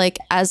song, it's like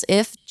as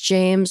if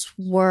James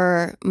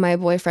were my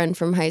boyfriend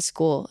from high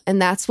school.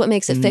 And that's what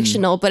makes it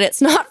fictional, but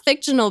it's not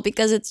fictional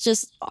because it's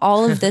just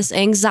all of this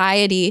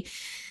anxiety,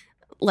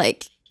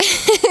 like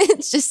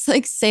it's just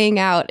like saying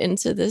out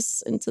into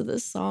this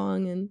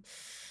song. And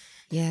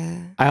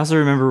yeah. I also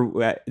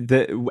remember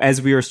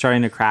as we were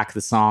starting to crack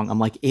the song, I'm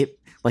like,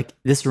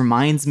 this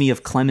reminds me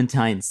of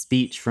Clementine's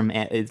speech from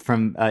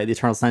The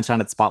Eternal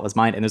Sunshine of the Spotless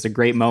Mind, and there's a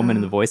great moment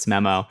in the voice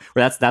memo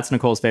where that's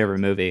Nicole's favorite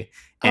movie,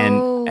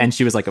 and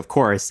she was like, of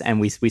course,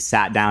 and we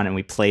sat down and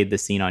we played the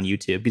scene on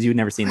YouTube because you'd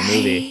never seen the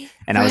movie,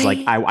 and I was like,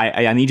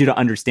 I need you to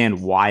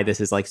understand why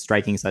this is like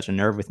striking such a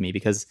nerve with me,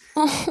 because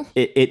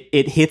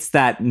it hits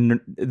that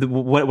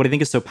what I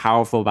think is so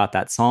powerful about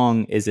that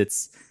song is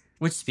it's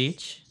Which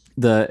speech?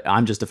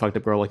 I'm just a fucked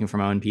up girl looking for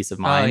my own peace of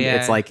mind. Oh, yeah.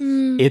 It's like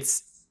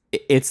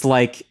it's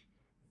like,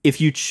 if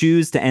you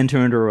choose to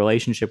enter into a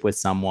relationship with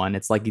someone,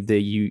 it's like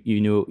you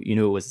knew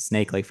it was a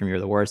snake, like from You're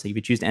the Worst. Like if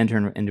you choose to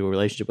enter into a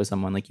relationship with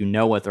someone, like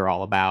what they're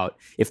all about.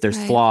 If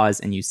there's flaws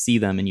and you see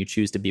them and you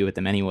choose to be with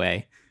them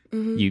anyway,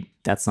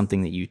 that's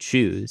something that you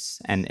choose,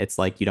 and it's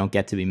like you don't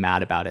get to be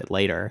mad about it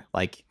later.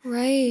 Like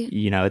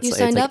it's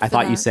like I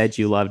thought you said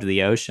you loved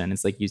the ocean.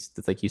 It's like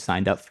you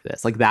signed up for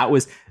this. Like that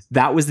was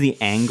the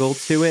angle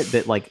to it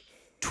that like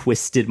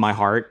twisted my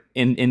heart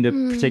into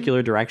a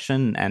particular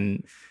direction,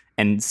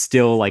 and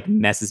still like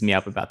messes me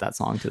up about that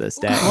song to this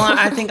day. Well,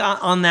 I think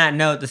on that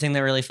note, the thing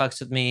that really fucks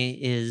with me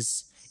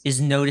is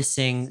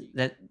noticing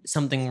that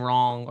something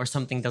wrong or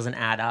something doesn't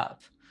add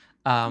up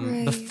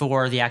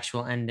before the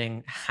actual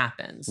ending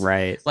happens.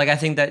 Right. Like I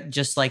think that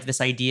just like this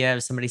idea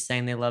of somebody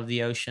saying they love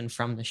the ocean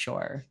from the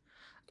shore,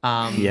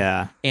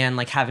 Yeah. And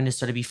like having to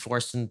sort of be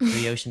forced into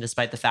the ocean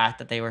despite the fact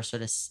that they were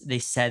they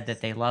said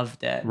that they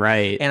loved it.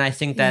 Right. And I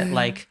think that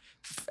like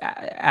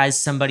as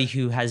somebody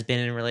who has been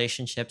in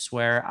relationships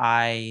where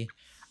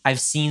I've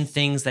seen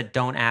things that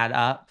don't add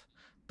up,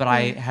 but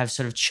I have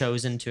sort of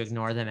chosen to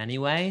ignore them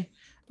anyway.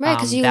 Right,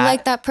 because you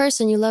like that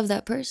person, you love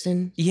that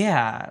person.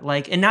 Yeah,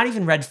 like, and not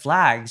even red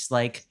flags,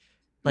 like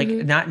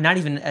not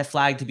even a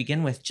flag to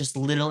begin with, just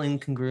little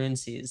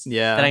incongruencies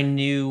that I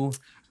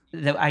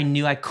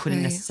knew I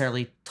couldn't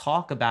necessarily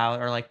talk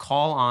about or like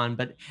call on,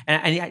 but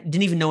and I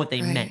didn't even know what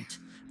they meant,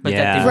 but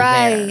that they were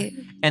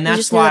there. And that's you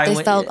just knew why that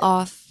they felt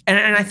off.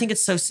 And I think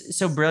it's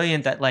so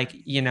brilliant that like,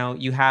 you know,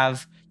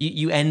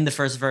 you end the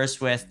first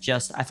verse with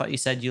just, I thought you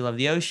said you love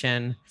the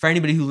ocean. For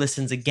anybody who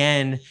listens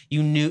again,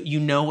 you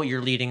know what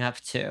you're leading up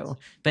to.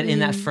 But in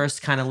that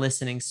first kind of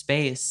listening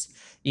space,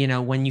 you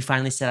know, when you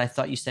finally said, I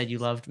thought you said you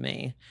loved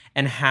me,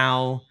 and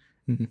how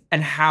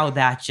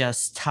that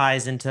just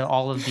ties into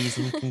all of these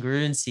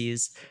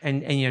incongruencies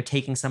and you know,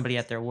 taking somebody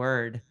at their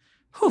word.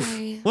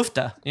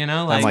 Woofda, you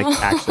know? Like, I'm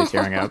like actually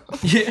tearing up.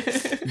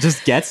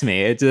 Just gets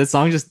me. The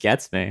song just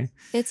gets me.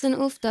 It's an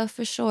oofda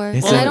for sure.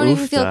 It's And I an don't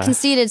even feel oofda.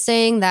 conceited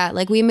saying that.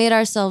 Like, we made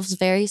ourselves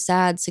very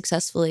sad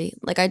successfully.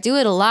 Like, I do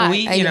it a lot.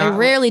 You I know,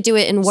 rarely do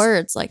it in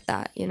words like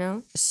that, you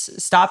know?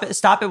 Stop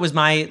It was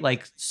my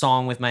like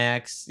song with my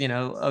ex, you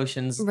know,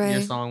 Ocean's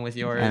your song with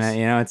yours. And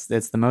you know,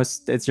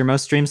 it's your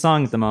most streamed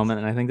song at the moment,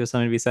 and I think there's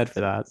something to be said for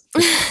that.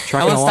 Just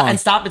trucking along. And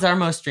Stop It's our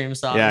most streamed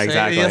song. Yeah, so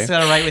exactly. You just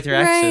gotta write with your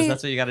exes. Right.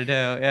 That's what you gotta do.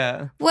 Yeah.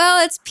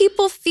 Well, it's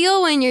people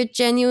feel when you're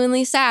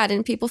genuinely sad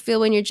and people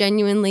feel when you're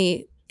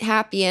genuinely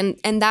happy.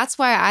 And that's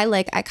why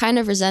I kind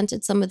of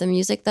resented some of the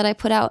music that I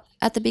put out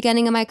at the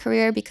beginning of my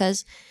career,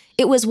 because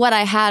it was what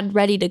I had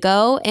ready to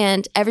go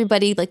and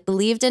everybody like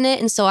believed in it.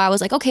 And so I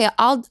was like, okay,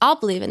 I'll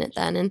believe in it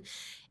then.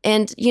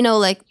 And you know,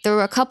 like there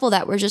were a couple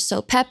that were just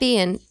so peppy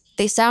and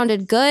they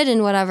sounded good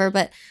and whatever,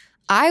 but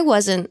I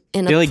wasn't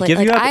in a place.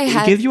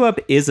 Give You Up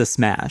is a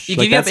smash. You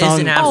Like, Give You Up that is song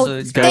an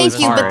absolute Oh, thank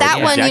you. hard, But that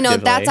yeah. one, you know,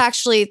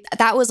 Objectively.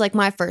 that was like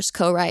my first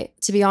co-write,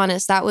 to be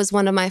honest. That was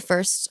one of my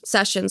first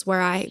sessions where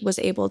I was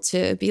able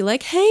to be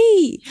like,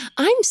 hey,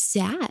 I'm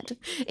sad.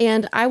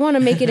 And I want to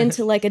make it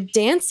into like a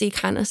dancey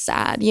kind of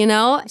sad, you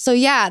know? So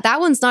yeah, that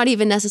one's not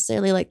even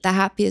necessarily like the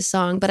happiest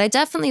song, but I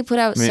definitely put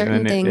out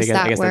certain things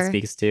I guess that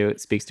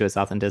that speaks to its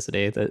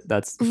authenticity.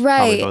 That's probably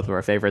Right. both of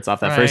our favorites off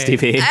that first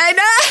Right. EP. I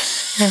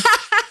know.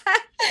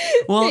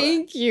 Well,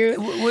 Thank you.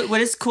 What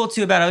is cool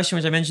too about Ocean,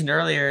 which I mentioned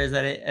earlier, is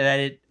that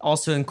it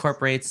also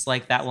incorporates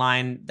like that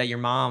line that your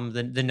mom,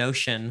 the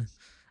notion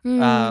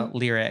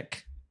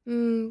lyric.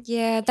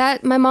 Yeah,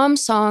 that my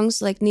mom's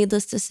songs, like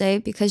needless to say,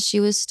 because she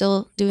was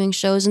still doing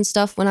shows and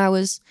stuff when I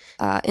was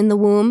in the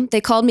womb. They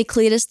called me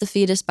Cletus the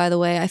fetus, by the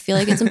way. I feel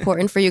like it's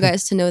important for you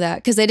guys to know that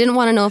because they didn't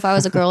want to know if I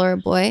was a girl or a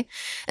boy.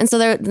 And so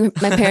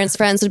my parents'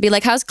 friends would be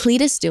like, how's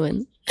Cletus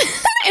doing?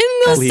 And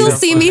they'll still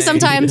see me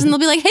sometimes and they'll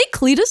be like, hey,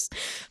 Cletus.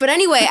 But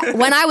anyway,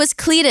 when I was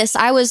Cletus,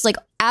 I was like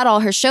at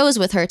all her shows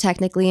with her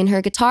technically, and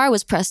her guitar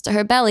was pressed to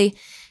her belly.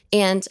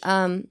 And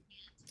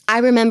I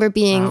remember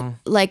being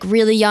like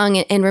really young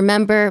and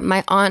remember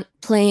my aunt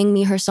playing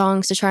me her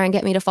songs to try and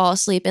get me to fall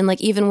asleep. And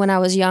like even when I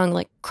was young,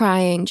 like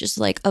crying just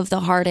like of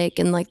the heartache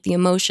and like the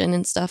emotion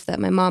and stuff that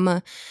my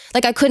mama,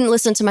 like I couldn't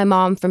listen to my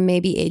mom from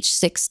maybe age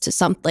 6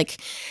 to like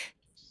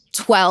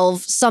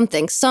 12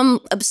 something, some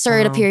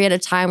absurd period of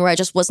time where I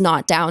just was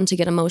not down to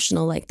get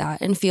emotional like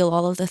that and feel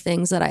all of the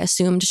things that I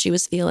assumed she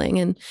was feeling.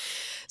 And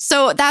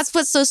so that's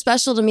what's so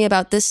special to me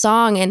about this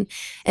song. And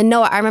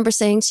Noah, I remember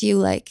saying to you,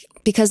 like,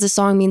 because the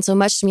song means so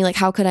much to me, like,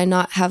 how could I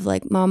not have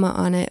like mama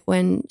on it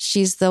when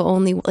she's the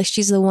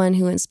one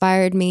who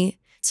inspired me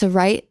to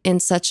write in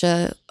such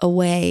a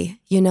way,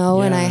 you know?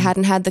 Yeah. And I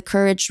hadn't had the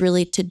courage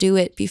really to do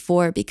it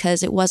before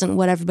because it wasn't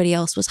what everybody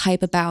else was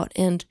hype about.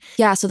 And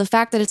yeah, so the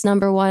fact that it's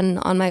number 1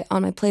 on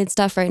my played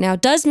stuff right now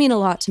does mean a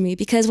lot to me,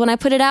 because when I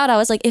put it out, I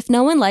was like, if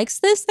no one likes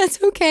this,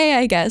 that's okay,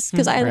 I guess,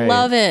 because I Right.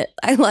 love it.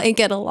 I like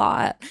it a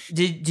lot.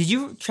 Did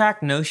you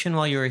track Notion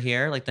while you were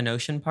here, like the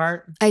Notion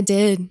part? I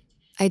did.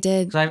 'Cause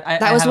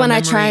That was have a when I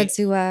memory- tried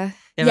to, I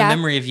have a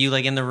memory of you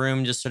like in the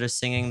room just sort of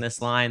singing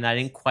this line that I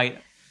didn't quite.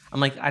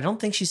 I'm like, I don't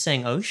think she's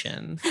saying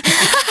ocean.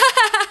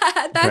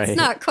 That's Right.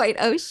 not quite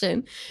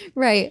ocean.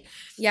 Right.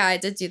 Yeah, I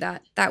did do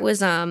that. That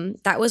was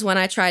when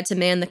I tried to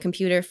man the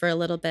computer for a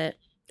little bit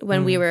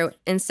when we were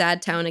in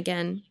Sad Town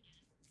again.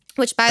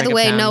 Which by the Breakup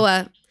way,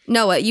 Town.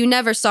 Noah, you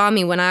never saw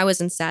me when I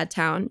was in Sad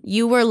Town.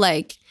 You were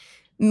like,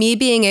 me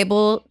being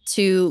able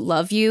to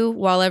love you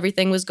while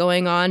everything was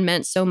going on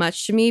meant so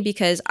much to me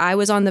because I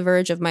was on the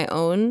verge of my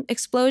own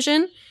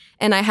explosion.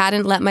 And I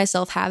hadn't let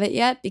myself have it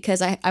yet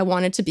because I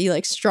wanted to be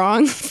like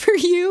strong for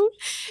you.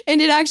 And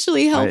it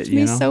actually helped you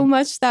me know. so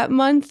much that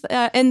month.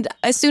 And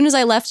as soon as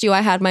I left you,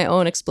 I had my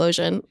own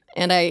explosion.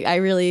 And I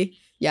really,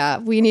 yeah,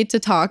 we need to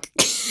talk.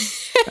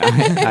 We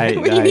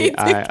need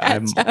to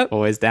I'm catch up.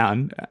 always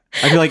down.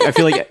 I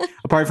feel like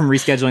apart from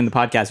rescheduling the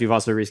podcast, we've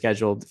also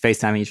rescheduled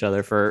FaceTiming each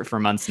other for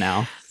months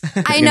now.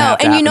 I gonna know. have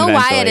to And you know happen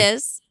why it eventually.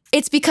 is?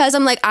 It's because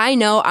I'm like, I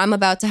know I'm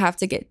about to have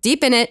to get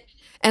deep in it.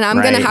 and I'm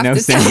gonna Right, have no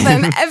to tell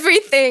singing. them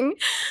everything.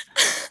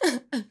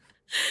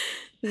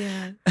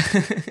 Yeah.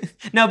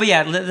 No, but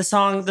yeah, the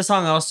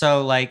song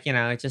also, like, you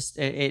know,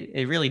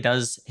 it really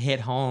does hit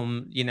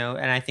home, you know.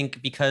 And I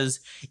think because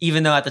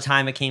even though at the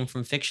time it came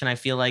from fiction, I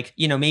feel like,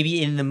 you know,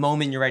 maybe in the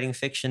moment you're writing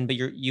fiction, but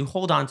you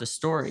hold on to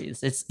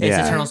stories. It's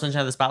Yeah. Eternal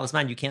Sunshine of the Spotless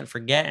Mind. You can't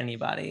forget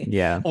anybody.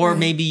 Yeah. Or Right.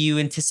 maybe you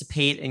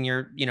anticipate and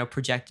you're, you know,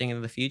 projecting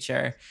into the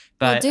future.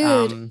 Well, But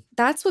dude,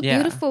 that's what yeah.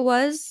 Beautiful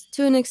was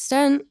to an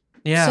extent.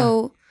 Yeah.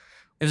 So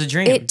It was a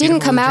dream. it didn't Beautiful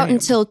come was a out dream.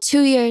 until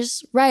 2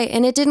 years, right?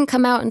 And it didn't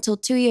come out until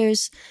 2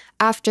 years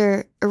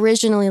after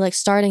originally like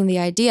starting the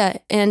idea.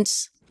 And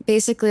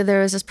basically,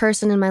 there was this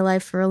person in my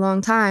life for a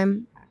long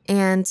time,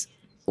 and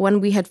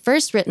when we had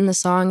first written the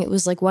song, it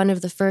was like one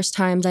of the first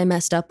times I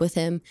messed up with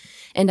him,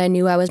 and I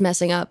knew I was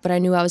messing up, but I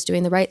knew I was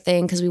doing the right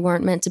thing because we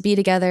weren't meant to be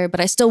together,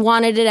 but I still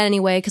wanted it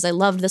anyway because I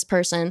loved this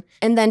person.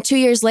 And then 2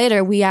 years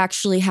later, we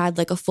actually had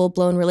like a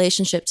full-blown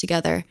relationship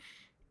together.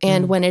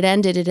 And when it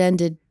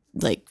ended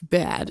like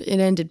bad.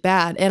 It ended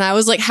bad. And I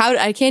was like,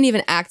 I can't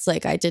even act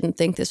like I didn't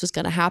think this was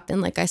going to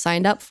happen. Like I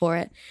signed up for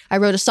it. I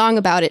wrote a song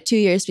about it 2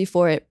 years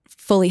before it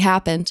fully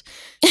happened.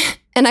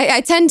 And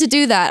I tend to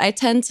do that. I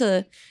tend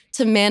to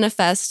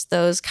manifest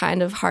those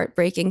kind of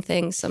heartbreaking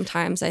things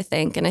sometimes, I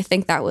think. And I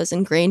think that was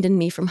ingrained in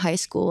me from high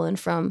school and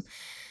from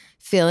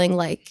feeling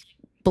like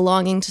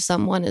belonging to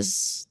someone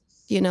is,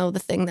 you know, the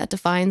thing that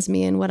defines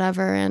me and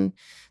whatever. And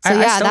so I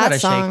yeah, still that gotta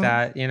song. shake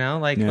that, you know,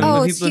 like Yeah.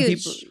 Oh, when it's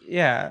people, huge.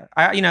 yeah,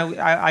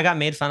 I got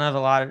made fun of a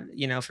lot,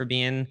 you know, for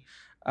being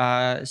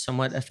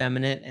somewhat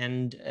effeminate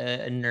and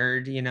a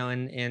nerd, you know,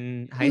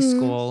 in high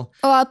school.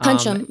 Oh, I'll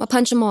punch Um, him. I'll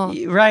punch them all.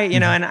 Right, you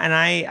know, and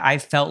I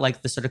felt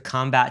like the sort of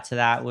combat to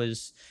that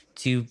was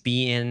to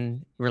be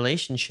in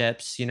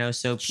relationships, you know,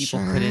 so people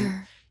couldn't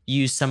Sure.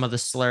 use some of the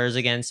slurs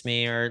against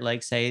me or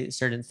like say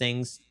certain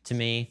things to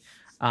me,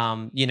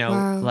 you know,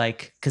 Wow.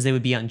 like because they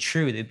would be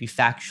untrue, they'd be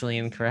factually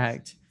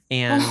incorrect,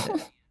 and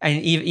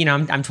even, you know,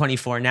 I'm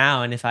 24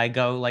 now, and if I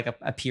go like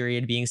a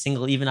period being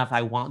single, even if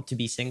I want to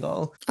be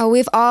single, Oh,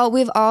 we've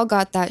all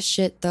got that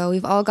shit though.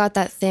 We've all got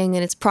that thing,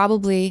 and it's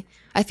probably,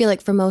 I feel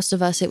like for most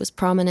of us it was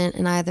prominent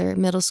in either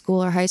middle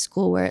school or high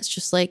school, where it's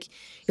just like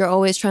you're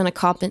always trying to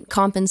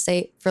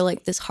compensate for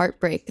like this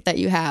heartbreak that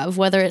you have,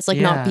 whether it's like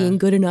not Yeah. being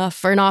good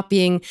enough or not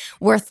being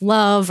worth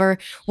love or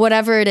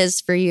whatever it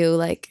is for you.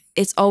 Like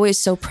it's always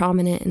so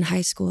prominent in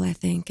high school, I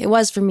think. It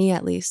was for me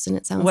at least, and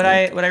it sounds what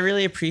like. I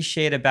really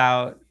appreciate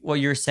about what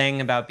you're saying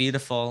about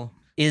Beautiful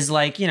is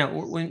like, you know,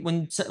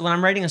 when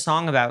I'm writing a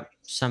song about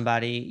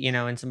somebody, you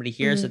know, and somebody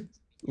hears it,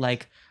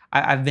 like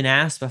I've been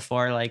asked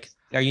before, like,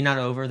 are you not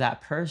over that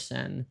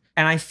person?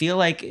 And I feel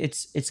like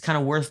it's kind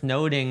of worth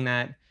noting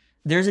that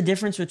there's a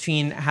difference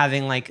between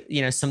having like,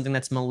 you know, something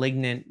that's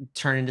malignant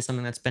turn into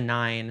something that's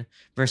benign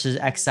versus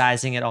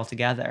excising it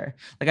altogether.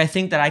 Like I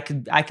think that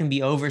I can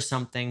be over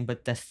something,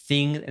 but the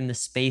thing and the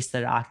space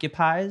that it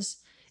occupies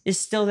is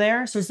still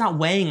there. So it's not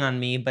weighing on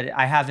me, but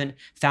I haven't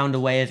found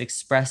a way of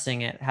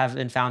expressing it,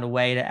 haven't found a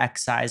way to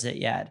excise it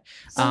yet.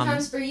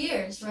 For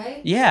years, right?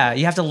 Yeah,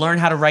 you have to learn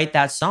how to write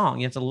that song.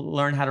 You have to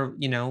learn how to,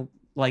 you know,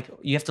 like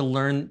you have to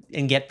learn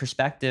and get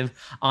perspective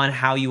on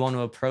how you want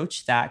to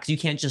approach that, because you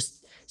can't just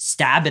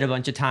stab it a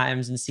bunch of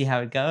times and see how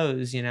it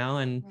goes, you know?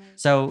 And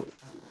so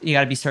you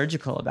got to be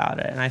surgical about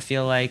it. And I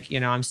feel like, you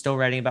know, I'm still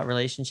writing about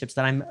relationships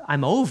that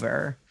I'm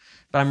over,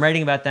 but I'm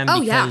writing about them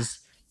Oh, yeah. because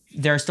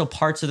there are still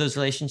parts of those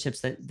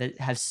relationships that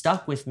have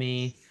stuck with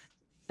me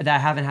that I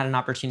haven't had an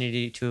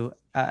opportunity to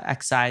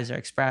excise or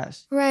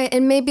express. Right.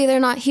 And maybe they're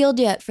not healed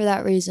yet for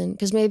that reason,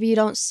 because maybe you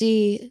don't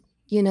see,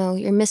 you know,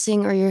 you're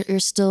missing, or you're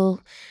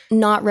still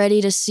not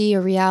ready to see a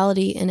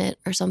reality in it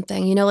or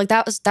something, you know, like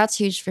that's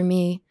huge for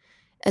me.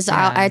 As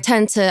Yeah. I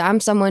tend to, I'm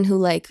someone who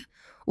like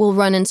will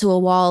run into a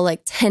wall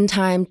like 10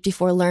 times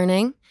before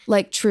learning,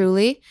 like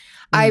truly.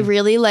 I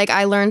really like,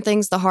 I learn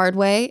things the hard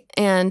way,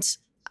 and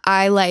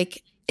I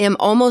like am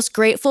almost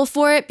grateful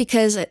for it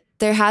because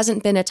there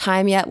hasn't been a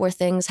time yet where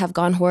things have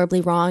gone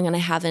horribly wrong and I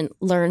haven't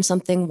learned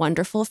something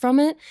wonderful from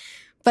it.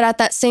 But at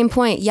that same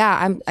point,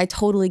 yeah, I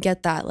totally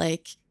get that.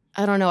 Like,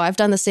 I don't know, I've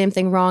done the same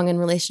thing wrong in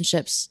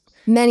relationships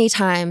many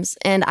times,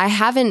 and I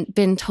haven't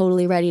been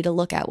totally ready to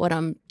look at what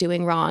I'm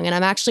doing wrong. And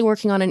I'm actually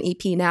working on an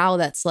EP now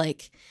that's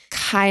like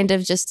kind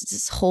of just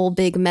this whole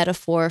big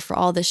metaphor for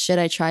all this shit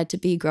I tried to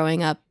be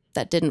growing up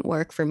that didn't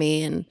work for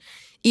me. And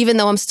even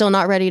though I'm still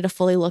not ready to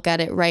fully look at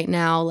it right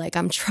now, like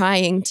I'm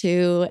trying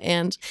to,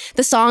 and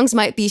the songs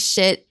might be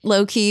shit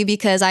low key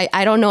because I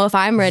don't know if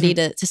I'm ready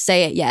to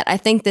say it yet. I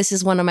think this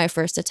is one of my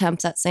first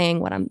attempts at saying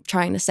what I'm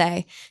trying to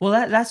say. Well,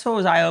 that's what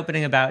was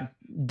eye-opening about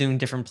doing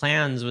different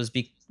plans was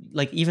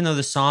like, even though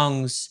the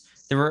songs,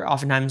 there were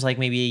oftentimes like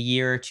maybe a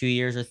year or 2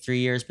 years or 3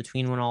 years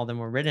between when all of them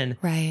were written.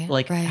 Right,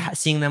 Like right.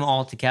 seeing them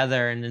all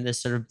together and in this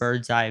sort of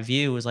bird's eye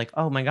view was like,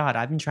 oh my God,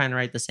 I've been trying to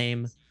write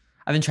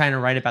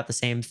about the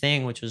same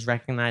thing, which was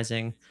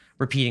recognizing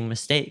repeating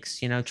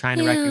mistakes, you know, trying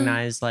to Yeah.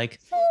 recognize like,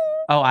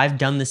 oh, I've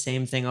done the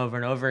same thing over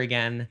and over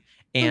again,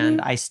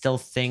 and I still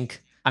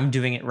think I'm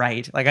doing it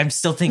right. Like I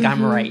still think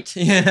I'm right,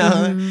 you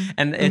know?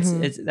 And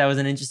it's that was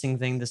an interesting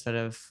thing to sort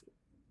of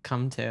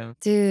come to.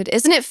 Dude,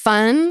 isn't it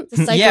fun to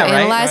psychoanalyze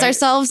Yeah, right.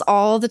 ourselves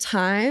all the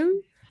time?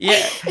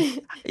 Yeah.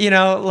 You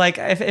know, like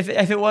if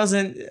it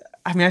wasn't,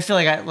 I mean, I feel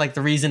like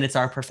the reason it's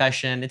our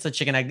profession, it's a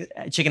chicken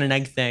and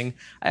egg thing.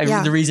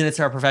 Yeah. The reason it's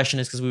our profession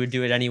is because we would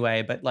do it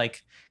anyway. But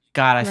like,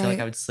 God, I feel like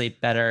Right. I would sleep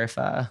better if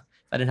I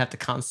didn't have to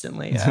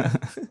constantly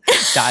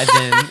dive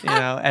in,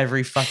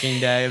 every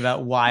fucking day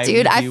about why.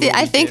 Dude, we do what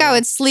I we think do. I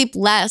would sleep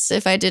less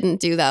if I didn't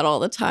do that all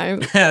the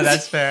time. Yeah,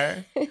 that's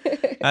fair.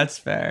 That's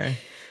fair.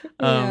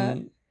 Yeah.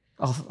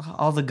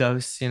 All the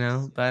ghosts,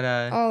 but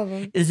All of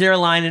them. is there a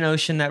line in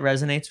Ocean that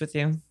resonates with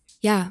you?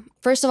 Yeah.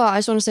 First of all, I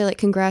just want to say like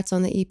congrats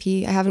on the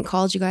EP. I haven't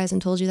called you guys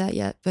and told you that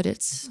yet, but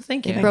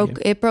Thank you.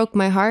 it broke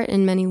my heart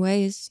in many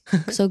ways.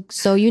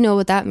 So you know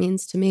what that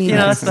means to me.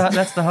 That's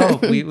the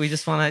hope. We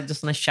just want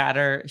to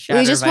shatter.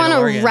 We just want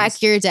to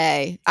wreck your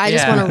day. I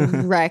just Yeah. want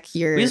to wreck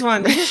your. We just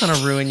want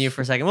to ruin you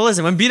for a second. Well,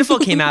 listen, when Beautiful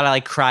came out, I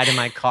like cried in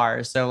my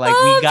car. So like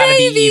Oh, we gotta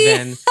baby. be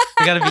even.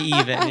 We gotta be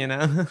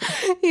even.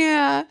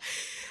 Yeah.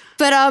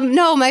 But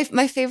no,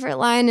 my favorite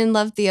line in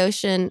Love the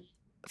Ocean.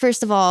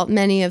 First of all,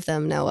 many of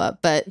them, Noah,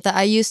 but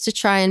I used to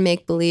try and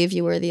make believe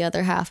you were the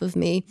other half of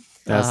me.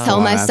 That's the Tell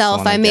one- that's the myself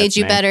one I that made gets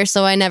you me. better,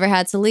 so I never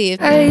had to leave.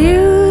 I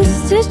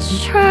used to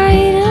try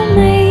to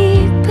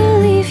make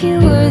believe you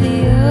were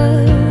the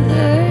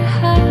other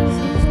half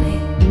of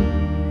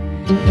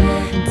me.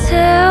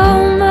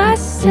 Tell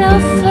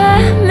myself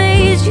I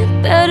made you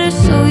better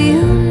so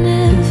you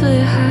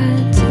never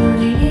had to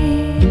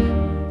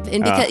leave.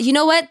 And because you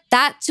know what?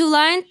 That two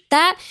line,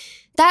 that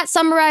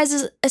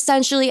summarizes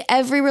essentially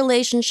every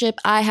relationship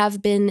I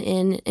have been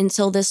in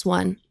until this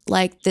one.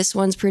 Like this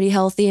one's pretty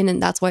healthy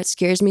and that's why it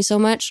scares me so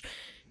much.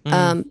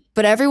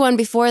 But everyone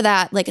before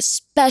that, like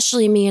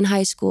especially me in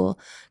high school,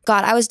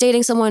 God, I was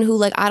dating someone who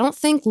like I don't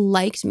think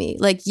liked me.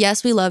 Like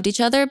yes, we loved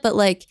each other, but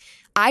like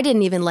I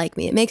didn't even like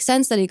me. It makes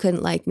sense that he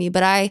couldn't like me,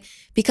 but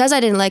because I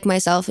didn't like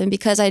myself and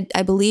because I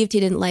believed he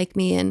didn't like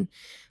me and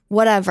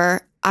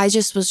whatever, I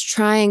just was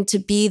trying to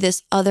be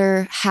this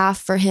other half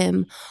for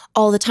him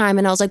all the time.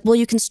 And I was like, well,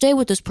 you can stay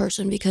with this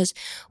person because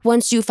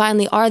once you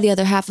finally are the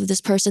other half of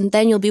this person,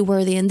 then you'll be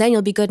worthy and then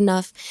you'll be good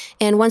enough.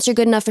 And once you're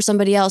good enough for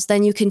somebody else,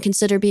 then you can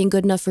consider being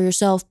good enough for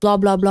yourself, blah,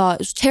 blah, blah. It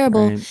was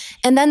terrible. Right.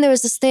 And then there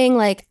was this thing,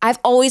 like, I've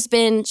always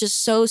been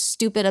just so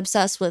stupid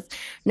obsessed with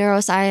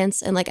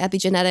neuroscience and like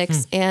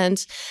epigenetics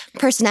and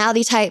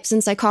personality types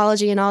and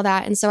psychology and all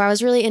that. And so I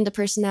was really into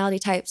personality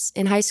types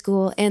in high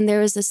school. And there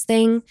was this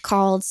thing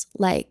called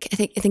like, I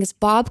think it's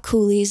Bob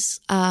Cooley's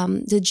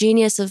The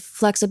Genius of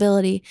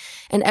Flexibility.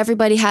 And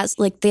everybody has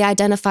like, they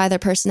identify their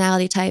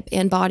personality type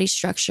and body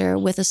structure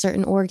with a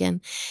certain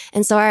organ.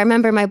 And so I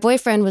remember my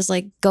boyfriend was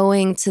like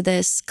going to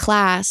this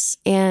class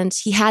and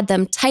he had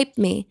them type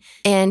me.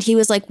 And he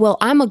was like, well,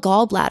 I'm a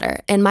gallbladder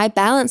and my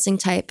balancing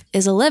type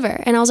is a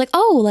liver. And I was like,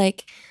 oh,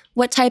 like,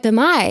 what type am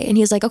I? And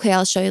he was like, okay,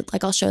 I'll show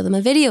them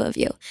a video of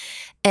you.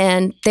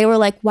 And they were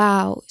like,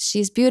 wow,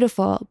 she's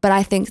beautiful, but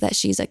I think that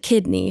she's a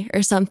kidney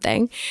or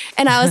something.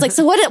 And I was like,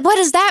 so what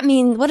does that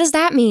mean? What does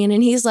that mean?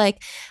 And he's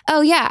like,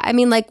 oh yeah, I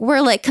mean, like,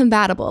 we're like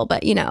compatible,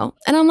 but you know.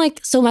 And I'm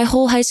like, so my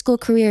whole high school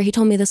career, he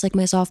told me this like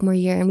my sophomore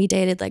year and we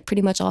dated like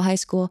pretty much all high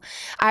school.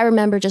 I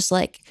remember just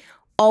like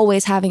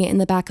always having it in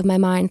the back of my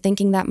mind,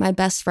 thinking that my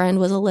best friend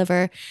was a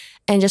liver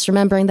and just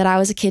remembering that I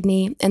was a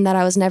kidney and that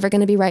I was never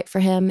going to be right for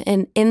him.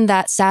 And in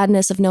that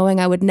sadness of knowing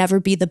I would never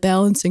be the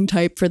balancing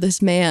type for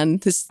this man,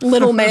 this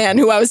little man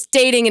who I was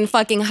dating in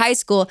fucking high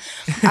school,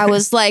 I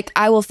was like,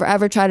 I will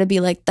forever try to be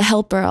like the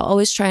helper. I'll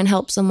always try and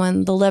help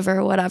someone, the liver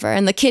or whatever.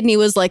 And the kidney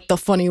was like the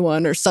funny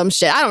one or some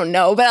shit. I don't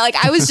know. But like,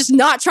 I was just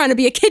not trying to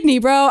be a kidney,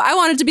 bro. I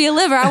wanted to be a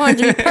liver. I wanted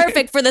to be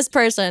perfect for this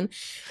person.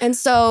 And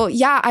so,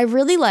 yeah, I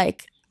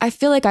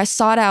feel like I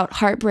sought out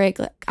heartbreak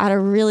at a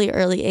really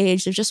early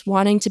age of just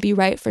wanting to be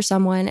right for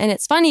someone. And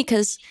it's funny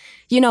because,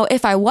 you know,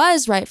 if I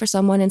was right for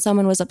someone and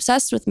someone was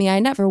obsessed with me, I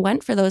never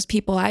went for those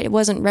people. I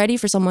wasn't ready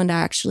for someone to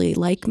actually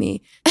like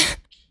me.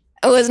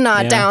 I was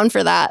not down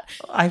for that.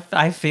 I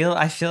feel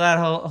that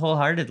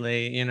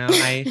wholeheartedly. You know,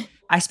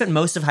 I spent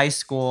most of high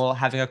school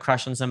having a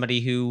crush on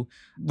somebody who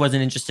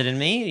wasn't interested in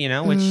me, you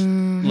know, which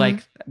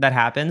like that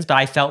happens, but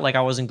I felt like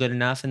I wasn't good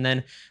enough. And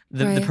then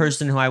the Right.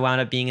 person who I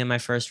wound up being in my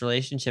first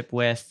relationship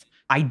with,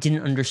 I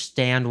didn't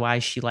understand why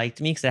she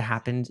liked me because it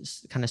happened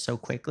kind of so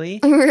quickly.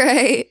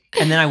 Right.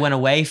 And then I went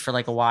away for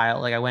like a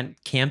while. Like I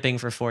went camping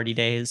for 40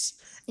 days.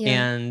 Yeah.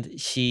 And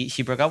she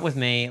broke up with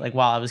me like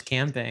while I was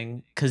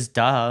camping because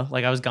duh,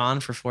 like I was gone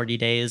for 40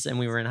 days and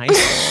we were in high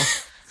school.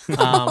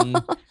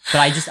 But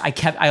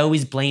I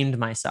always blamed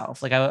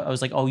myself. Like I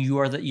was like, oh,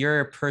 you're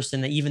a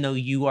person that even though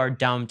you are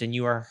dumped and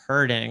you are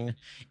hurting,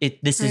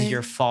 this is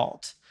your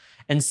fault.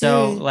 And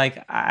so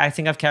like, I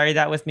think I've carried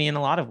that with me in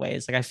a lot of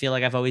ways. Like, I feel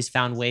like I've always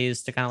found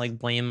ways to kind of like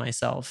blame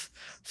myself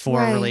for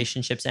Right.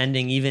 relationships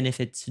ending, even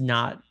if it's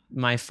not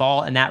my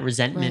fault. And that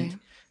resentment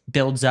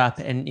builds up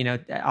and, you know,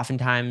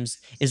 oftentimes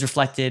is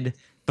reflected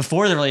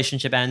before the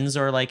relationship ends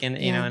or like in,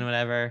 you know, and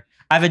whatever.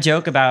 I have a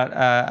joke about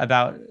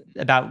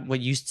what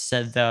you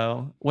said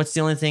though. What's the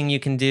only thing you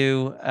can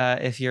do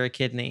if you're a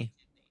kidney?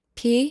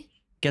 P?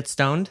 Get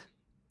stoned?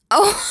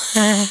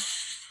 Oh.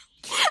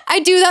 I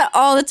do that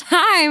all the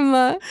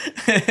time.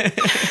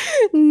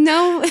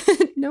 No,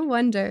 no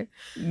wonder.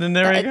 Then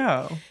there we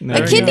go.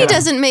 A kidney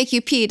doesn't make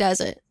you pee, does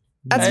it?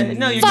 That's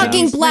No, your fucking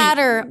kidneys-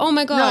 bladder. Oh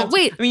my god. No,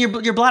 Wait. I mean,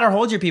 your bladder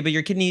holds your pee, but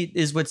your kidney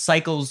is what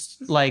cycles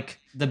like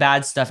the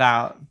bad stuff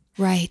out.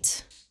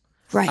 Right.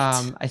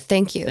 I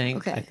Thank you.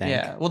 think. Okay. think.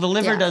 Yeah. Well, the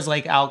liver Yeah. does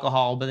like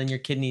alcohol, but then your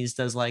kidneys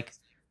does like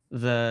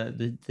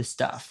the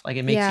stuff. Like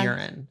it makes Yeah.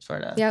 urine,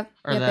 sort of. Yep.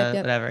 Or Yep.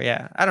 whatever.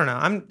 Yeah. I don't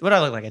know. What do I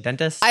look like? A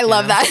dentist? I You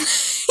love know? that.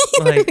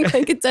 Like-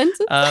 Like a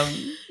dentist.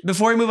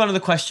 Before we move on to the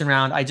question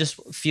round, I just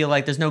feel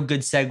like there's no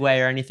good segue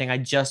or anything. I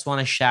just want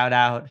to shout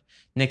out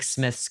Nick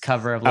Smith's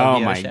cover of Love Oh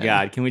the my Ocean.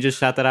 god, can we just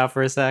shout that out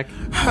for a sec?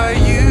 I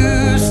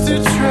used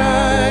to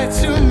try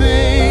to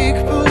make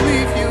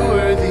believe you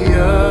were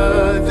the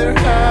other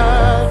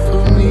half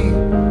of me.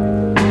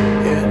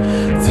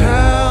 Yeah,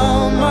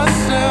 tell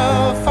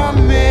myself I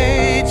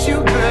made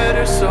you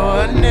better, so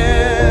I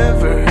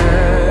never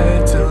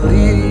had to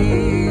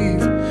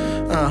leave.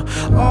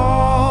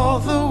 All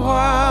the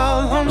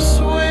while I'm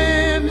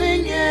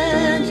swimming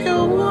and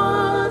you're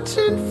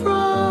watching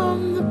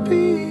from the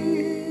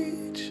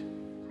beach.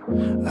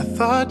 I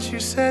thought you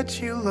said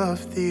you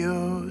loved the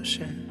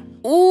ocean.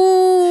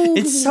 Ooh.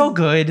 It's so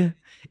good.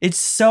 It's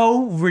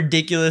so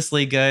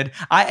ridiculously good.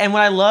 And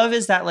what I love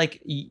is that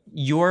like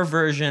your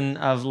version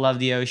of Love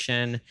the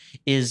Ocean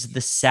is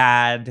the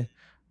sad,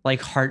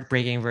 like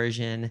heartbreaking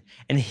version,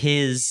 and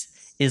his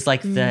is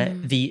like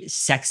the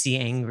sexy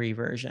angry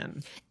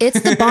version. It's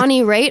the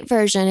Bonnie Raitt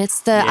version. It's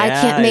the I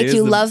Yeah, can't it make is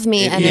you the- love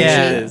me it energy.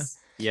 is.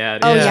 Yeah,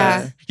 it Oh, is.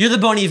 yeah. You're the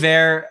Bon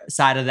Iver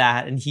side of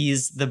that, and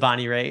he's the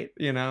Bonnie Raitt,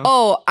 you know?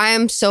 Oh, I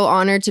am so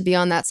honored to be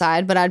on that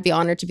side, but I'd be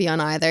honored to be on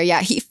either.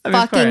 Yeah, he I mean,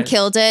 of fucking course.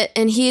 killed it.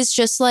 And he's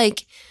just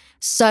like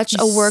such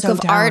a He's work so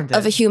of art of a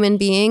talented. human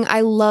being.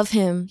 I love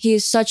him. He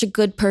is such a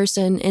good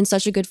person and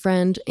such a good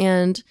friend.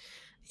 And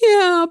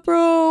yeah,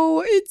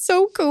 bro, it's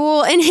so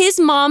cool. And his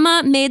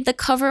mama made the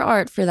cover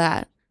art for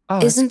that. Oh,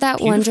 that's Isn't that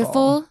beautiful.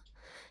 wonderful?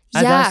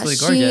 That's yeah,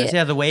 absolutely gorgeous.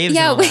 Yeah, the waves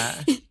yeah, and all we-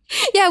 that.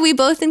 yeah, we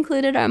both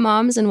included our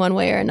moms in one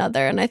way or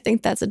another, and I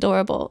think that's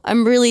adorable.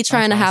 I'm really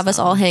trying That's to have us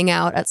all awesome. hang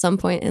out at some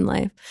point in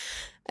life.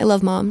 I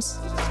love moms.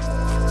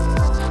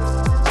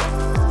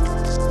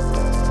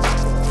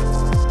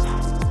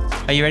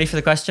 Are you ready for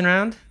the question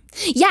round?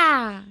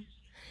 Yeah.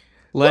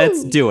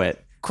 Let's do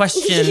it.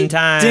 Question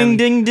time. Ding,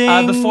 ding,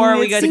 ding. Before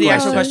we It's go to the the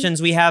actual question.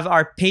 questions, we have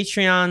our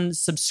Patreon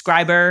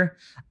subscriber,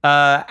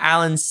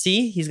 Alan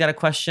C. He's got a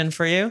question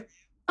for you.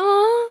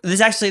 Aw.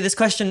 This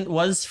question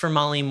was for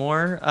Molly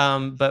Moore,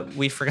 but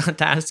we forgot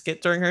to ask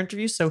it during her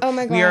interview. So Oh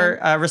my we are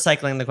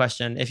recycling the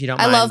question, if you don't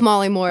I mind. love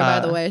Molly Moore, by Uh,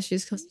 the way.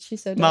 She's so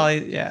dope.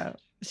 Molly, yeah,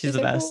 she's the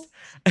so best.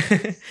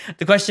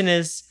 The question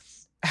is,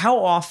 how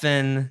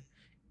often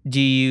do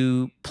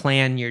you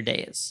plan your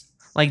days?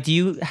 Like, do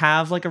you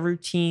have like a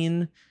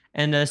routine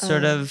and a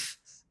sort of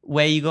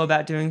way you go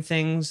about doing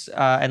things?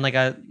 And like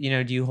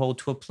do you hold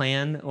to a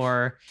plan,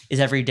 or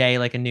is every day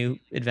like a new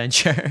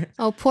adventure?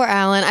 Oh, poor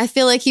Alan. I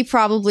feel like he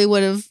probably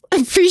would have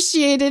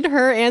appreciated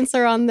her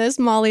answer on this,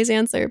 Molly's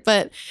answer.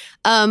 But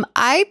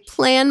I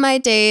plan my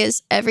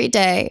days every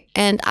day,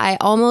 and I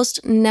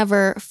almost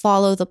never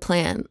follow the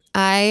plan.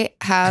 I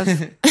have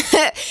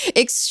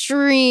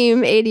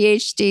extreme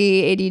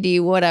ADHD,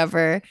 ADD,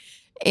 whatever.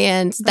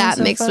 And that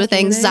mixed with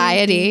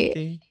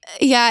anxiety.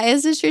 Yeah,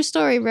 it's a true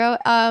story, bro.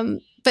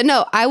 But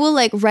no, I will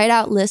like write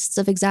out lists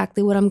of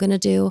exactly what I'm gonna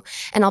do,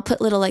 and I'll put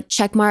little like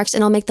check marks,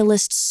 and I'll make the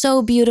list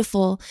so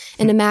beautiful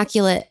and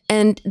immaculate,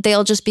 and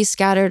they'll just be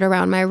scattered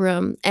around my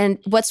room. And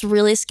what's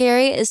really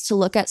scary is to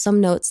look at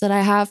some notes that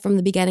I have from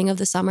the beginning of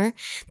the summer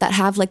that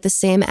have like the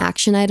same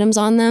action items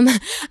on them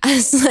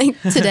as like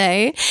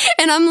today,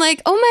 and I'm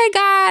like, oh my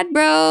god,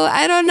 bro,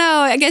 I don't know.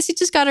 I guess you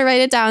just gotta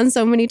write it down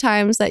so many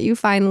times that you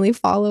finally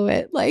follow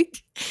it. Like.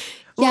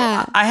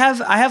 Yeah. I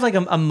have like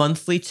a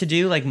monthly to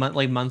do, like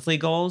monthly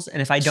goals,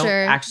 and if I don't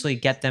Sure. actually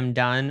get them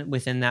done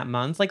within that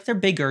month, like they're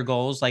bigger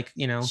goals, like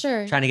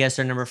Sure. trying to get a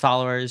certain number of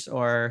followers,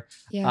 or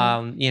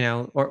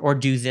Yeah. or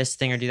do this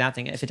thing or do that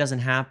thing. If it doesn't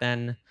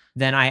happen,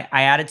 then I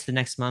add it to the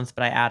next month,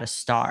 but I add a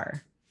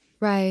star.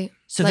 Right.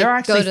 So Like, there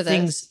are go actually to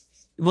things.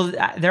 Well,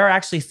 there are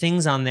actually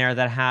things on there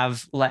that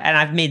have like, and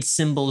I've made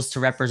symbols to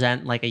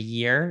represent like a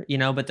year,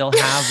 but they'll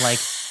have like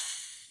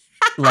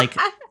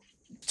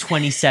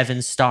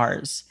 27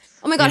 stars.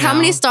 Oh my god, You how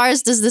many know?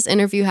 stars does this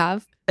interview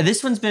have?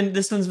 This one's been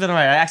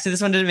alright. Actually,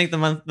 this one didn't make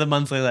the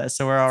monthly list,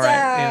 so we're all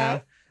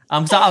right.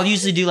 So I'll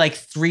usually do like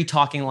 3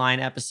 talking line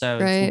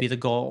episodes will Right. be the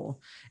goal,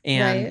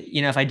 and Right.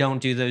 if I don't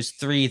do those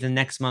 3, the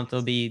next month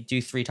will be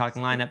do 3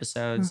 talking line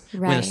episodes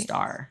with a Right.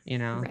 star.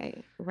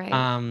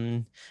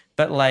 Right.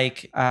 But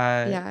like,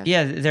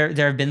 Yeah.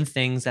 there have been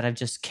things that I've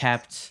just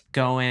kept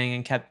going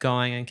and kept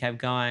going and kept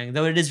going.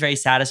 Though it is very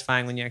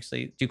satisfying when you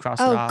actually do cross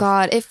it Oh off.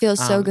 god, it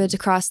feels so Um, good to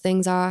cross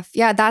things off.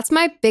 Yeah, that's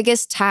my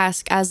biggest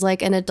task as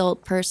like an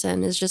adult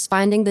person, is just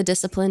finding the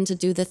discipline to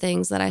do the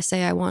things that I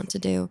say I want to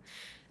do.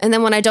 And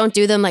then when I don't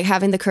do them, like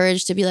having the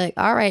courage to be like,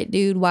 all right,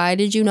 dude, why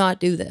did you not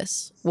do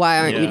this? Why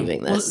aren't you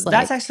doing Well, this?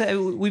 that's actually,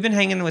 we've been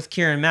hanging with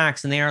Kira and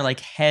Max, and they are like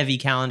heavy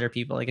calendar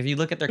people. Like if you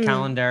look at their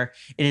calendar,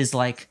 it is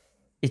like,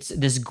 it's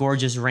this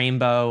gorgeous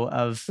rainbow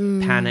of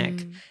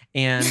panic.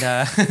 And,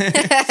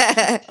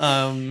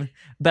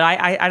 but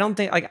I don't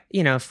think, like,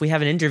 you know, if we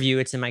have an interview,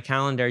 it's in my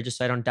calendar just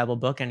so I don't double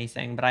book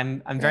anything. But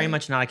I'm very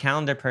much not a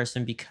calendar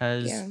person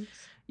because,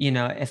 you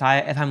know, if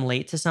I'm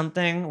late to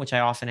something, which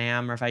I often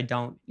am, or if I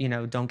don't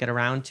get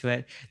around to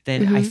it,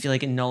 then I feel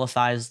like it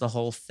nullifies the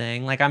whole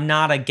thing. Like I'm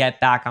not a get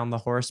back on the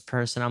horse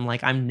person. I'm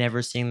like, I'm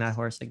never seeing that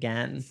horse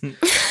again.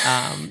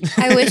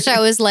 I wish I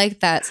was like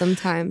that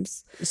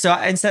sometimes. So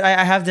instead,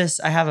 I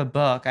have a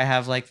book. I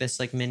have like this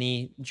like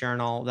mini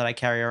journal that I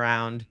carry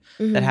around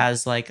that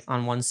has like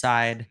on one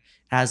side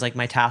has like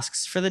my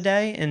tasks for the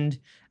day, and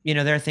you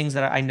know there are things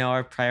that I know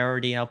are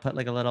priority. I'll put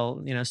like a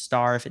little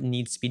star if it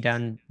needs to be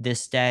done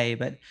this day.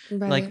 But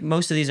like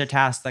most of these are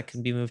tasks that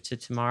can be moved to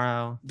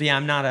tomorrow. But yeah,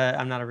 I'm not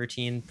a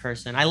routine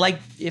person. I like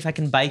if I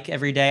can bike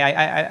every day.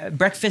 I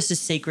breakfast is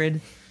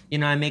sacred. You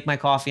know, I make my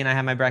coffee and I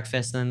have my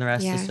breakfast, and then the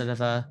rest is sort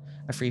of a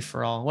free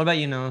for all. What about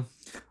you, Noah?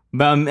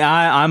 But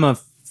I'm a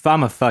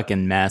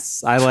fucking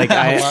mess. I like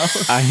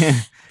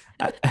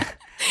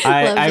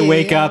I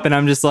wake up and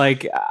I'm just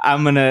like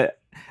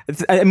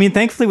I mean,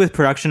 thankfully with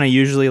production, I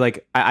usually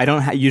like I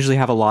don't usually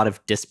have a lot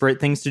of disparate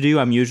things to do.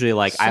 I'm usually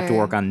like I have to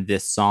work on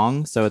this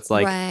song, so it's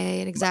like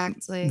right,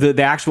 exactly.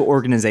 The actual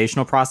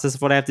organizational process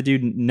of what I have to do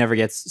never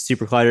gets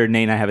super cluttered.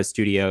 Nate and I have a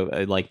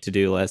studio like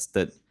to-do list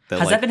that.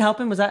 Has that been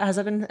helping? Has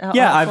that been helpful?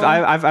 Yeah,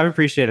 I've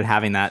appreciated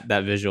having that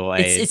visual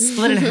aid. It's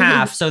split in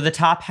half, so the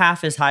top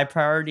half is high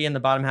priority and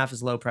the bottom half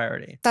is low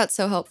priority. That's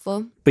so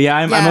helpful. But yeah,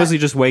 I mostly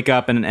just wake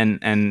up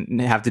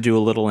and have to do a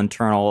little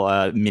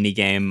internal mini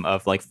game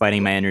of like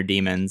fighting my inner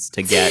demons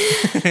to get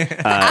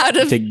out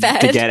of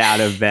bed. To get out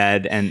of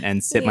bed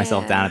and sit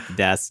myself down at the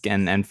desk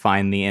and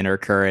find the inner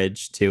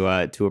courage to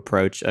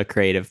approach a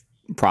creative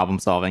problem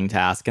solving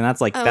task, and that's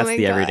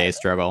the everyday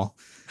struggle.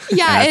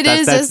 Yeah, it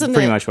is, that's isn't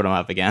pretty it? much what I'm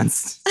up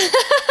against.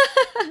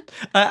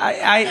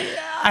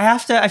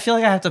 I feel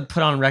like I have to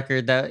put on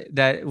record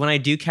that when I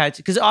do catch,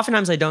 because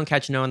oftentimes I don't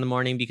catch Noah in the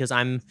morning because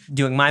I'm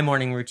doing my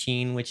morning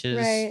routine, which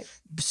is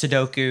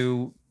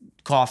Sudoku,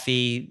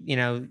 coffee,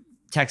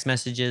 text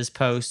messages,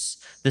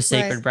 posts, the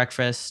sacred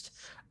breakfast.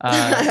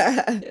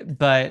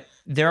 But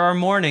there are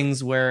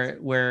mornings where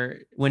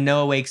when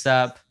Noah wakes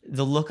up,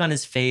 the look on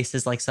his face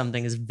is like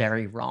something is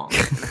very wrong.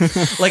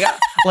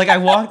 I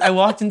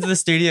walked into the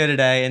studio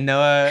today and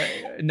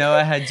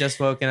Noah had just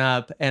woken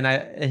up and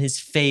his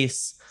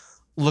face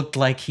looked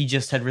like he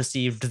just had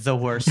received the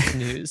worst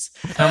news.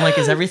 And I'm like,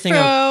 is everything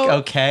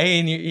okay?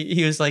 And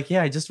he was like,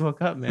 yeah, I just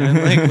woke up,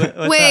 man. Like,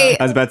 what's Wait,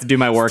 up? I was about to do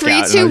my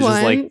workout 3, 2, and I was 1.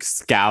 just like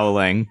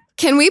scowling.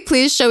 Can we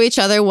please show each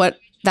other what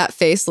that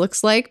face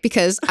looks like?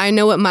 Because I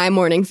know what my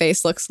morning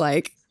face looks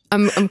like.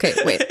 I'm okay.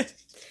 Wait.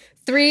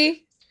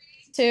 3,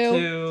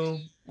 2,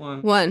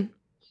 1.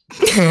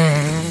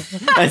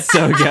 That's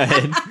so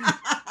good.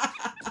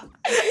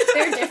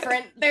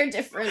 They're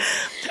different.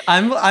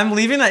 I'm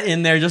leaving that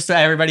in there just so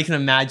everybody can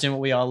imagine what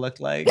we all look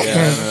like. Yeah,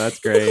 no, that's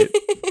great.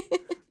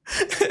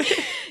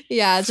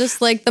 Yeah,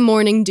 just like the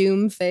morning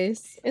doom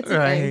face. It's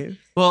okay. Right.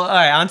 Well, all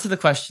right, on to the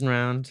question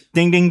round.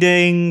 Ding, ding,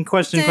 ding.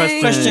 Question.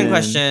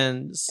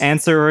 Questions.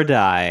 Answer or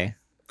die.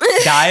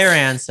 Die or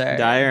answer.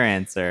 Die or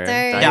answer.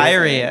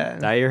 Diarrhea.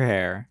 Dye your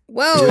hair.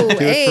 Whoa, Do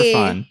hey. it for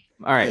fun.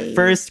 All right, Hey.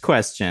 First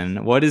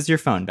question. What is your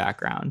phone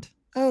background?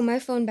 Oh, my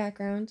phone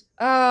background.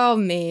 Oh,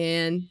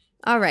 man.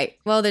 All right.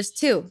 Well, there's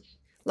 2.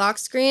 Lock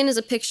screen is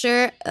a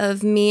picture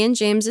of me and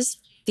James's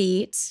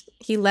feet.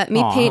 He let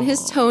me paint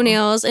his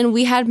toenails, and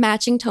we had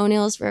matching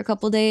toenails for a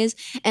couple days.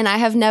 And I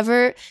have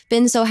never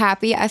been so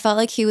happy. I felt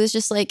like he was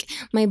just like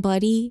my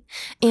buddy.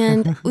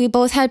 And we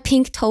both had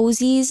pink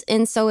toesies.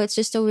 And so it's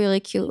just a really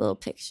cute little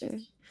picture.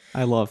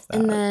 I love that.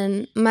 And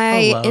then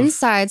my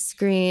inside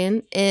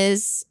screen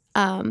is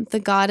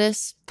the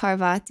goddess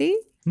Parvati.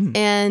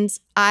 And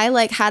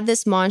I had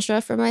this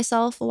mantra for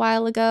myself a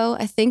while ago.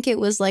 I think it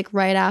was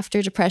right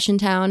after Depression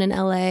Town in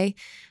LA,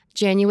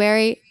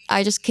 January.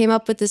 I just came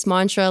up with this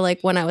mantra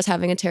when I was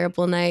having a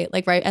terrible night,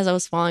 right as I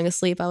was falling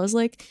asleep. I was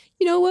like,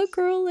 you know what,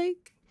 girl?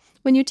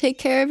 When you take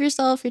care of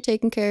yourself, you're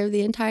taking care of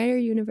the entire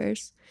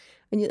universe.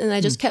 And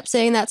I just kept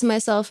saying that to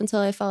myself until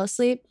I fell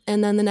asleep.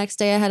 And then the next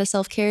day I had a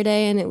self-care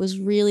day, and it was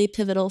really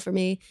pivotal for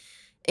me.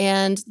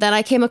 And then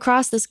I came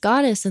across this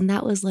goddess, and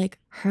that was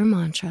her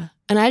mantra.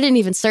 And I didn't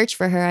even search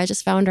for her. I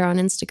just found her on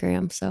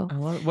Instagram. So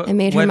I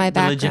made her my background.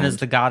 What religion is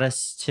the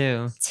goddess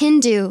too? It's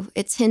Hindu.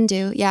 It's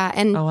Hindu. Yeah.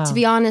 And to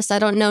be honest, I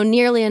don't know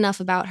nearly enough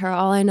about her.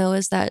 All I know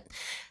is that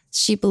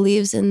she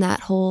believes in that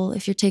whole,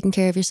 if you're taking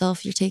care of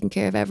yourself, you're taking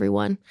care of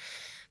everyone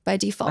by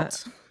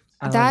default.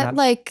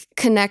 That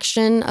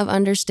connection of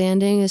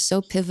understanding is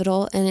so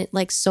pivotal, and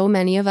it so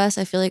many of us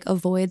I feel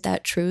avoid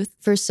that truth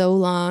for so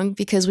long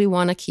because we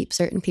want to keep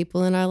certain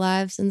people in our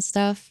lives and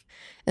stuff,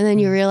 and then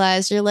you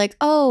realize you're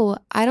oh,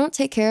 I don't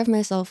take care of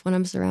myself when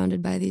I'm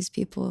surrounded by these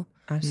people.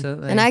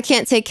 Absolutely. And I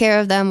can't take care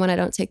of them when I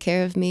don't take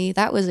care of me.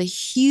 That was a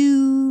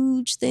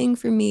huge thing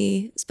for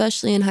me,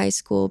 especially in high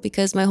school,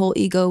 because my whole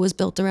ego was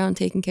built around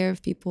taking care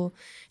of people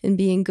and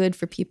being good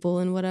for people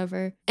and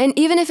whatever. And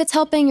even if it's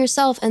helping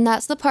yourself, and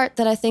that's the part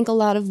that I think a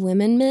lot of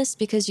women miss,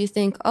 because you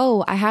think,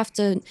 oh, I have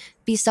to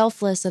be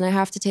selfless and I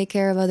have to take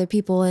care of other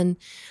people. And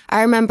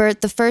I remember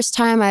the first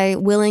time I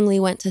willingly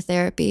went to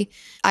therapy,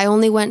 I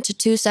only went to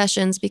 2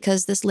 sessions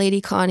because this lady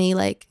Connie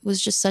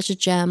was just such a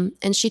gem.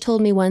 And she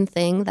told me one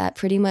thing that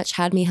pretty much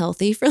had me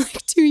healthy for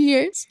 2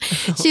 years.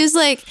 She was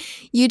like,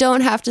 you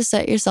don't have to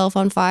set yourself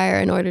on fire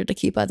in order to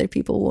keep other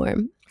people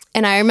warm.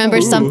 And I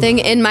remember something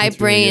in my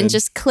brain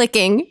just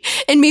clicking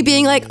and me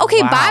being like,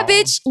 okay, bye,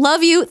 bitch.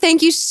 Love you.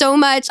 Thank you so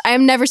much. I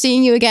am never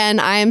seeing you again.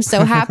 I am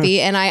so happy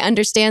and I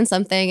understand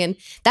something. And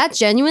that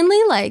genuinely,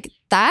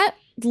 that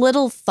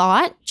little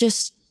thought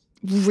just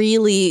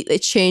really, it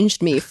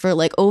changed me for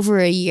over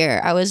a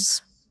year. I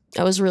was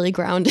really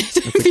grounded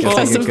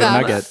because of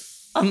that.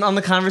 On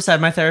the converse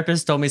side, my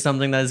therapist told me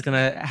something that is going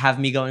to have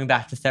me going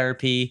back to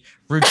therapy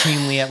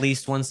routinely at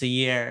least once a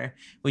year,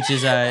 which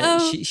is,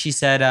 she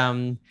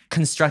said,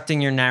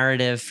 constructing your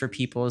narrative for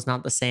people is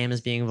not the same as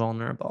being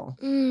vulnerable.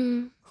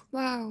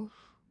 Wow.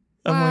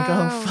 I'm like,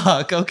 oh,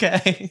 fuck,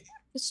 okay.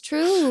 It's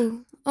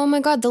true. Oh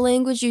my God, the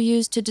language you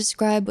use to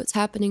describe what's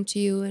happening to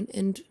you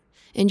and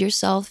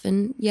yourself.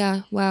 And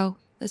yeah, wow,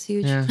 that's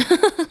huge. Yeah.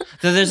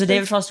 So there's a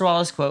David Foster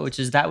Wallace quote, which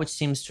is that which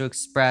seems to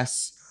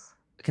express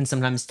can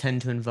sometimes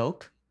tend to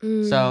invoke.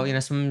 So,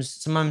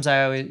 sometimes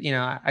I always,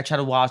 I try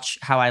to watch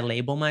how I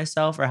label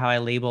myself or how I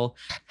label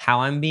how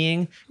I'm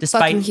being,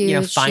 despite,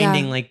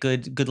 finding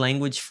good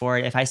language for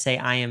it. If I say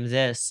I am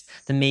this,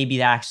 then maybe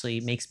that actually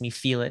makes me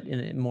feel it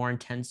in a more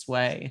intense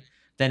way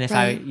than if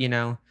I,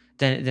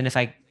 than if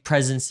I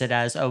presence it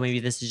as, oh, maybe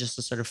this is just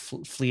a sort of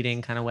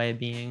fleeting kind of way of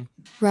being.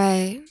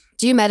 Right.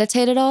 Do you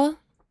meditate at all?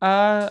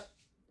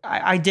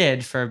 I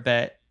did for a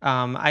bit.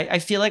 I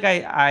feel like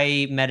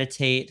I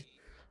meditate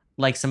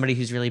like somebody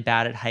who's really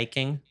bad at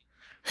hiking.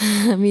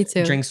 Me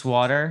too. Drinks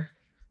water.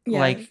 Yeah.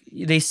 Like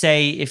they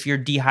say, if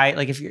you're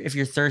if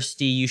you're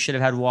thirsty, you should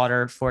have had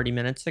water 40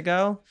 minutes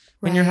ago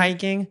when you're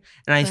hiking.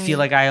 And I feel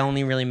like I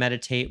only really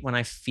meditate when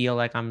I feel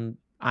like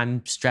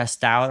I'm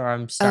stressed out or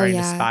I'm starting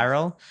to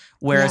spiral.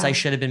 Whereas I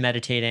should have been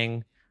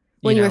meditating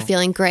when you were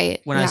feeling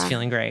great. When I was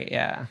feeling great,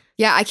 yeah.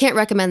 Yeah, I can't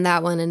recommend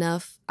that one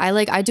enough.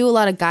 I do a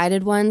lot of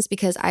guided ones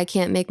because I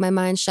can't make my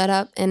mind shut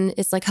up, and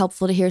it's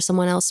helpful to hear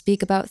someone else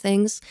speak about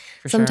things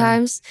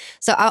sometimes.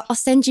 So I'll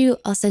send you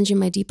my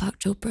Deepak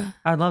Chopra.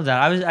 I'd love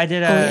that. I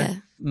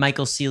did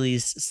Michael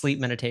Seeley's sleep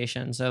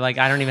meditation. So I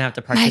don't even have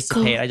to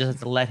participate. I just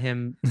have to let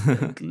him.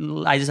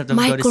 I just have to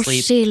go to sleep. Michael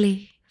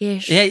Seeley.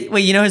 Yes. Yeah.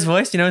 Wait, you know his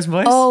voice?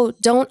 Oh,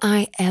 don't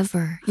I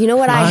ever. You know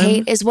what I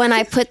hate is when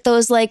I put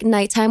those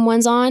nighttime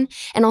ones on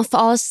and I'll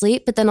fall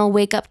asleep, but then I'll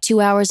wake up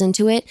 2 hours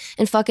into it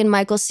and fucking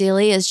Michael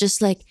Seeley is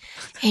just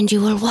and you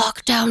will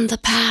walk down the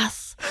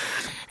path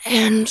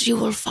and you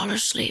will fall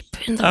asleep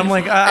in the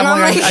river.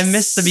 I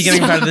missed the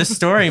beginning part of this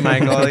story,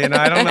 Michael. I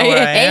don't know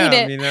where I am.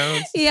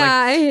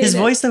 I hate his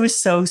voice though is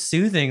so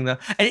soothing though.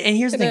 And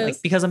here's the thing,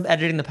 because I'm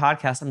editing the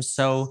podcast, I'm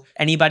so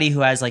anybody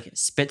who has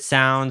spit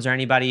sounds or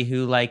anybody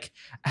who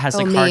has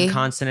hard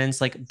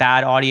consonants,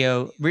 bad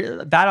audio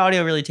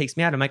really takes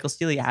me out. And Michael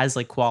Seeley has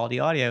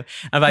quality audio.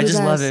 And I just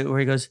love it where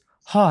he goes,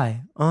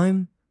 "Hi,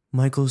 I'm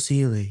Michael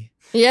Seeley."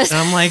 Yes. And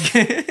I'm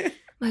like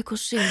Michael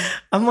Seeley.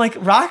 I'm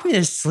rock me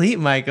to sleep,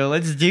 Michael.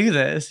 Let's do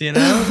this,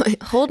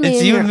 Hold me It's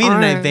in you your and me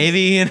arms. tonight,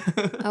 baby.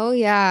 Oh,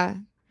 yeah.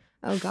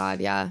 Oh,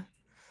 God, yeah.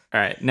 All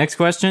right. Next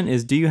question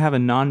is, do you have a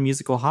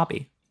non-musical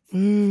hobby?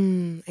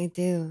 I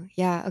do.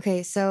 Yeah.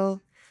 Okay.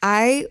 So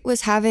I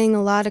was having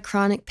a lot of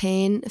chronic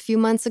pain a few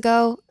months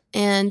ago.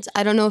 And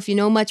I don't know if you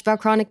know much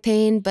about chronic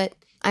pain, but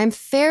I'm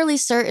fairly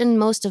certain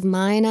most of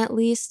mine, at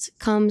least,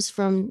 comes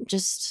from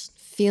just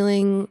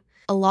feeling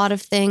a lot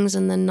of things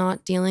and then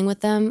not dealing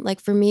with them.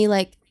 For me,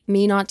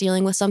 me not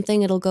dealing with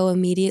something, it'll go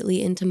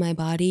immediately into my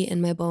body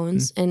and my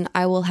bones. And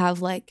I will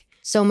have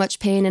so much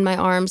pain in my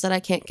arms that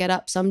I can't get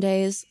up some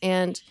days.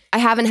 And I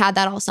haven't had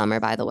that all summer,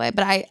 by the way,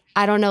 but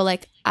I don't know,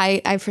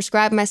 I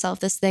prescribed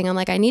myself this thing. I'm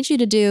I need you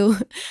to do,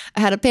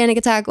 I had a panic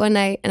attack one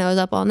night and I was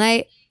up all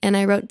night and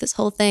I wrote this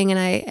whole thing and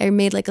I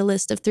made a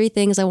list of 3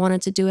 things I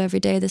wanted to do every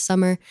day this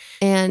summer.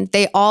 And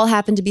they all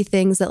happened to be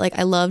things that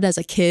I loved as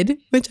a kid,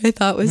 which I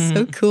thought was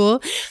so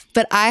cool.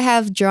 But I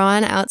have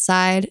drawn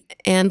outside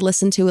and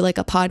listened to a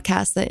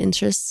podcast that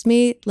interests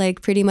me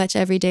pretty much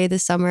every day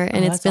this summer.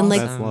 And it's been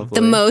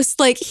the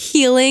most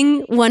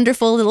healing,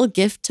 wonderful little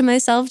gift to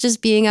myself,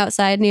 just being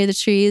outside near the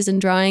trees and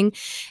drawing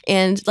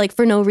and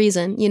for no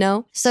reason,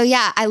 So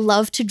yeah, I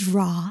love to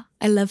draw.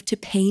 I love to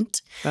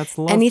paint. That's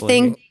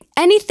lovely.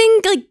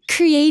 Anything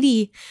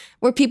creative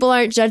where people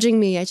aren't judging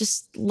me. I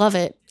just love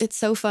it. It's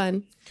so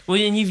fun.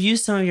 Well, and you've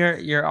used some of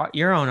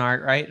your own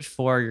art, right,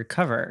 for your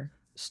cover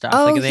stuff.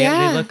 Oh,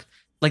 they look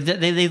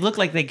they look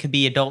like they could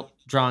be adult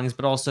drawings,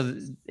 but also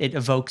it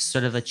evokes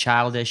sort of a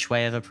childish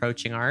way of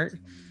approaching art.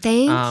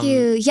 Thank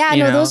you. Yeah,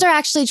 you no, know. those are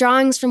actually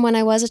drawings from when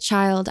I was a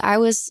child. I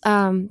was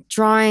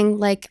drawing,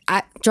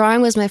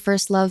 drawing was my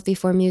first love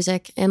before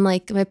music. And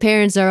like my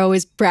parents are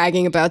always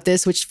bragging about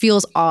this, which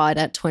feels odd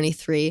at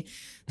 23.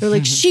 They're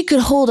like, she could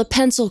hold a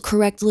pencil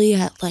correctly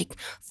at like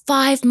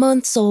 5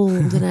 months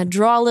old. And I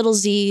draw little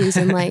Z's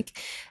and I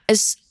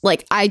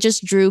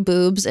just drew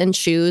boobs and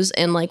shoes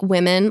and like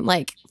women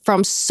like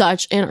from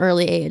such an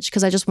early age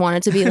because I just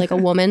wanted to be like a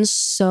woman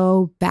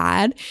so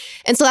bad.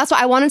 And so that's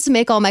why I wanted to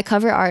make all my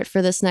cover art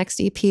for this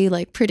next EP,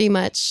 like pretty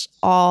much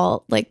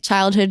all like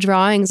childhood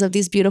drawings of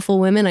these beautiful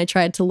women I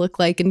tried to look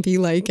like and be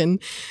like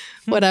and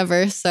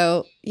whatever.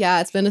 So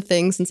yeah, it's been a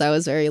thing since I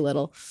was very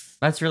little.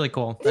 That's really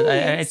cool.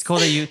 It's cool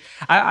that you.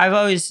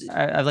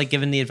 I've like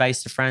given the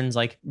advice to friends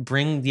like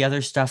bring the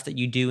other stuff that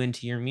you do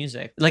into your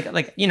music. Like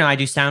I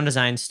do sound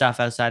design stuff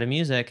outside of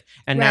music,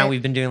 and now Right.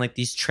 we've been doing like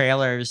these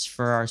trailers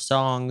for our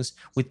songs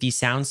with these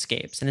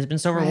soundscapes, and it's been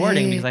so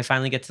rewarding Right. because I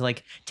finally get to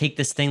like take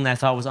this thing that I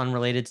thought was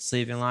unrelated to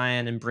Sleeping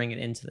Lion and bring it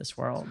into this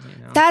world.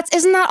 You know?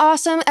 Isn't that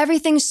awesome?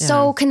 Everything's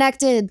so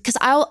connected because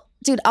I'll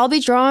be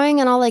drawing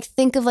and I'll like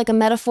think of like a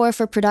metaphor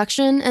for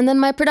production and then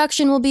my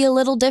production will be a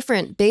little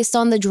different based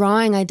on the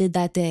drawing I did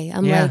that day.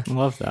 I'm Yeah. like I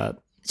love that.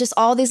 just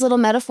all these little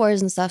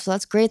metaphors and stuff. So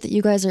that's great that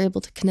you guys are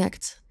able to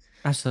connect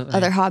Absolutely.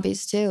 other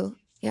hobbies too.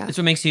 Yeah. It's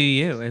what makes you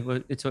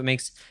you. It's what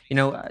makes,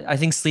 I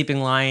think Sleeping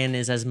Lion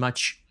is as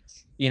much,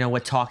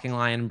 what Talking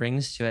Lion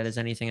brings to it as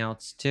anything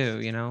else too,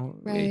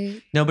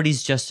 Right.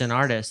 Nobody's just an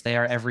artist. They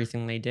are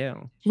everything they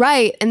do.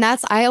 Right. And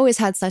I always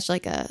had such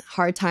like a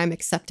hard time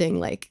accepting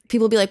like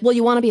people be like, well,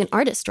 you want to be an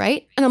artist,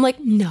 right? And I'm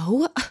like,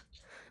 no.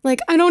 Like,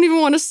 I don't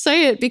even want to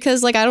say it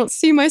because like I don't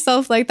see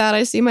myself like that.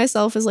 I see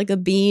myself as like a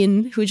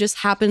being who just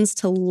happens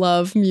to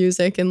love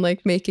music and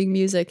like making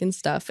music and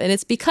stuff. And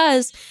it's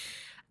because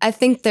I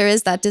think there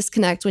is that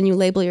disconnect when you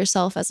label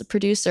yourself as a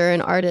producer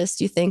and artist.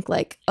 You think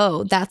like,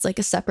 oh, that's like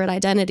a separate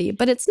identity,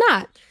 but it's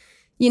not.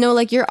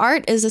 Like your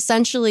art is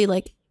essentially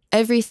like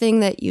everything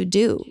that you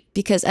do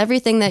because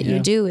everything that you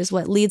do is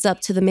what leads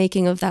up to the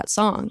making of that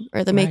song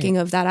or the making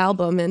of that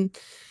album. And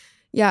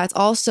yeah, it's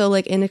also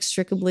like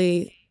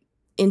inextricably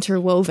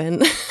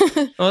interwoven.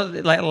 Well,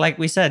 like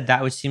we said,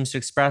 that which seems to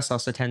express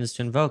also tends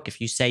to invoke. If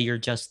you say you're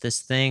just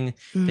this thing,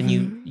 then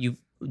you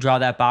draw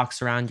that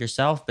box around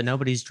yourself, but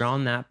nobody's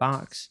drawn that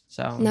box.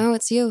 So No,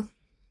 it's you.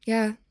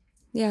 Yeah.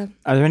 Yeah.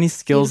 Are there any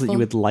skills that you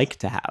Beautiful. would like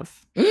to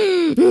have?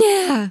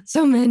 Yeah,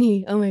 so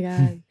many. Oh my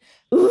God.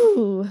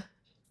 Ooh.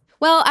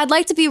 Well, I'd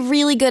like to be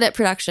really good at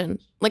production.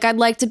 Like I'd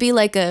like to be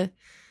like a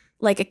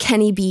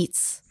Kenny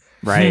Beats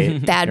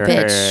Right. bad Right,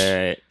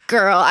 bitch right.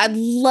 girl. I'd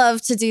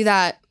love to do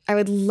that. I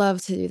would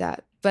love to do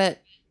that. But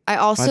I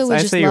also Well, would I'd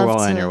just say you're love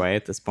well to. on your way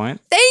at this point.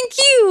 Thank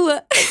you.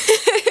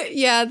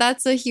 Yeah,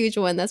 that's a huge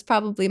one. That's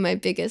probably my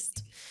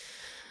biggest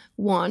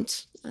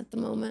want at the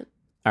moment.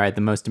 All right,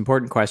 the most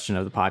important question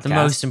of the podcast. the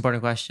most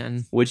important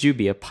question. Would you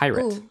be a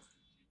pirate? Ooh.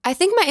 I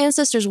think my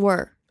ancestors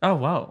were. Oh,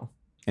 whoa.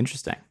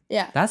 Interesting.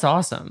 Yeah. That's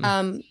awesome.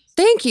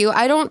 Thank you.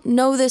 I don't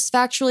know this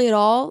factually at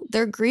all.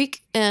 They're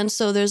Greek, and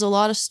so there's a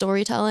lot of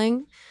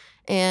storytelling.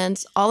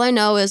 And all I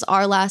know is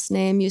our last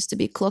name used to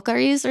be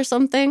Klokaris or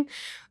something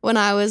when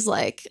I was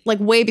like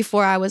way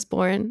before I was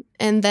born.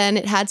 And then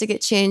it had to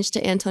get changed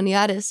to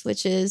Antoniadis,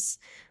 which is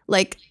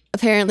like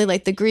apparently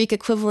like the Greek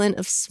equivalent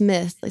of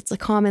Smith. It's a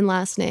common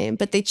last name,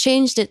 but they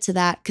changed it to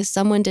that because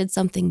someone did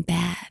something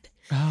bad.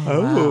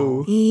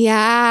 Wow.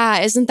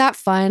 Yeah, isn't that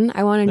fun?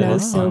 I want to know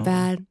is so fun.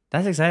 bad.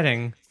 That's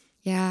exciting.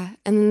 Yeah,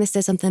 and then they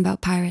said something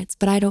about pirates,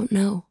 but I don't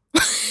know.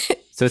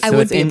 So I would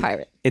it's be in, a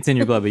pirate. It's in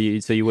your blood,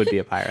 but so you would be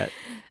a pirate.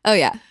 Oh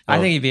yeah. I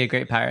Oh. think you'd be a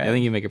great pirate. I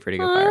think you make a pretty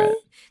good Aw, pirate.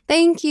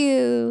 Thank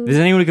you. If there's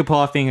anyone who could pull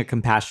off being a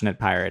compassionate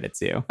pirate, it's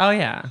you. Oh,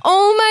 yeah.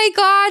 Oh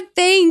my God,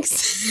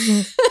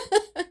 thanks.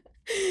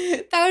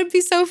 That would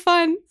be so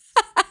fun.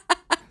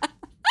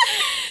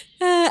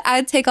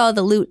 I'd take all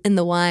the loot and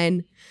the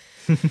wine.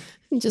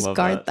 And just Love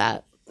guard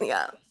that.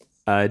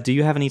 Yeah. Do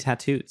you have any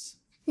tattoos?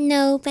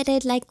 No, but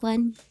I'd like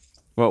one.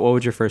 What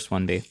would your first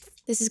one be?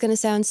 This is going to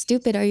sound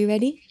stupid. Are you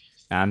ready?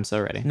 I'm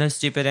so ready. No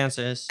stupid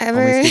answers.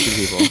 Ever. Only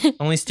stupid people.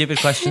 Only stupid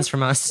questions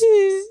from us.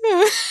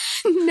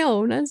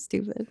 No, not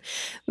stupid.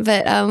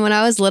 But when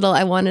I was little,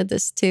 I wanted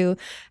this too.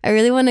 I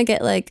really want to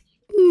get like,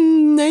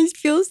 I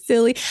feel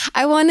silly.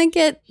 I want to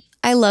get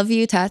I love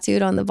you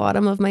tattooed on the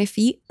bottom of my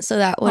feet so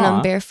that when Aw.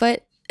 I'm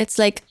barefoot, it's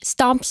like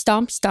stomp,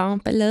 stomp,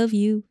 stomp. I love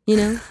you, on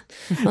the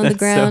That's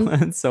ground.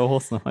 That's so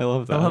wholesome. I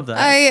love that. I love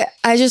that.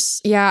 I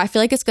just, I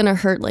feel like it's going to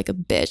hurt like a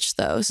bitch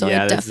though. So I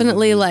this is-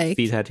 definitely like.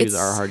 feet tattoos it's-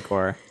 are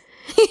hardcore.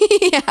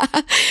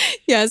 yeah.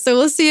 Yeah. So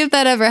we'll see if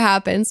that ever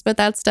happens. But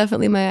that's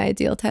definitely my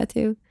ideal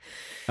tattoo.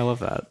 I love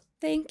that.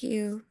 Thank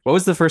you. What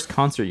was the first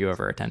concert you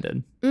ever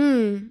attended?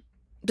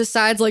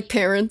 Besides like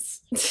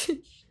parents.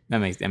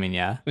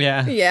 Yeah.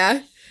 Yeah.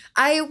 Yeah.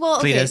 Okay.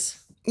 Cletus.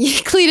 Yeah,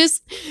 Cletus.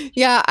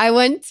 Yeah, I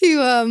went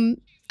to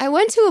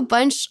a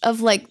bunch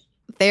of like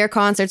their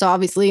concerts,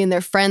 obviously, and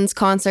their friends'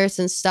 concerts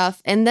and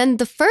stuff. And then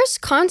the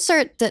first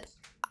concert that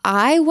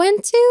I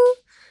went to,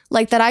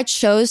 like that I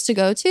chose to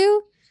go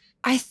to,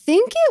 I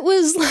think it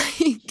was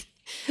like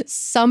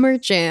Summer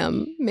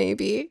Jam,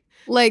 maybe.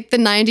 Like the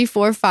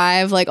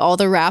 94.5, like all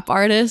the rap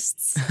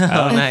artists. Oh,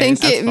 I nice. think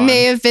That's it fun.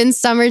 may have been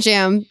Summer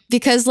Jam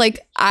because like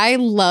I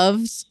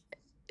loved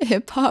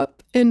hip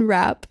hop and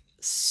rap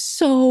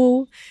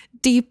so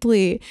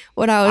deeply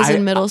when I was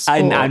in middle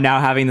school. I'm now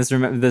having this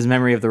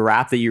memory of the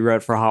rap that you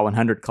wrote for Hot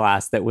 100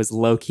 class that was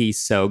low key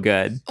so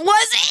good.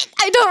 Was it?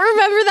 I don't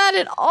remember that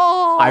at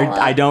all.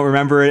 I don't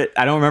remember it.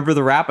 I don't remember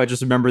the rap. I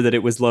just remember that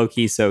it was low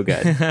key so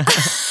good.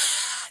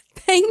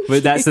 Thank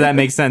But you. so that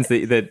makes sense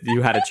that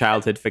you had a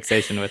childhood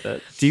fixation with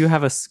it. Do you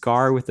have a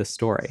scar with a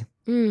story?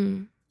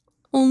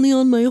 Only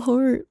on my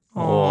heart.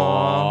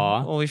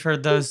 Aw. Well, we've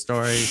heard those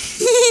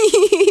stories.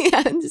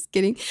 I'm just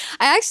kidding.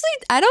 I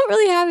don't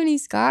really have any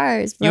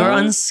scars. Bro. You're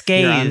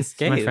unscathed, You're my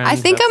unscathed. friend. I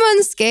think I'm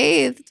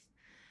unscathed.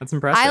 That's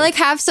impressive. I like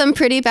have some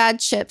pretty bad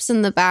chips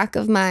in the back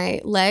of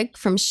my leg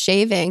from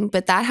shaving,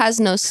 but that has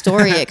no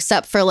story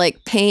except for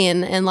like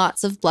pain and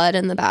lots of blood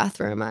in the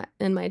bathroom.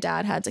 And my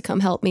dad had to come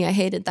help me. I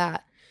hated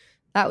that.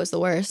 That was the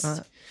worst.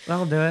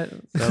 That'll do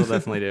it. That'll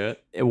definitely do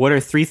it. What are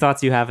 3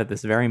 thoughts you have at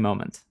this very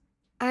moment?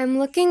 I'm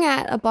looking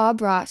at a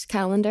Bob Ross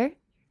calendar.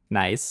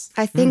 Nice.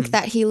 I think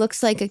that he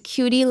looks like a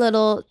cutie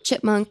little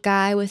chipmunk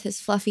guy with his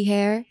fluffy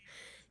hair.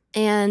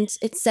 And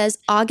it says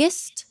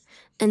August.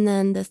 And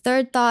then the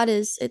third thought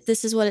is,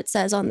 this is what it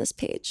says on this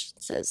page.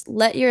 It says,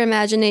 let your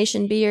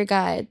imagination be your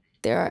guide.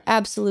 There are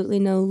absolutely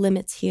no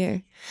limits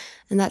here.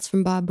 And that's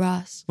from Bob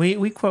Ross.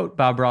 We quote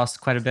Bob Ross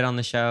quite a bit on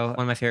the show.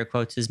 One of my favorite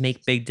quotes is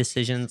make big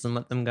decisions and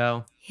let them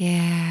go.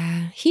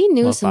 Yeah. He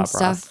knew Love some Bob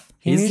Ross. stuff.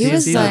 He's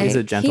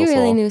a gentle he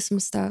really soul. knew some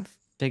stuff.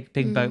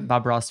 Big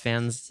Bob Ross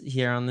fans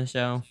here on the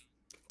show.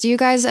 Do you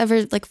guys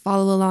ever like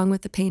follow along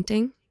with the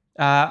painting?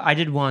 I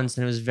did once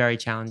and it was very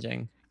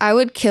challenging. I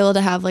would kill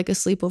to have like a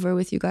sleepover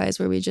with you guys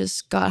where we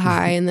just got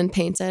high and then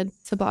painted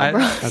to Bob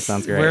Ross. That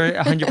sounds great. We're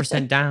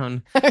 100%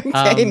 down.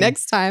 Okay,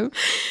 next time.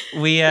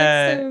 We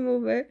Next time I'm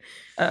over.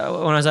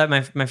 when I was at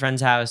my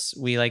friend's house,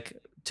 we like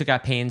took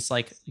out paints,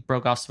 like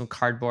broke off some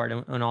cardboard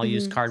and all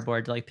used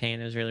cardboard to like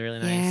paint. It was really, really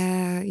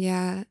nice.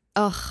 Yeah.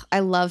 Ugh, I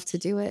love to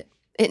do it.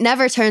 It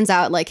never turns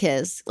out like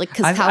his. Like,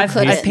 because how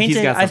could I've it?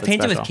 painted, got I've something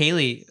painted with special.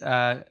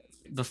 Kaylee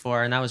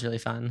before, and that was really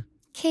fun.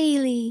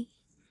 Kaylee.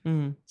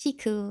 Mhm. She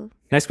cool.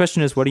 Next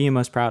question is, what are you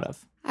most proud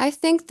of? I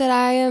think that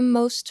I am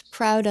most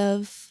proud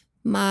of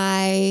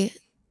my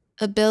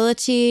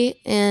ability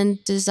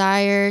and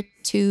desire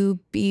to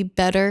be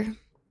better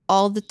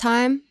all the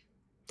time.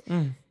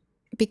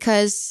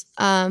 Because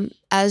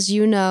as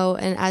you know,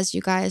 and as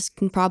you guys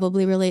can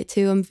probably relate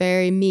to, I'm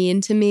very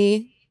mean to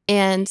me.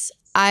 And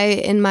I,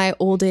 in my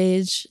old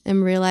age,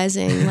 am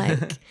realizing like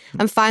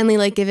I'm finally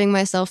like giving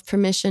myself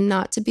permission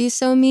not to be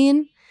so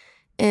mean.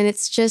 And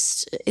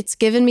it's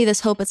given me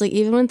this hope. It's like,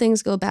 even when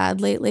things go bad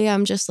lately,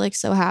 I'm just like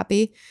so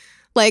happy.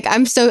 Like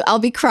I'll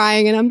be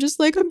crying and I'm just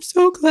like, I'm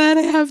so glad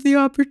I have the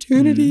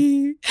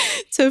opportunity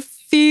to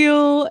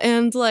feel.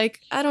 And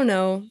like, I don't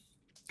know,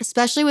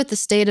 especially with the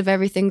state of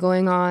everything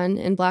going on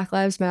in Black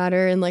Lives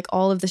Matter and like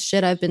all of the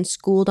shit I've been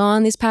schooled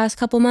on these past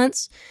couple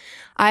months.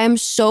 I am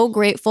so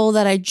grateful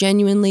that I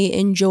genuinely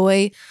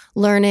enjoy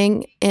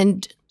learning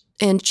and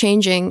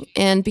changing.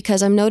 And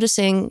because I'm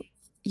noticing,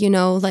 you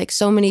know, like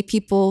so many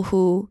people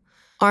who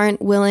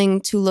aren't willing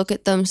to look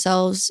at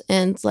themselves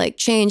and like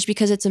change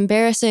because it's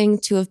embarrassing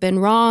to have been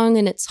wrong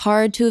and it's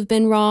hard to have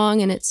been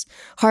wrong and it's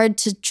hard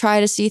to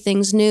try to see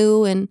things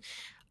new. And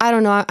I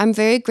don't know, I'm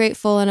very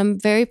grateful and I'm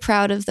very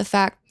proud of the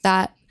fact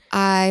that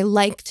I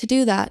like to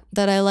do that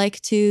I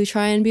like to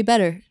try and be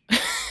better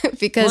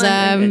because Well,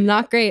 and- I'm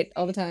not great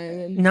all the time.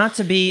 And Not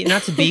to be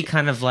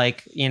kind of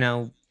like, you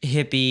know,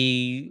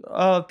 hippie,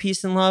 oh,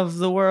 peace and love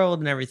the world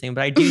and everything.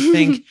 But I do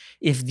think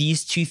if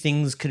these two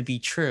things could be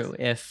true,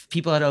 if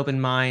people had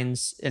open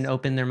minds and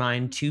opened their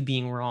mind to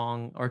being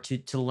wrong or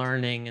to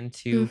learning and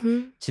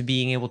to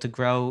being able to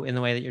grow in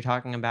the way that you're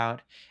talking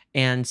about,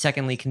 and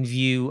secondly can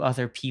view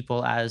other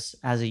people as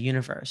a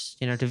universe,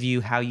 you know, to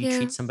view how you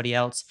treat somebody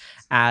else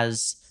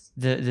as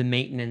the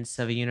maintenance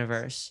of a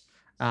universe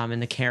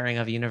and the caring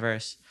of a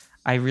universe.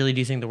 I really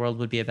do think the world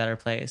would be a better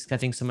place. I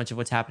think so much of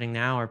what's happening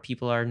now are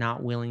people are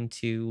not willing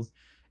to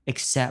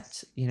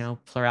accept, you know,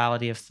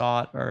 plurality of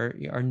thought or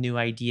new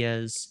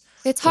ideas.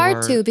 It's hard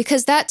Or- to,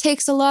 because that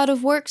takes a lot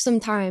of work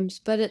sometimes,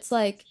 but it's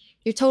like,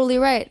 you're totally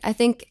right. I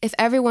think if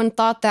everyone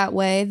thought that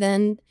way,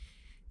 then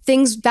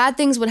bad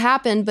things would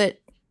happen, but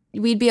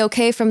we'd be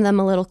okay from them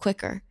a little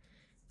quicker,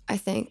 I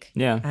think.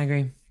 Yeah. I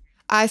agree.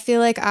 I feel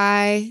like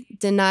I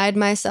denied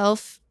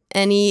myself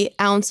any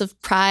ounce of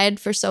pride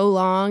for so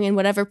long, and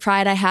whatever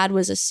pride I had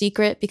was a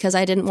secret because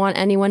I didn't want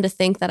anyone to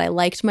think that I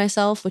liked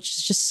myself, which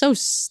is just so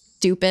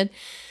stupid.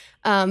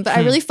 But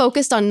I really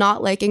focused on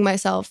not liking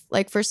myself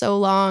like for so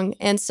long.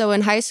 And so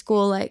in high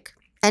school, like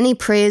any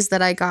praise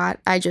that I got,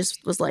 I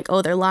just was like,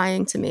 oh, they're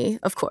lying to me,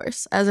 of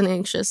course. As an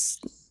anxious,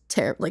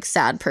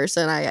 sad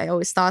person, I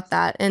always thought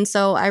that. And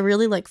so I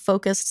really like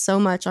focused so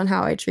much on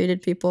how I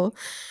treated people.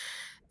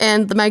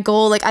 And my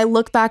goal, like I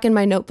look back in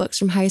my notebooks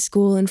from high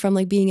school and from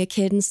like being a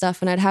kid and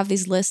stuff, and I'd have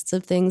these lists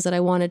of things that I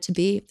wanted to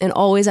be. And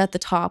always at the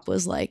top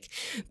was like,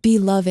 be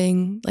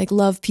loving, like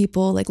love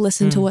people, like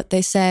listen to what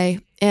they say.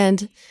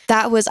 And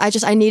that was,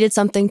 I needed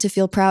something to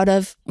feel proud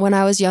of when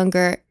I was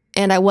younger.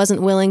 And I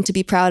wasn't willing to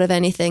be proud of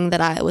anything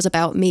that was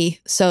about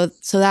me. So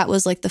that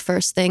was like the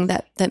first thing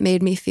that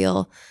made me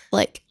feel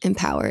like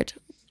empowered.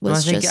 Well, I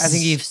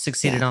think you've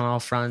succeeded on all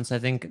fronts. I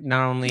think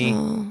not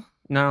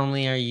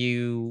only are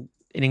you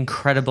an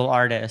incredible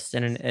artist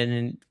and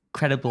an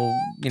incredible,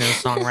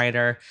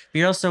 songwriter, but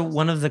you're also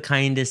one of the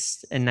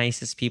kindest and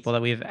nicest people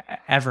that we've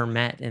ever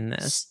met in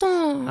this.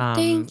 Stop.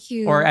 Thank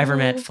you. Or ever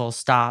met, full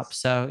stop.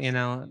 So,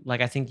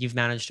 I think you've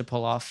managed to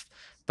pull off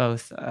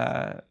both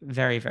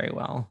very, very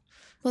well.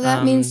 Well,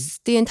 that means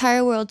the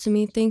entire world to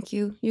me. Thank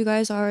you. You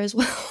guys are as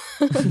well.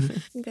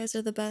 You guys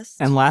are the best.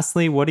 And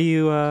lastly, what are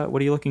you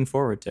looking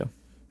forward to?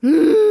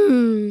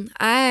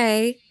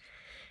 I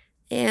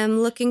am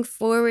looking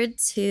forward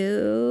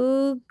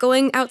to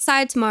going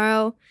outside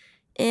tomorrow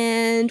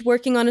and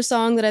working on a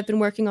song that I've been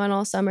working on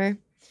all summer.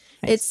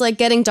 Nice. It's like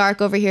getting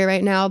dark over here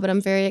right now, but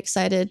I'm very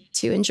excited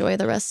to enjoy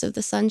the rest of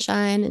the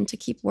sunshine and to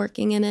keep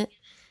working in it.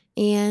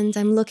 And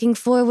I'm looking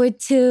forward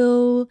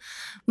to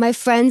my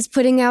friends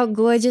putting out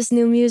gorgeous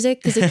new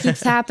music because it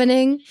keeps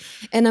happening.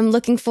 And I'm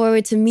looking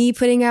forward to me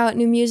putting out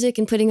new music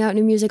and putting out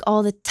new music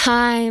all the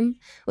time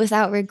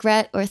without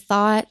regret or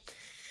thought.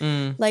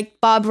 Like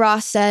Bob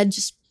Ross said,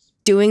 just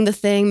doing the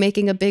thing,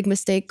 making a big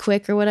mistake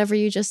quick or whatever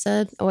you just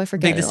said. Oh, I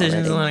forget. Big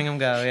decisions and letting them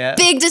go, yeah.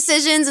 Big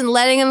decisions and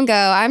letting them go.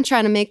 I'm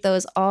trying to make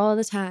those all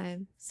the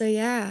time. So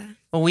yeah.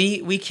 Well,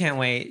 we can't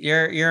wait.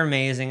 You're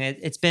amazing.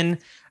 It's been...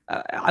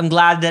 I'm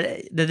glad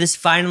that this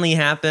finally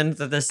happened.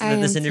 That this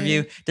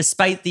interview,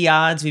 despite the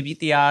odds, we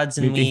beat the odds,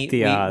 and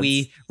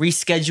we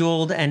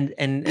rescheduled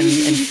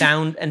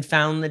and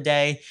found the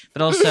day.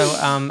 But also,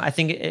 I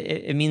think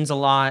it means a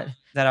lot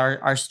that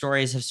our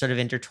stories have sort of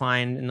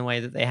intertwined in the way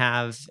that they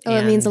have. Oh,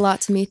 it means a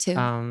lot to me too.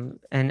 And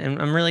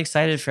I'm really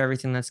excited for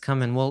everything that's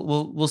coming.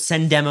 We'll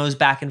send demos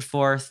back and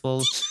forth.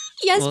 We'll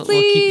please. We'll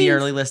keep the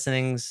early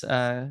listenings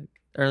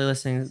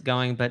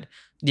going, but.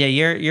 Yeah,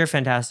 you're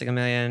fantastic,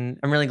 Amelia, and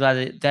I'm really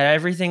glad that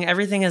everything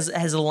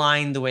has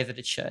aligned the way that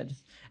it should.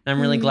 And I'm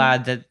really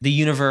glad that the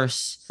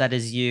universe that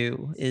is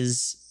you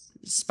is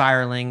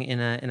spiraling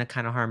in a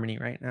kind of harmony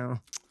right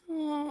now.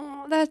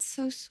 Oh, that's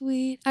so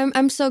sweet.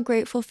 I'm so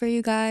grateful for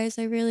you guys.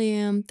 I really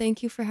am.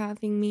 Thank you for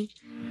having me.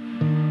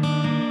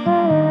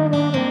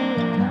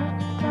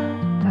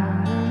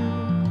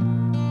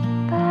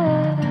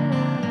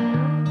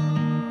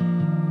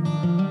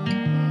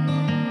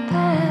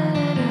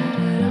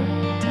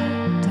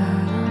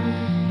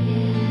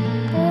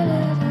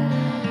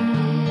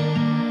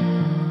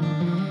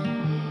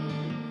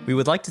 We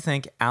would like to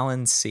thank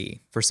Alan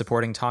C. for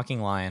supporting Talking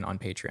Lion on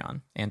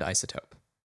Patreon and Isotope.